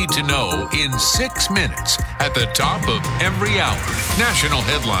you need to know in 6 minutes at the top of every hour. National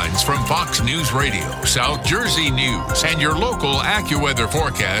headlines from Fox News Radio, South Jersey News, and your local AccuWeather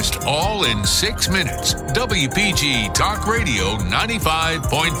forecast all in 6 minutes. WPG Talk Radio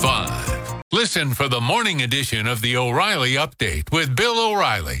 95.5. Listen for the morning edition of the O'Reilly Update with Bill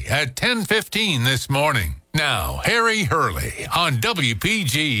O'Reilly at 10:15 this morning. Now, Harry Hurley on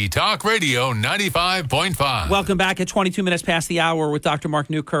WPG Talk Radio 95.5. Welcome back at 22 minutes past the hour with Dr. Mark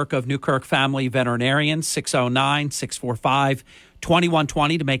Newkirk of Newkirk Family Veterinarians,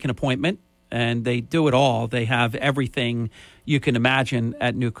 609-645-2120 to make an appointment. And they do it all. They have everything you can imagine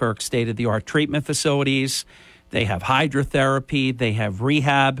at Newkirk, state-of-the-art treatment facilities. They have hydrotherapy. They have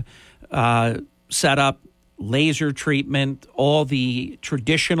rehab set up, laser treatment, all the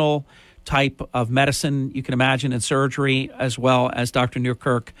traditional type of medicine you can imagine in surgery, as well as Dr.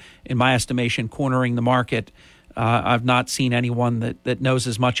 Newkirk, in my estimation, cornering the market. I've not seen anyone that knows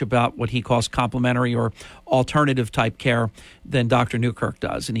as much about what he calls complementary or alternative type care than Dr. Newkirk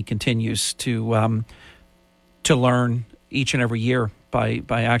does, and he continues to learn each and every year by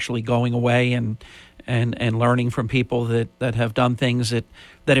actually going away and learning from people that have done things that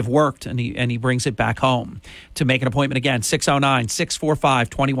have worked, and he brings it back home. To make an appointment, again,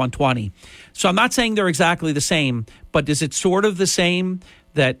 609-645-2120. So I'm not saying they're exactly the same, but is it sort of the same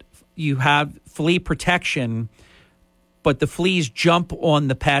that you have flea protection, but the fleas jump on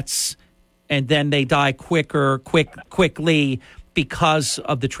the pets and then they die quickly because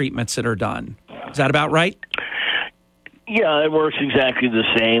of the treatments that are done? Is that about right? Yeah, it works exactly the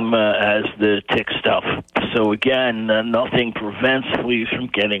same as the tick stuff. So again, nothing prevents fleas from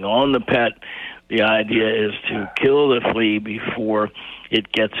getting on the pet. The idea is to kill the flea before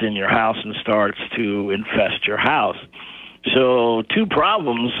it gets in your house and starts to infest your house. So 2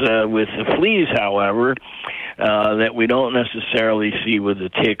 problems with the fleas, however, that we don't necessarily see with the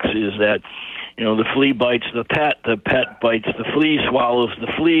ticks is that, the flea bites the pet bites the flea, swallows the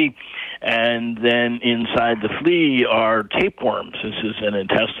flea, and then inside the flea are tapeworms. This is an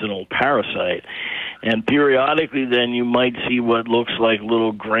intestinal parasite. And periodically then you might see what looks like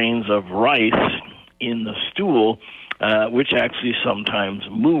little grains of rice in the stool, which actually sometimes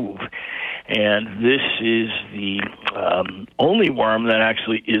move. And this is the only worm that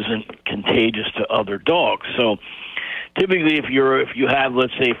actually isn't contagious to other dogs. So typically, if you have,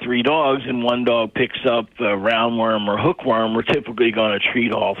 let's say, 3 dogs and one dog picks up a roundworm or hookworm, we're typically going to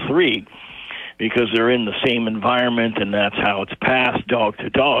treat all 3 because they're in the same environment, and that's how it's passed dog to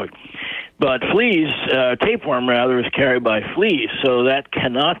dog. But fleas, tapeworm rather, is carried by fleas, so that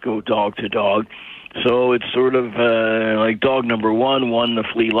cannot go dog to dog. So it's sort of like dog number 1 won the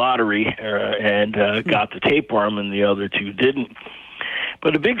flea lottery and got the tapeworm, and the other 2 didn't.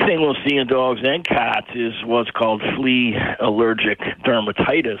 But a big thing we'll see in dogs and cats is what's called flea allergic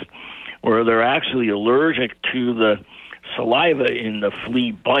dermatitis, where they're actually allergic to the saliva in the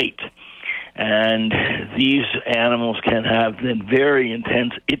flea bite. And these animals can have then very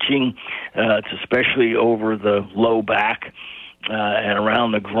intense itching. It's especially over the low back and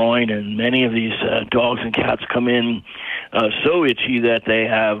around the groin. And many of these dogs and cats come in so itchy that they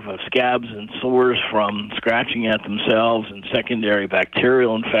have scabs and sores from scratching at themselves and secondary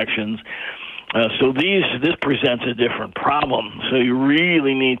bacterial infections. So this presents a different problem. So you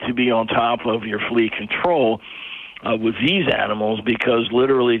really need to be on top of your flea control with these animals, because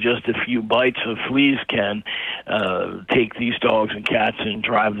literally just a few bites of fleas can take these dogs and cats and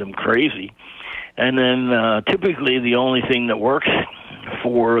drive them crazy. And then typically the only thing that works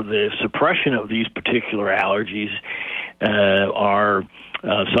for the suppression of these particular allergies are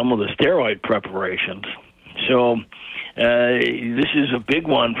some of the steroid preparations. So this is a big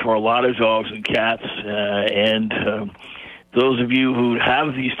one for a lot of dogs and cats, and those of you who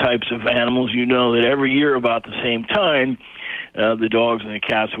have these types of animals, you know that every year about the same time, the dogs and the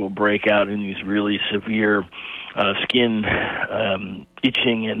cats will break out in these really severe skin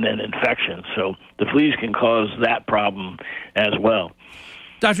itching and then infections. So the fleas can cause that problem as well.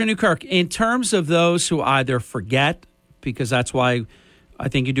 Dr. Newkirk, in terms of those who either forget, because that's why I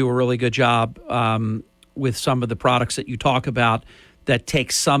think you do a really good job with some of the products that you talk about that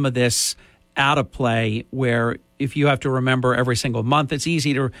take some of this out of play, where if you have to remember every single month, it's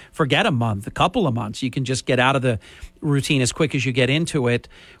easy to forget a month, a couple of months. You can just get out of the routine as quick as you get into it.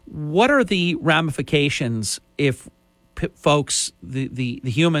 What are the ramifications if folks, the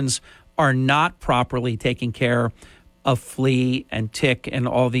humans, are not properly taking care of flea and tick and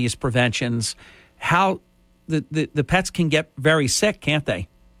all these preventions, how the pets can get very sick, can't they?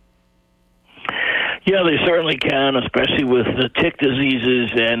 Yeah, they certainly can, especially with the tick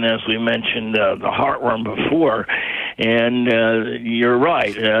diseases and, as we mentioned, the heartworm before. And you're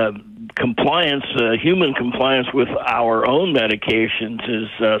right. Compliance, human compliance with our own medications is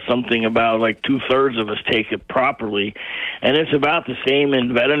something about like 2/3 of us take it properly. And it's about the same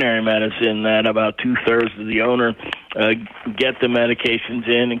in veterinary medicine, that about 2/3 of the owner get the medications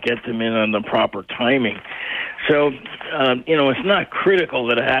in and get them in on the proper timing. So, it's not critical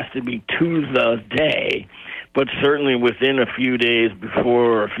that it has to be to the day, but certainly within a few days before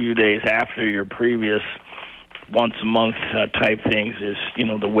or a few days after your previous once-a-month type things is,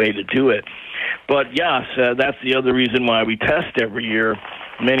 the way to do it. But, yes, that's the other reason why we test every year.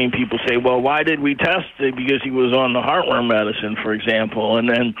 Many people say, well, why did we test it? Because he was on the heartworm medicine, for example. And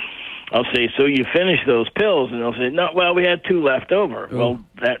then I'll say, so you finished those pills? And they'll say, no, well, we had 2 left over. Ooh. Well,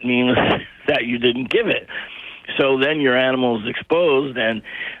 that means that you didn't give it. So then your animal is exposed, and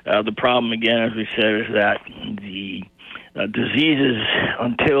the problem, again, as we said, is that the diseases,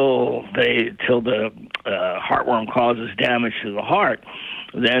 until the heartworm causes damage to the heart,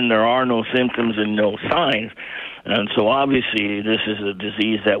 then there are no symptoms and no signs. And so obviously this is a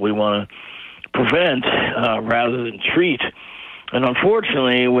disease that we want to prevent rather than treat. And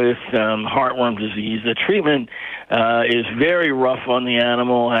unfortunately, with heartworm disease, the treatment is very rough on the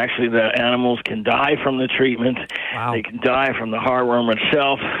animal. Actually, the animals can die from the treatment. Wow. They can die from the heartworm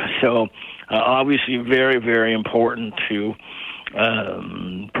itself. So obviously very, very important to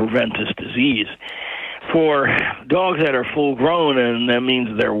prevent this disease. For dogs that are full-grown, and that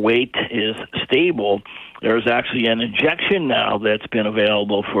means their weight is stable, there's actually an injection now that's been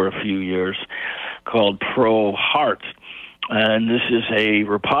available for a few years called Pro Heart. And this is a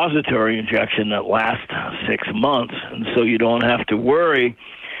repository injection that lasts 6 months, and so you don't have to worry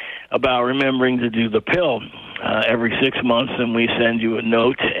about remembering to do the pill every 6 months. And we send you a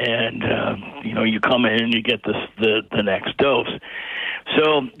note, and you come in and you get the next dose.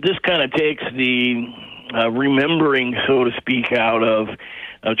 So this kind of takes the remembering, so to speak, out of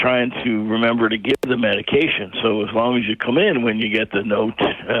trying to remember to give the medication. So as long as you come in when you get the note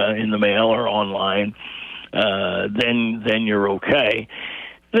in the mail or online, then you're okay.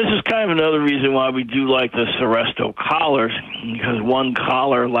 This is kind of another reason why we do like the Seresto collars, because one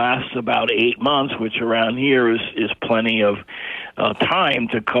collar lasts about 8 months, which around here is plenty of time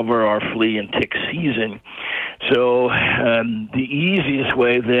to cover our flea and tick season. So the easiest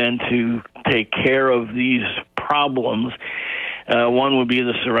way then to take care of these problems, one would be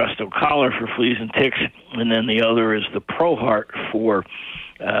the Seresto collar for fleas and ticks, and then the other is the Pro Heart for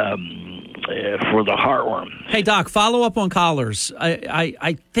the heartworm. Hey, Doc, follow up on collars.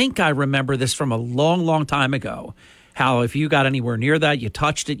 I think I remember this from a long, long time ago, how if you got anywhere near that, you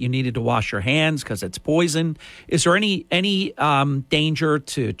touched it, you needed to wash your hands because it's poison. Is there any danger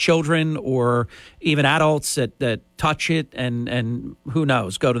to children or even adults that touch it and who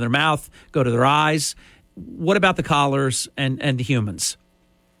knows, go to their mouth, go to their eyes? What about the collars and the humans?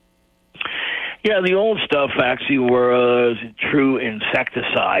 Yeah, the old stuff actually was true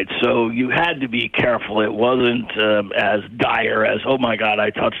insecticide, so you had to be careful. It wasn't as dire as, oh, my God, I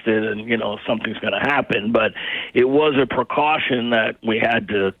touched it and, something's going to happen. But it was a precaution that we had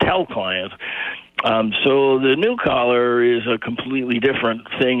to tell clients. So the new collar is a completely different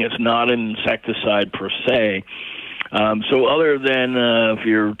thing. It's not an insecticide per se. So other than if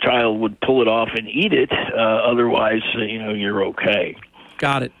your child would pull it off and eat it, otherwise, you're okay.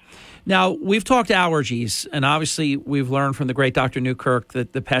 Got it. Now, we've talked allergies, and obviously we've learned from the great Dr. Newkirk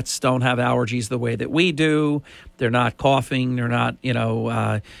that the pets don't have allergies the way that we do. They're not coughing. They're not,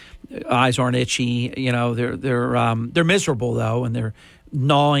 eyes aren't itchy. They're miserable, though, and they're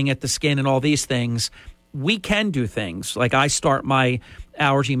gnawing at the skin and all these things. We can do things. Like I start my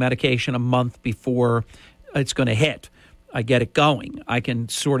allergy medication a month before it's going to hit. I get it going. I can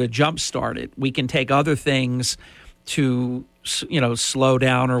sort of jumpstart it. We can take other things to slow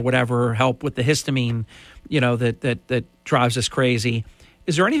down or whatever, help with the histamine, that drives us crazy.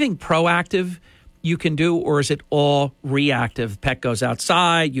 Is there anything proactive you can do, or is it all reactive? Pet goes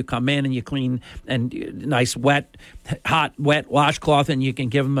outside, you come in and you clean, and nice hot wet washcloth, and you can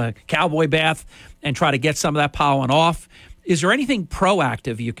give them a cowboy bath and try to get some of that pollen off. Is there anything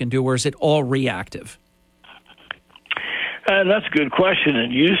proactive you can do, or is it all reactive? That's a good question.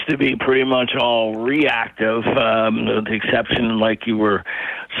 It used to be pretty much all reactive, with the exception, like you were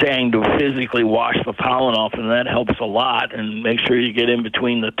saying, to physically wash the pollen off, and that helps a lot, and make sure you get in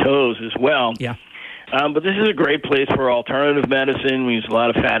between the toes as well. Yeah. But this is a great place for alternative medicine. We use a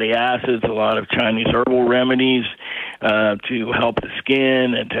lot of fatty acids, a lot of Chinese herbal remedies. to help the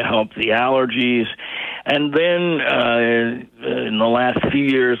skin and to help the allergies. And then in the last few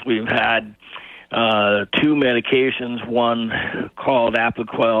years, we've had two medications, one called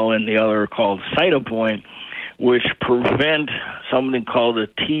Apoquel and the other called Cytopoint, which prevent something called a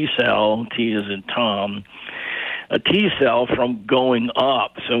T cell, T as in Tom, a T cell from going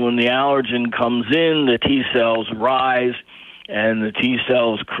up. So when the allergen comes in, the T cells rise, and the T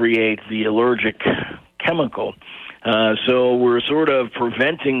cells create the allergic chemical. So we're sort of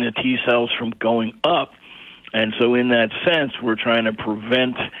preventing the T cells from going up. And so in that sense, we're trying to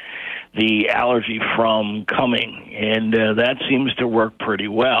prevent the allergy from coming. And that seems to work pretty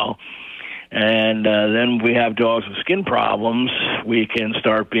well. And then we have dogs with skin problems. We can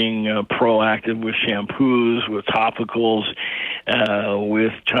start being proactive with shampoos, with topicals,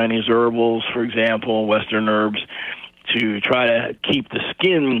 with Chinese herbals, for example, Western herbs, to try to keep the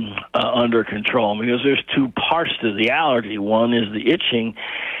skin under control, because there's two parts to the allergy. One is the itching,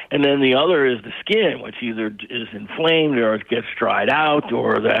 and then the other is the skin, which either is inflamed or it gets dried out,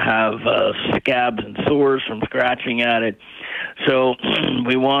 or they have scabs and sores from scratching at it. So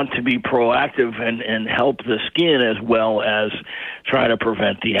we want to be proactive and help the skin as well as try to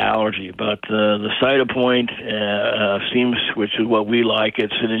prevent the allergy. But the Cytopoint seems, which is what we like,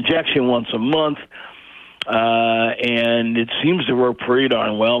 it's an injection once a month, and it seems to work pretty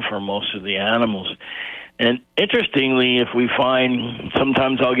darn well for most of the animals. And interestingly, if we find,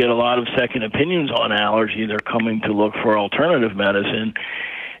 sometimes I'll get a lot of second opinions on allergy. They're coming to look for alternative medicine,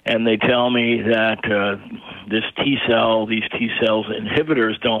 and they tell me that these T cells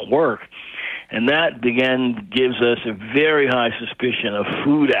inhibitors don't work. And that, again, gives us a very high suspicion of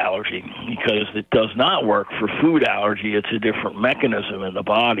food allergy, because it does not work for food allergy. It's a different mechanism in the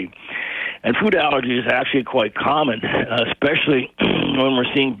body. And food allergy is actually quite common, especially when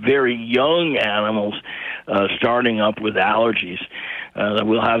we're seeing very young animals starting up with allergies.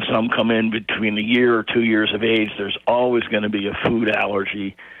 We'll have some come in between a year or 2 years of age. There's always going to be a food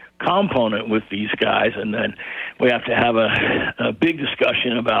allergy component with these guys, and then we have to have a big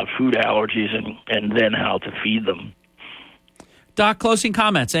discussion about food allergies and then how to feed them. Doc, closing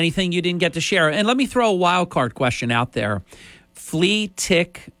comments, anything you didn't get to share? And let me throw a wild card question out there. Flea,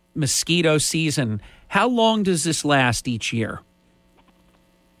 tick, mosquito season, how long does this last each year?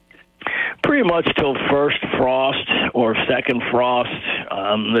 Pretty much till first frost or second frost.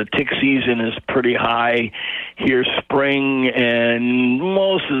 The tick season is pretty high here spring, and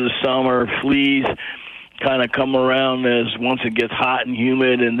most of the summer. Fleas kind of come around as once it gets hot and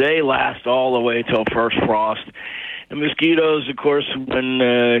humid, and they last all the way till first frost. And mosquitoes, of course, when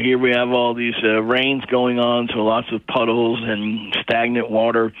here we have all these rains going on, so lots of puddles and stagnant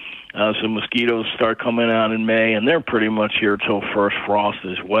water. So mosquitoes start coming out in May, and they're pretty much here till first frost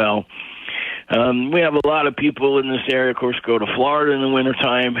as well. We have a lot of people in this area, of course, go to Florida in the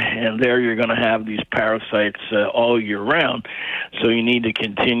wintertime, and there you're going to have these parasites all year round. So you need to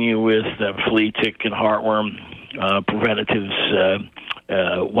continue with flea, tick, and heartworm preventatives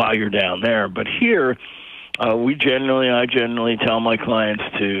while you're down there. But here, I generally tell my clients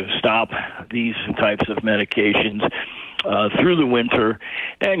to stop these types of medications through the winter.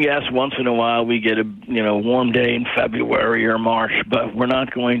 And yes, once in a while we get a warm day in February or March, but we're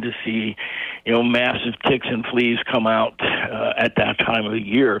not going to see massive ticks and fleas come out at that time of the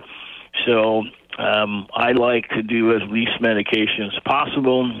year. So I like to do as least medication as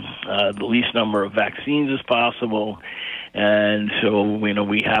possible, the least number of vaccines as possible. And so,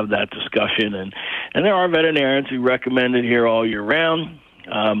 we have that discussion. And there are veterinarians who recommend it here all year round.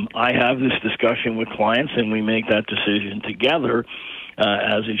 I have this discussion with clients, and we make that decision together,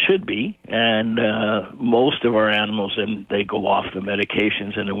 as it should be. And most of our animals, and they go off the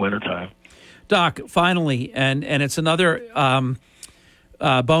medications in the wintertime. Doc, finally, and it's another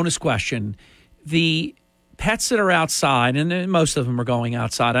bonus question. The pets that are outside, and most of them are going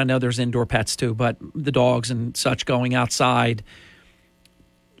outside. I know there's indoor pets too, but the dogs and such going outside.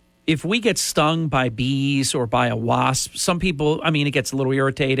 If we get stung by bees or by a wasp, some people, it gets a little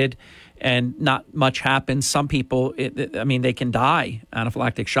irritated and not much happens. Some people, they can die,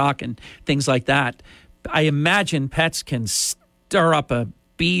 anaphylactic shock and things like that. I imagine pets can stir up a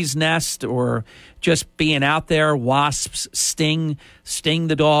bee's nest, or just being out there, wasps sting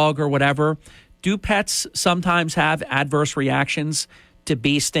the dog or whatever. Do pets sometimes have adverse reactions to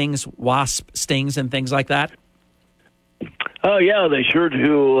bee stings, wasp stings, and things like that? Oh, yeah, they sure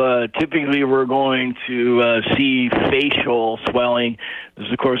do. Typically, we're going to see facial swelling.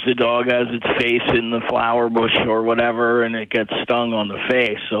 Because, of course, the dog has its face in the flower bush or whatever, and it gets stung on the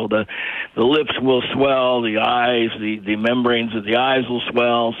face. So the lips will swell, the eyes, the membranes of the eyes will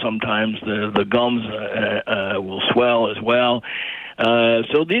swell. Sometimes the gums will swell as well.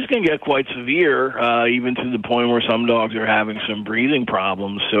 So these can get quite severe, even to the point where some dogs are having some breathing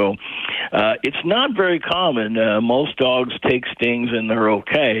problems. So it's not very common. Most dogs take stings and they're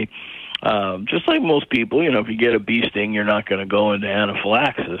okay. Just like most people, if you get a bee sting, you're not going to go into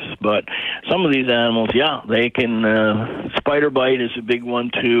anaphylaxis. But some of these animals, yeah, they can. Spider bite is a big one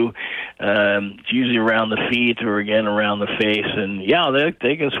too. It's usually around the feet or again around the face, and yeah,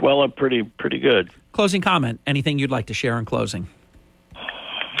 they can swell up pretty good. Closing comment. Anything you'd like to share in closing?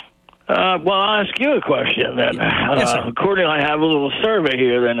 Well, I'll ask you a question then. Yes, sir. I have a little survey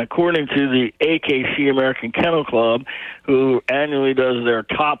here. Then, according to the AKC American Kennel Club, who annually does their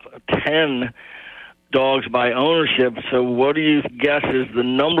top 10 dogs by ownership, so what do you guess is the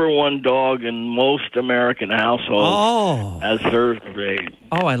number one dog in most American households as surveyed?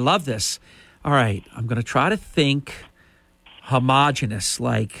 Oh, I love this. All right, I'm going to try to think homogenous,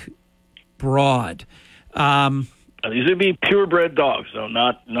 like broad. These would be purebred dogs, though,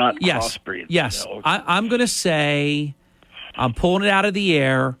 not crossbreeds. Yes, I'm going to say, I'm pulling it out of the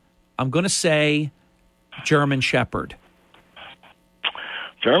air, I'm going to say German Shepherd.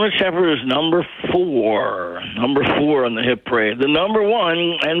 German Shepherd is number 4 on the hit parade. The number 1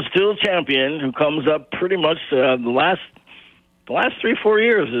 and still champion, who comes up pretty much the last 3-4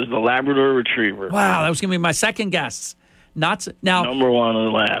 years, is the Labrador Retriever. Wow, that was going to be my second guess. Now, number 1 in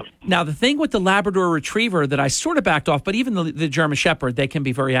the lab. Now, the thing with the Labrador Retriever that I sort of backed off, but even the German Shepherd, they can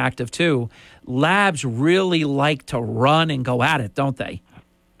be very active too. Labs really like to run and go at it, don't they?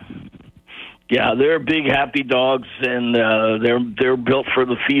 Yeah, they're big, happy dogs, and they're built for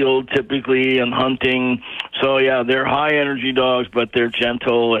the field typically and hunting. So yeah, they're high energy dogs, but they're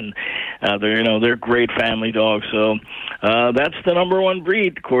gentle and they're great family dogs. So that's the number 1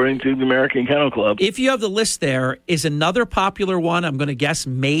 breed according to the American Kennel Club. If you have the list, there is another popular one. I'm going to guess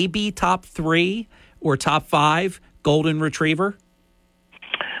maybe top 3 or top 5. Golden Retriever.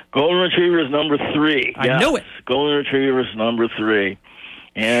 Golden Retriever is number 3. I knew it. Golden Retriever is number 3.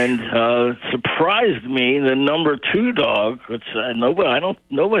 And surprised me, the number 2 dog, which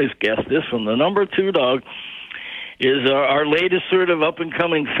nobody's guessed this one. The number 2 dog is our latest sort of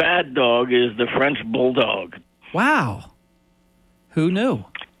up-and-coming fad dog, is the French Bulldog. Wow. Who knew?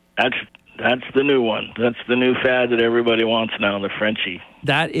 That's the new one. That's the new fad that everybody wants now, the Frenchie.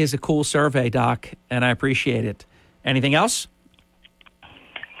 That is a cool survey, Doc, and I appreciate it. Anything else?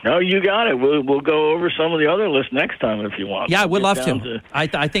 No, you got it. We'll go over some of the other lists next time if you want. Yeah, we'd love to.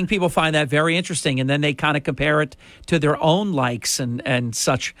 I think people find that very interesting, and then they kind of compare it to their own likes and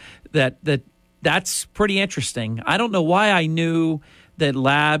such. That's pretty interesting. I don't know why I knew that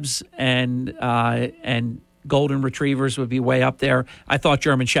Labs and Golden Retrievers would be way up there. I thought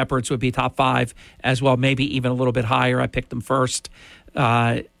German Shepherds would be top 5 as well, maybe even a little bit higher. I picked them first.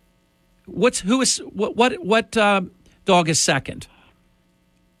 What dog is second?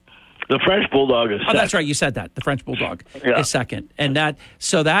 The French Bulldog is second. Oh, that's right. You said that. The French Bulldog is second. And that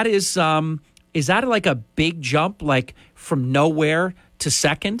is that like a big jump, like from nowhere to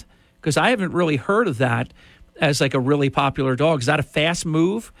second? Because I haven't really heard of that as like a really popular dog. Is that a fast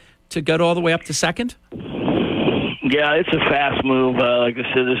move to go all the way up to second? Yeah, it's a fast move. Like I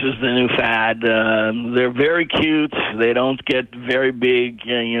said, this is the new fad. They're very cute. They don't get very big,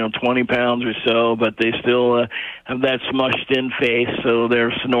 20 pounds or so, but they still have that smushed-in face, so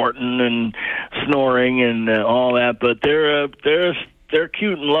they're snorting and snoring and all that. But they're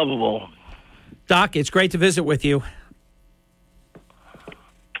cute and lovable. Doc, it's great to visit with you.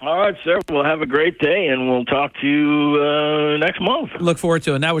 All right, sir. We'll have a great day, and we'll talk to you next month. Look forward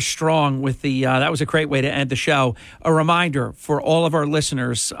to it. And that was strong with the. That was a great way to end the show. A reminder for all of our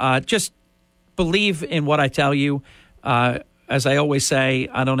listeners: just believe in what I tell you. As I always say,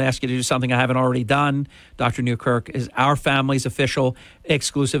 I don't ask you to do something I haven't already done. Dr. Newkirk is our family's official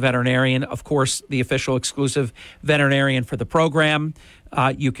exclusive veterinarian. Of course, the official exclusive veterinarian for the program.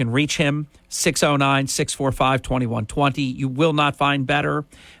 You can reach him, 609-645-2120. You will not find better.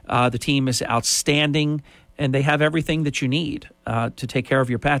 The team is outstanding, and they have everything that you need to take care of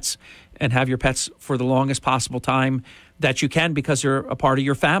your pets and have your pets for the longest possible time that you can because they're a part of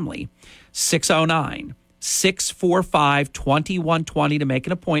your family. 609-645-2120 to make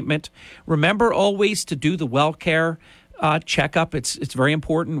an appointment. Remember always to do the well care checkup. It's very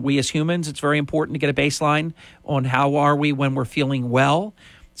important. We as humans, it's very important to get a baseline on how are we when we're feeling well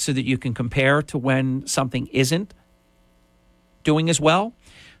so that you can compare to when something isn't. doing as well.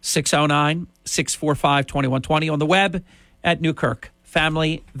 609-645-2120 on the web at Newkirk,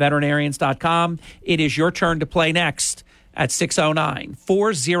 familyveterinarians.com. It is your turn to play next at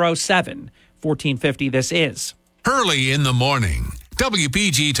 609-407-1450. This is Hurley in the Morning.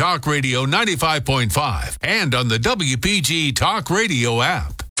 WPG Talk Radio 95.5 and on the WPG Talk Radio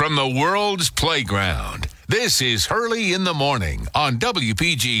app. From the world's playground, this is Hurley in the Morning on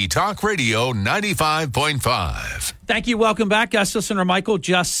WPG Talk Radio 95.5. Thank you. Welcome back. Guest listener Michael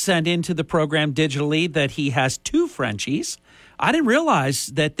just sent into the program digitally that he has 2 Frenchies. I didn't realize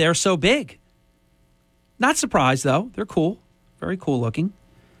that they're so big. Not surprised, though. They're cool. Very cool looking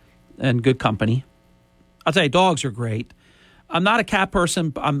and good company. I'll tell you, dogs are great. I'm not a cat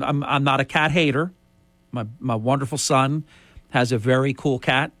person. I'm not a cat hater. My wonderful son has a very cool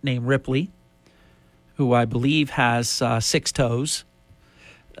cat named Ripley, who I believe has 6 toes.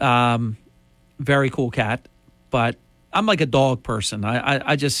 Very cool cat. But I'm like a dog person.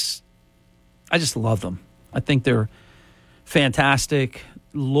 I just love them. I think they're fantastic,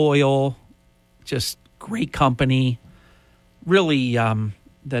 loyal, just great company. Really,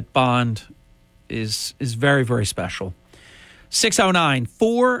 that bond is very, very special.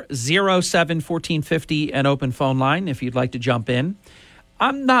 609-407-1450, an open phone line if you'd like to jump in.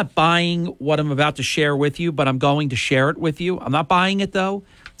 I'm not buying what I'm about to share with you, but I'm going to share it with you. I'm not buying it, though.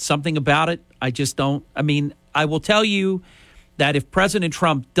 Something about it, I just don't. I mean, I will tell you that if President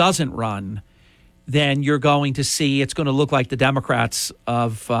Trump doesn't run, then you're going to see it's going to look like the Democrats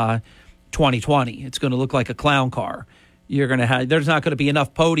of 2020. It's going to look like a clown car. You're going to have, there's not going to be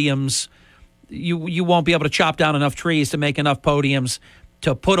enough podiums. You won't be able to chop down enough trees to make enough podiums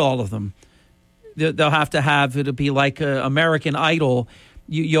to put all of them. They'll have to have, it'll be like American Idol.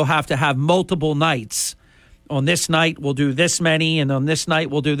 You'll have to have multiple nights. On this night, we'll do this many, and on this night,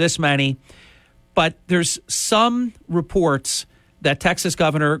 we'll do this many. But there's some reports that Texas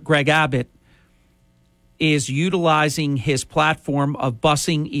Governor Greg Abbott is utilizing his platform of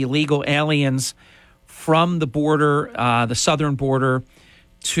busing illegal aliens from the border, the southern border,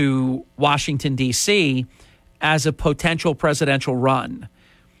 to Washington, D.C. as a potential presidential run.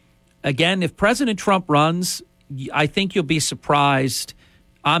 Again, if President Trump runs, I think you'll be surprised.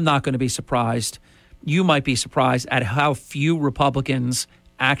 I'm not going to be surprised. You might be surprised at how few Republicans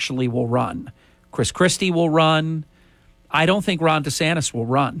actually will run. Chris Christie will run. I don't think Ron DeSantis will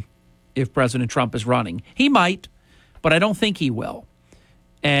run if President Trump is running. He might, but I don't think he will.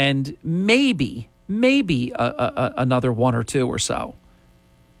 And maybe another 1 or 2 or so.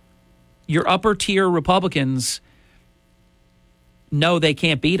 Your upper tier Republicans know they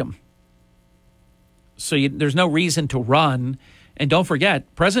can't beat him. So there's no reason to run. And don't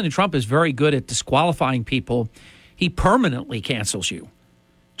forget, President Trump is very good at disqualifying people. He permanently cancels you.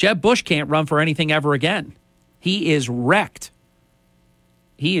 Jeb Bush can't run for anything ever again. He is wrecked.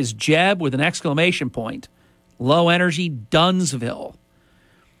 He is Jeb with an exclamation point. Low energy Dunsville.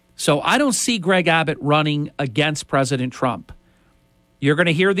 So I don't see Greg Abbott running against President Trump. You're going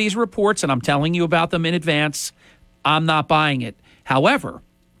to hear these reports, and I'm telling you about them in advance. I'm not buying it. However,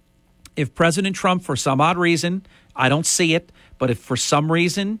 if President Trump, for some odd reason, I don't see it, but if for some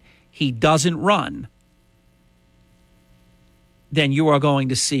reason he doesn't run, then you are going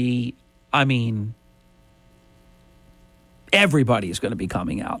to see, I mean, everybody is going to be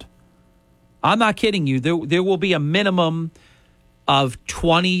coming out. I'm not kidding you. There will be a minimum of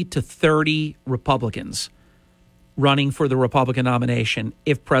 20 to 30 Republicans running for the Republican nomination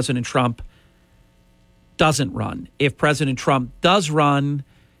if President Trump doesn't run. If President Trump does run,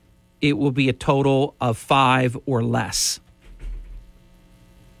 it will be a total of 5 or less.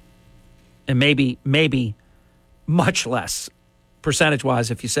 And maybe much less percentage-wise.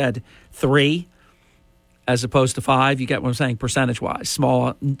 If you said 3 as opposed to 5, you get what I'm saying, percentage-wise.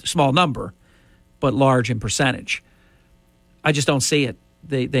 Small number, but large in percentage. I just don't see it.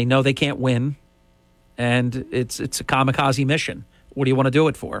 They know they can't win. And it's a kamikaze mission. What do you want to do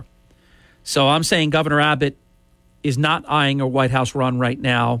it for? So I'm saying Governor Abbott is not eyeing a White House run right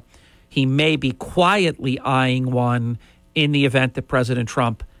now. He may be quietly eyeing one in the event that President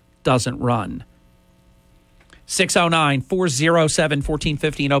Trump doesn't run.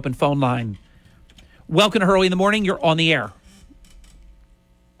 609-407-1450, an open phone line. Welcome to Hurley in the Morning. You're on the air.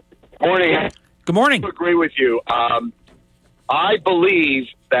 Morning. Good morning. I agree with you. I believe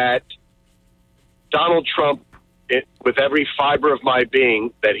that Donald Trump, with every fiber of my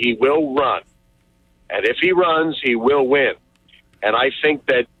being, that he will run. And if he runs, he will win. And I think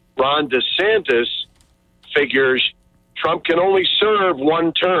that Ron DeSantis figures Trump can only serve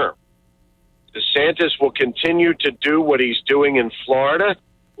one term. DeSantis will continue to do what he's doing in Florida,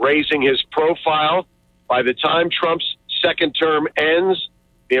 raising his profile. By the time Trump's second term ends,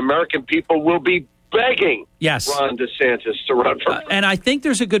 the American people will be begging Ron DeSantis to run for and I think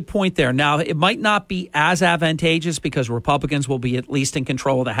there's a good point there. Now, it might not be as advantageous because Republicans will be at least in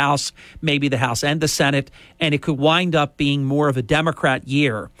control of the House, maybe the House and the Senate, and it could wind up being more of a Democrat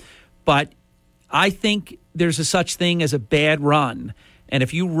year. But I think there's a such thing as a bad run. And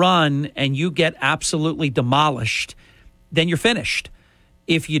if you run and you get absolutely demolished, then you're finished.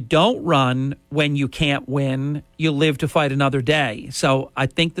 If you don't run when you can't win, you live to fight another day. So I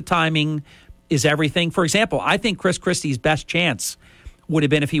think the timing is everything. For example, I think Chris Christie's best chance would have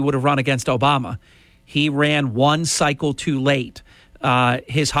been if he would have run against Obama. He ran one cycle too late.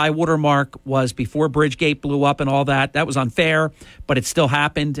 His high water mark was before Bridgegate blew up and all that. That was unfair, but it still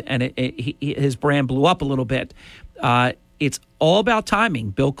happened, and his brand blew up a little bit. It's all about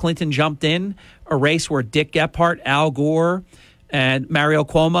timing. Bill Clinton jumped in a race where Dick Gephardt, Al Gore, and Mario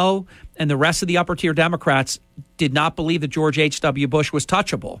Cuomo and the rest of the upper-tier Democrats did not believe that George H.W. Bush was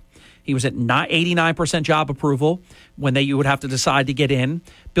touchable. He was at 89% job approval when you would have to decide to get in.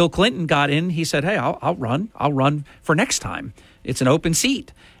 Bill Clinton got in. He said, hey, I'll run. I'll run for next time. It's an open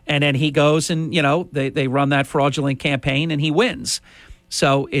seat. And then he goes and, they run that fraudulent campaign and he wins.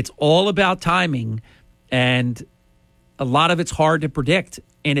 So it's all about timing, and a lot of it's hard to predict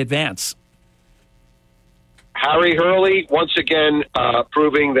in advance. Harry Hurley, once again,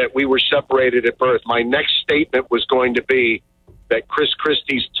 proving that we were separated at birth. My next statement was going to be that Chris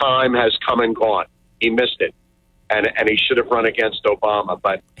Christie's time has come and gone. He missed it, and he should have run against Obama.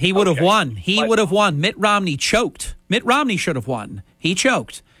 But he would have won. Would have won. Mitt Romney choked. Mitt Romney should have won. He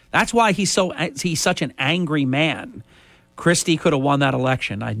choked. That's why he's such an angry man. Christie could have won that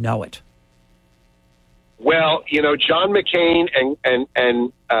election. I know it. Well, John McCain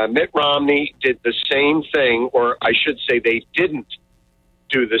and Mitt Romney did the same thing, or I should say they didn't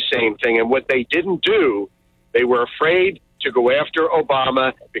do the same thing. And what they didn't do, they were afraid to go after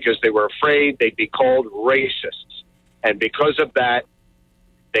Obama because they were afraid they'd be called racists. And because of that,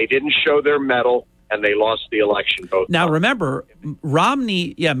 they didn't show their mettle, and they lost the election. Both now, times. Remember,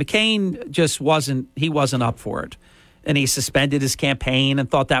 Romney, McCain just wasn't up for it. And he suspended his campaign and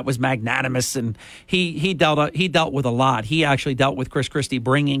thought that was magnanimous. And he dealt with a lot. He actually dealt with Chris Christie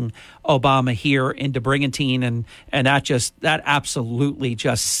bringing Obama here into Brigantine, and that absolutely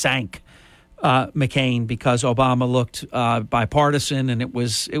just sank McCain because Obama looked bipartisan, and it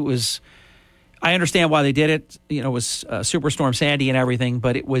was. I understand why they did it. It was Superstorm Sandy and everything,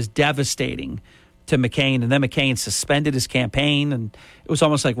 but it was devastating to McCain. And then McCain suspended his campaign, and it was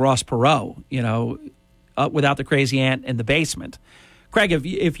almost like Ross Perot, without the crazy aunt in the basement. Craig,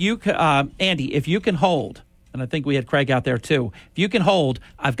 if you Andy, if you can hold, and I think we had Craig out there too, if you can hold,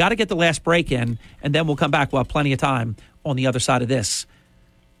 I've got to get the last break in, and then we'll come back. We'll have plenty of time on the other side of this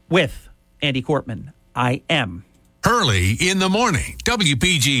with Andy Cortman. I am Hurley in the morning.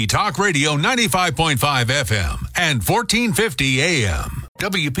 WPG Talk Radio 95.5 FM and 1450 AM.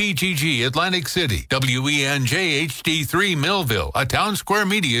 WPGG Atlantic City. WENJ HD3 Millville, a Town Square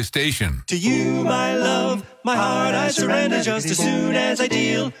media station. To you, my love, my heart I surrender just as soon as I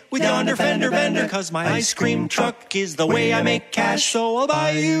deal with yonder fender bender. 'Cause my ice cream truck is the way I make cash. So I'll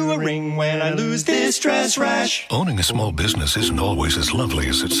buy you a ring when I lose this dress rash. Owning a small business isn't always as lovely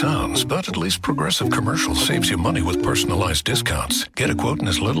as it sounds, but at least Progressive Commercial saves you money with personalized discounts. Get a quote in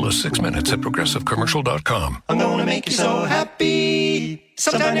as little as 6 minutes at progressivecommercial.com. I'm gonna make you so happy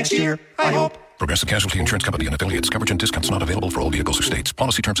sometime next year, I hope. Progressive Casualty Insurance Company and affiliates. Coverage and discounts not available for all vehicles or states.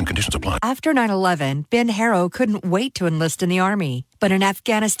 Policy terms and conditions apply. After 9/11, Ben Harrow couldn't wait to enlist in the Army. But in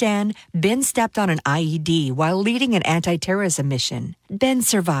Afghanistan, Ben stepped on an IED while leading an anti-terrorism mission. Ben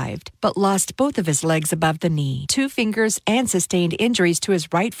survived, but lost both of his legs above the knee, 2 fingers, and sustained injuries to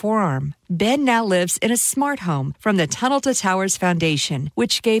his right forearm. Ben now lives in a smart home from the Tunnel to Towers Foundation,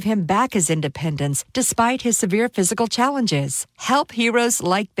 which gave him back his independence despite his severe physical challenges. Help heroes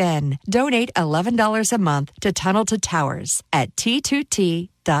like Ben. Donate $11 a month to Tunnel to Towers at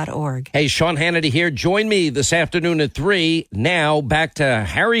T2T.org. Hey, Sean Hannity here. Join me this afternoon at 3. Now back to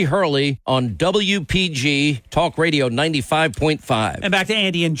Harry Hurley on WPG Talk Radio 95.5. And back to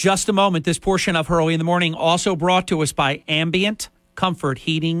Andy in just a moment. This portion of Hurley in the Morning also brought to us by Ambient Comfort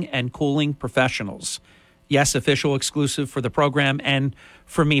Heating and Cooling Professionals. Yes, official exclusive for the program and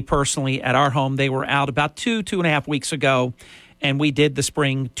for me personally at our home. They were out about 2.5 weeks ago, and we did the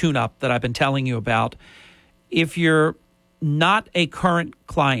spring tune-up that I've been telling you about. If you're not a current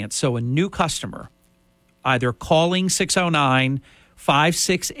client, so a new customer, either calling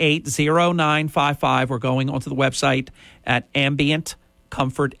 609-568-0955 or going onto the website at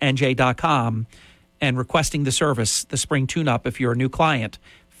ambientcomfortnj.com and requesting the service, the spring tune-up, if you're a new client,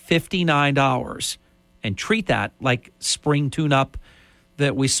 $59 and treat that like spring tune-up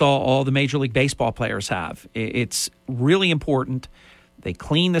that we saw all the Major League Baseball players have. It's really important. They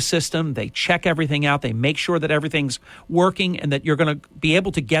clean the system. They check everything out. They make sure that everything's working and that you're going to be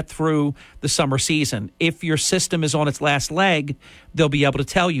able to get through the summer season. If your system is on its last leg, they'll be able to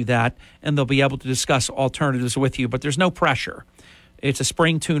tell you that, and they'll be able to discuss alternatives with you. But there's no pressure. It's a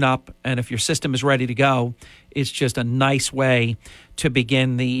spring tune-up, and if your system is ready to go, it's just a nice way to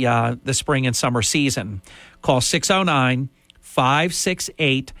begin the spring and summer season. Call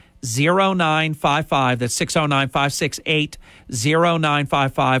 609-568-0955. That's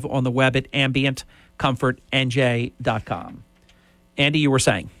 609-568-0955 on the web at ambientcomfortnj.com. Andy, you were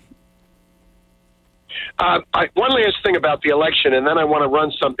saying? One last thing about the election, and then I want to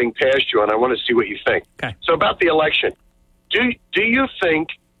run something past you, and I want to see what you think. Okay. So about the election, do you think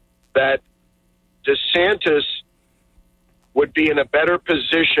that DeSantis would be in a better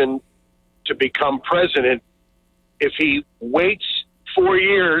position to become president if he waits 4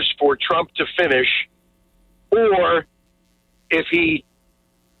 years for Trump to finish, or if he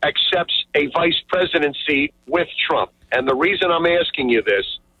accepts a vice presidency with Trump? And the reason I'm asking you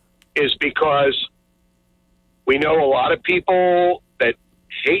this is because we know a lot of people that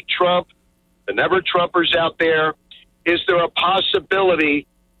hate Trump, the never Trumpers out there. Is there a possibility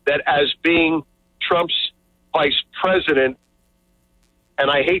that as being Trump's vice president,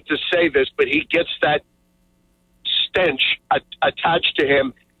 and I hate to say this, but he gets that stench attached to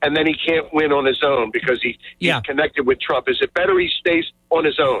him, and then he can't win on his own because he's connected with Trump? Is it better he stays on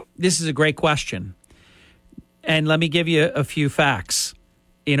his own? This is a great question. And let me give you a few facts.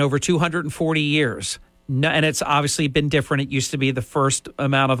 In over 240 years, and it's obviously been different. It used to be the first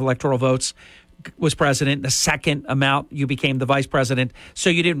amount of electoral votes was president. The second amount, you became the vice president.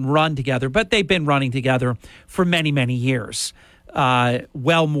 So you didn't run together, but they've been running together for many, many years,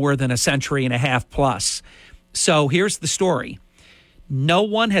 well more than a century and a half plus. So here's the story. No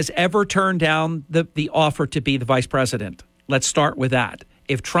one has ever turned down the offer to be the vice president. Let's start with that.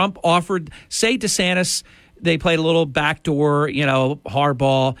 If Trump offered, say DeSantis, they played a little backdoor,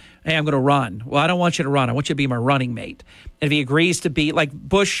 hardball. Hey, I'm going to run. Well, I don't want you to run. I want you to be my running mate. And if he agrees to be, like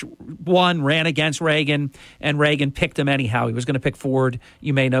Bush ran against Reagan, and Reagan picked him anyhow. He was going to pick Ford.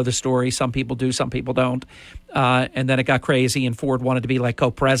 You may know the story. Some people do, some people don't. And then it got crazy, and Ford wanted to be like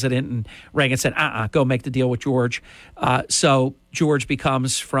co-president, and Reagan said, go make the deal with George. So George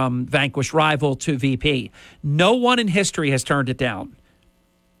becomes from vanquished rival to VP. No one in history has turned it down.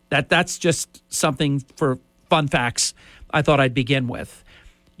 That's just something for fun facts I thought I'd begin with.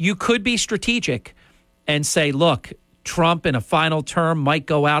 You could be strategic and say, look, Trump in a final term might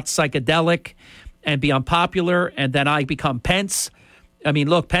go out psychedelic and be unpopular, and then I become Pence. I mean,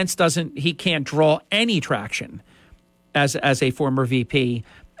 look, Pence he can't draw any traction as a former VP,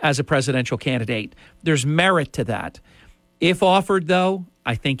 as a presidential candidate. There's merit to that. If offered, though,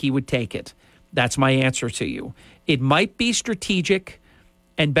 I think he would take it. That's my answer to you. It might be strategic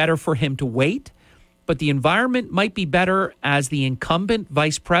and better for him to wait, but the environment might be better as the incumbent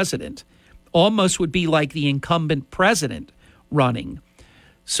vice president. Almost would be like the incumbent president running.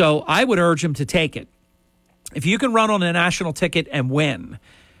 So I would urge him to take it. If you can run on a national ticket and win,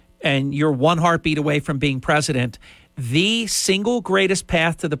 and you're one heartbeat away from being president, the single greatest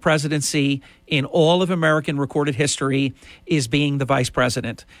path to the presidency in all of American recorded history is being the vice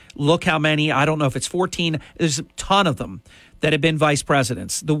president. Look how many, I don't know if it's 14, there's a ton of them that have been vice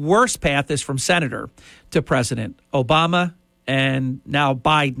presidents. The worst path is from senator to president. Obama and now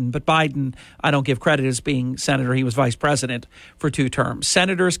Biden. But Biden, I don't give credit as being senator. He was vice president for 2 terms.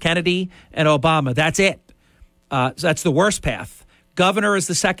 Senators Kennedy and Obama, that's it. So that's the worst path. Governor is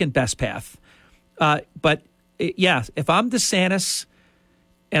the second best path. But if I'm DeSantis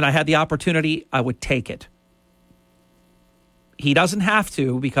and I had the opportunity, I would take it. He doesn't have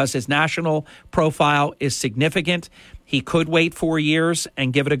to because his national profile is significant. He could wait 4 years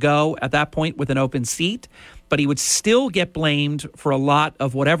and give it a go at that point with an open seat, but he would still get blamed for a lot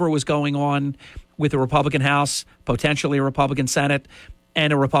of whatever was going on with the Republican House, potentially a Republican Senate,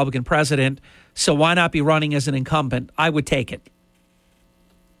 and a Republican president. So why not be running as an incumbent? I would take it.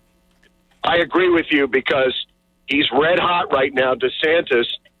 I agree with you because he's red hot right now, DeSantis,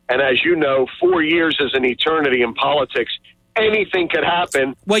 and as you know, 4 years is an eternity in politics. Anything could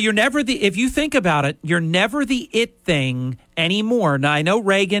happen. Well, if you think about it, you're never the it thing anymore. Now, I know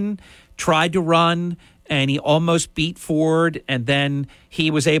Reagan tried to run and he almost beat Ford, and then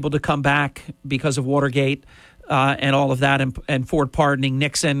he was able to come back because of Watergate and all of that, and Ford pardoning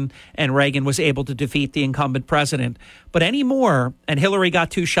Nixon, and Reagan was able to defeat the incumbent president. But anymore, and Hillary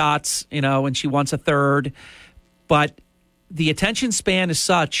got 2 shots, and she wants a third. But the attention span is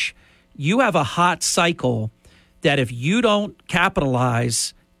such, you have a hot cycle that if you don't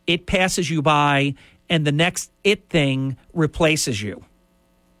capitalize, it passes you by, and the next it thing replaces you.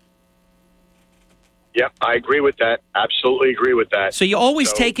 Yep, I agree with that. Absolutely agree with that. So you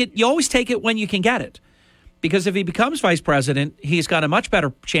always take it. You always take it when you can get it, because if he becomes vice president, he's got a much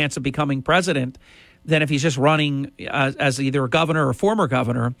better chance of becoming president than if he's just running as either a governor or former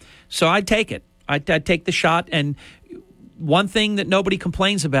governor. So I'd take it. I'd take the shot. And one thing that nobody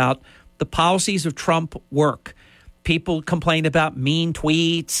complains about: the policies of Trump work. People complain about mean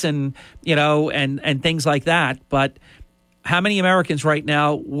tweets and and things like that, but how many Americans right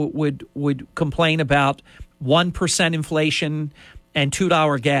now would complain about 1% inflation and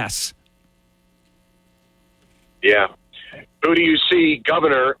 $2 gas? Yeah. Who do you see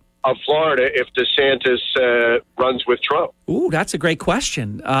governor of Florida if DeSantis runs with Trump? Ooh, that's a great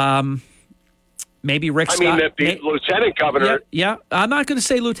question. Maybe Rick Scott. I mean, the lieutenant governor. Yeah, I'm not going to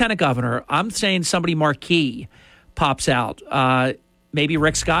say lieutenant governor. I'm saying somebody marquee pops out. Maybe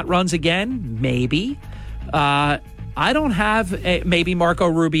Rick Scott runs again. Maybe. I don't have maybe Marco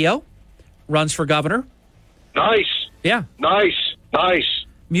Rubio runs for governor. Nice. Yeah. Nice.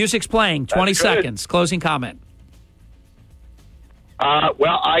 Music's playing. 20 seconds. Closing comment.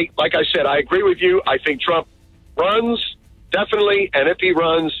 Well, like I said, I agree with you. I think Trump runs, definitely, and if he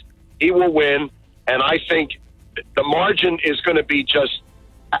runs, he will win. And I think the margin is going to be just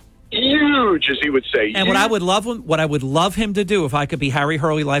huge, as he would say. And what I would love him to do, if I could be Harry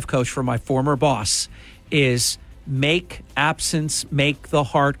Hurley, life coach for my former boss, is make absence make the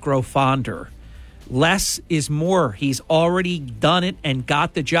heart grow fonder. Less is more. He's already done it and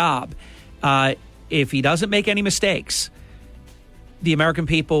got the job. If he doesn't make any mistakes, the American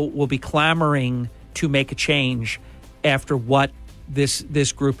people will be clamoring to make a change after what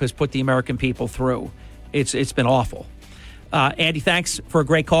this group has put the American people through. It's been awful. Andy, thanks for a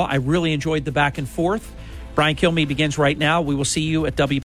great call. I really enjoyed the back and forth. Brian Kilmeade begins right now. We will see you at WPG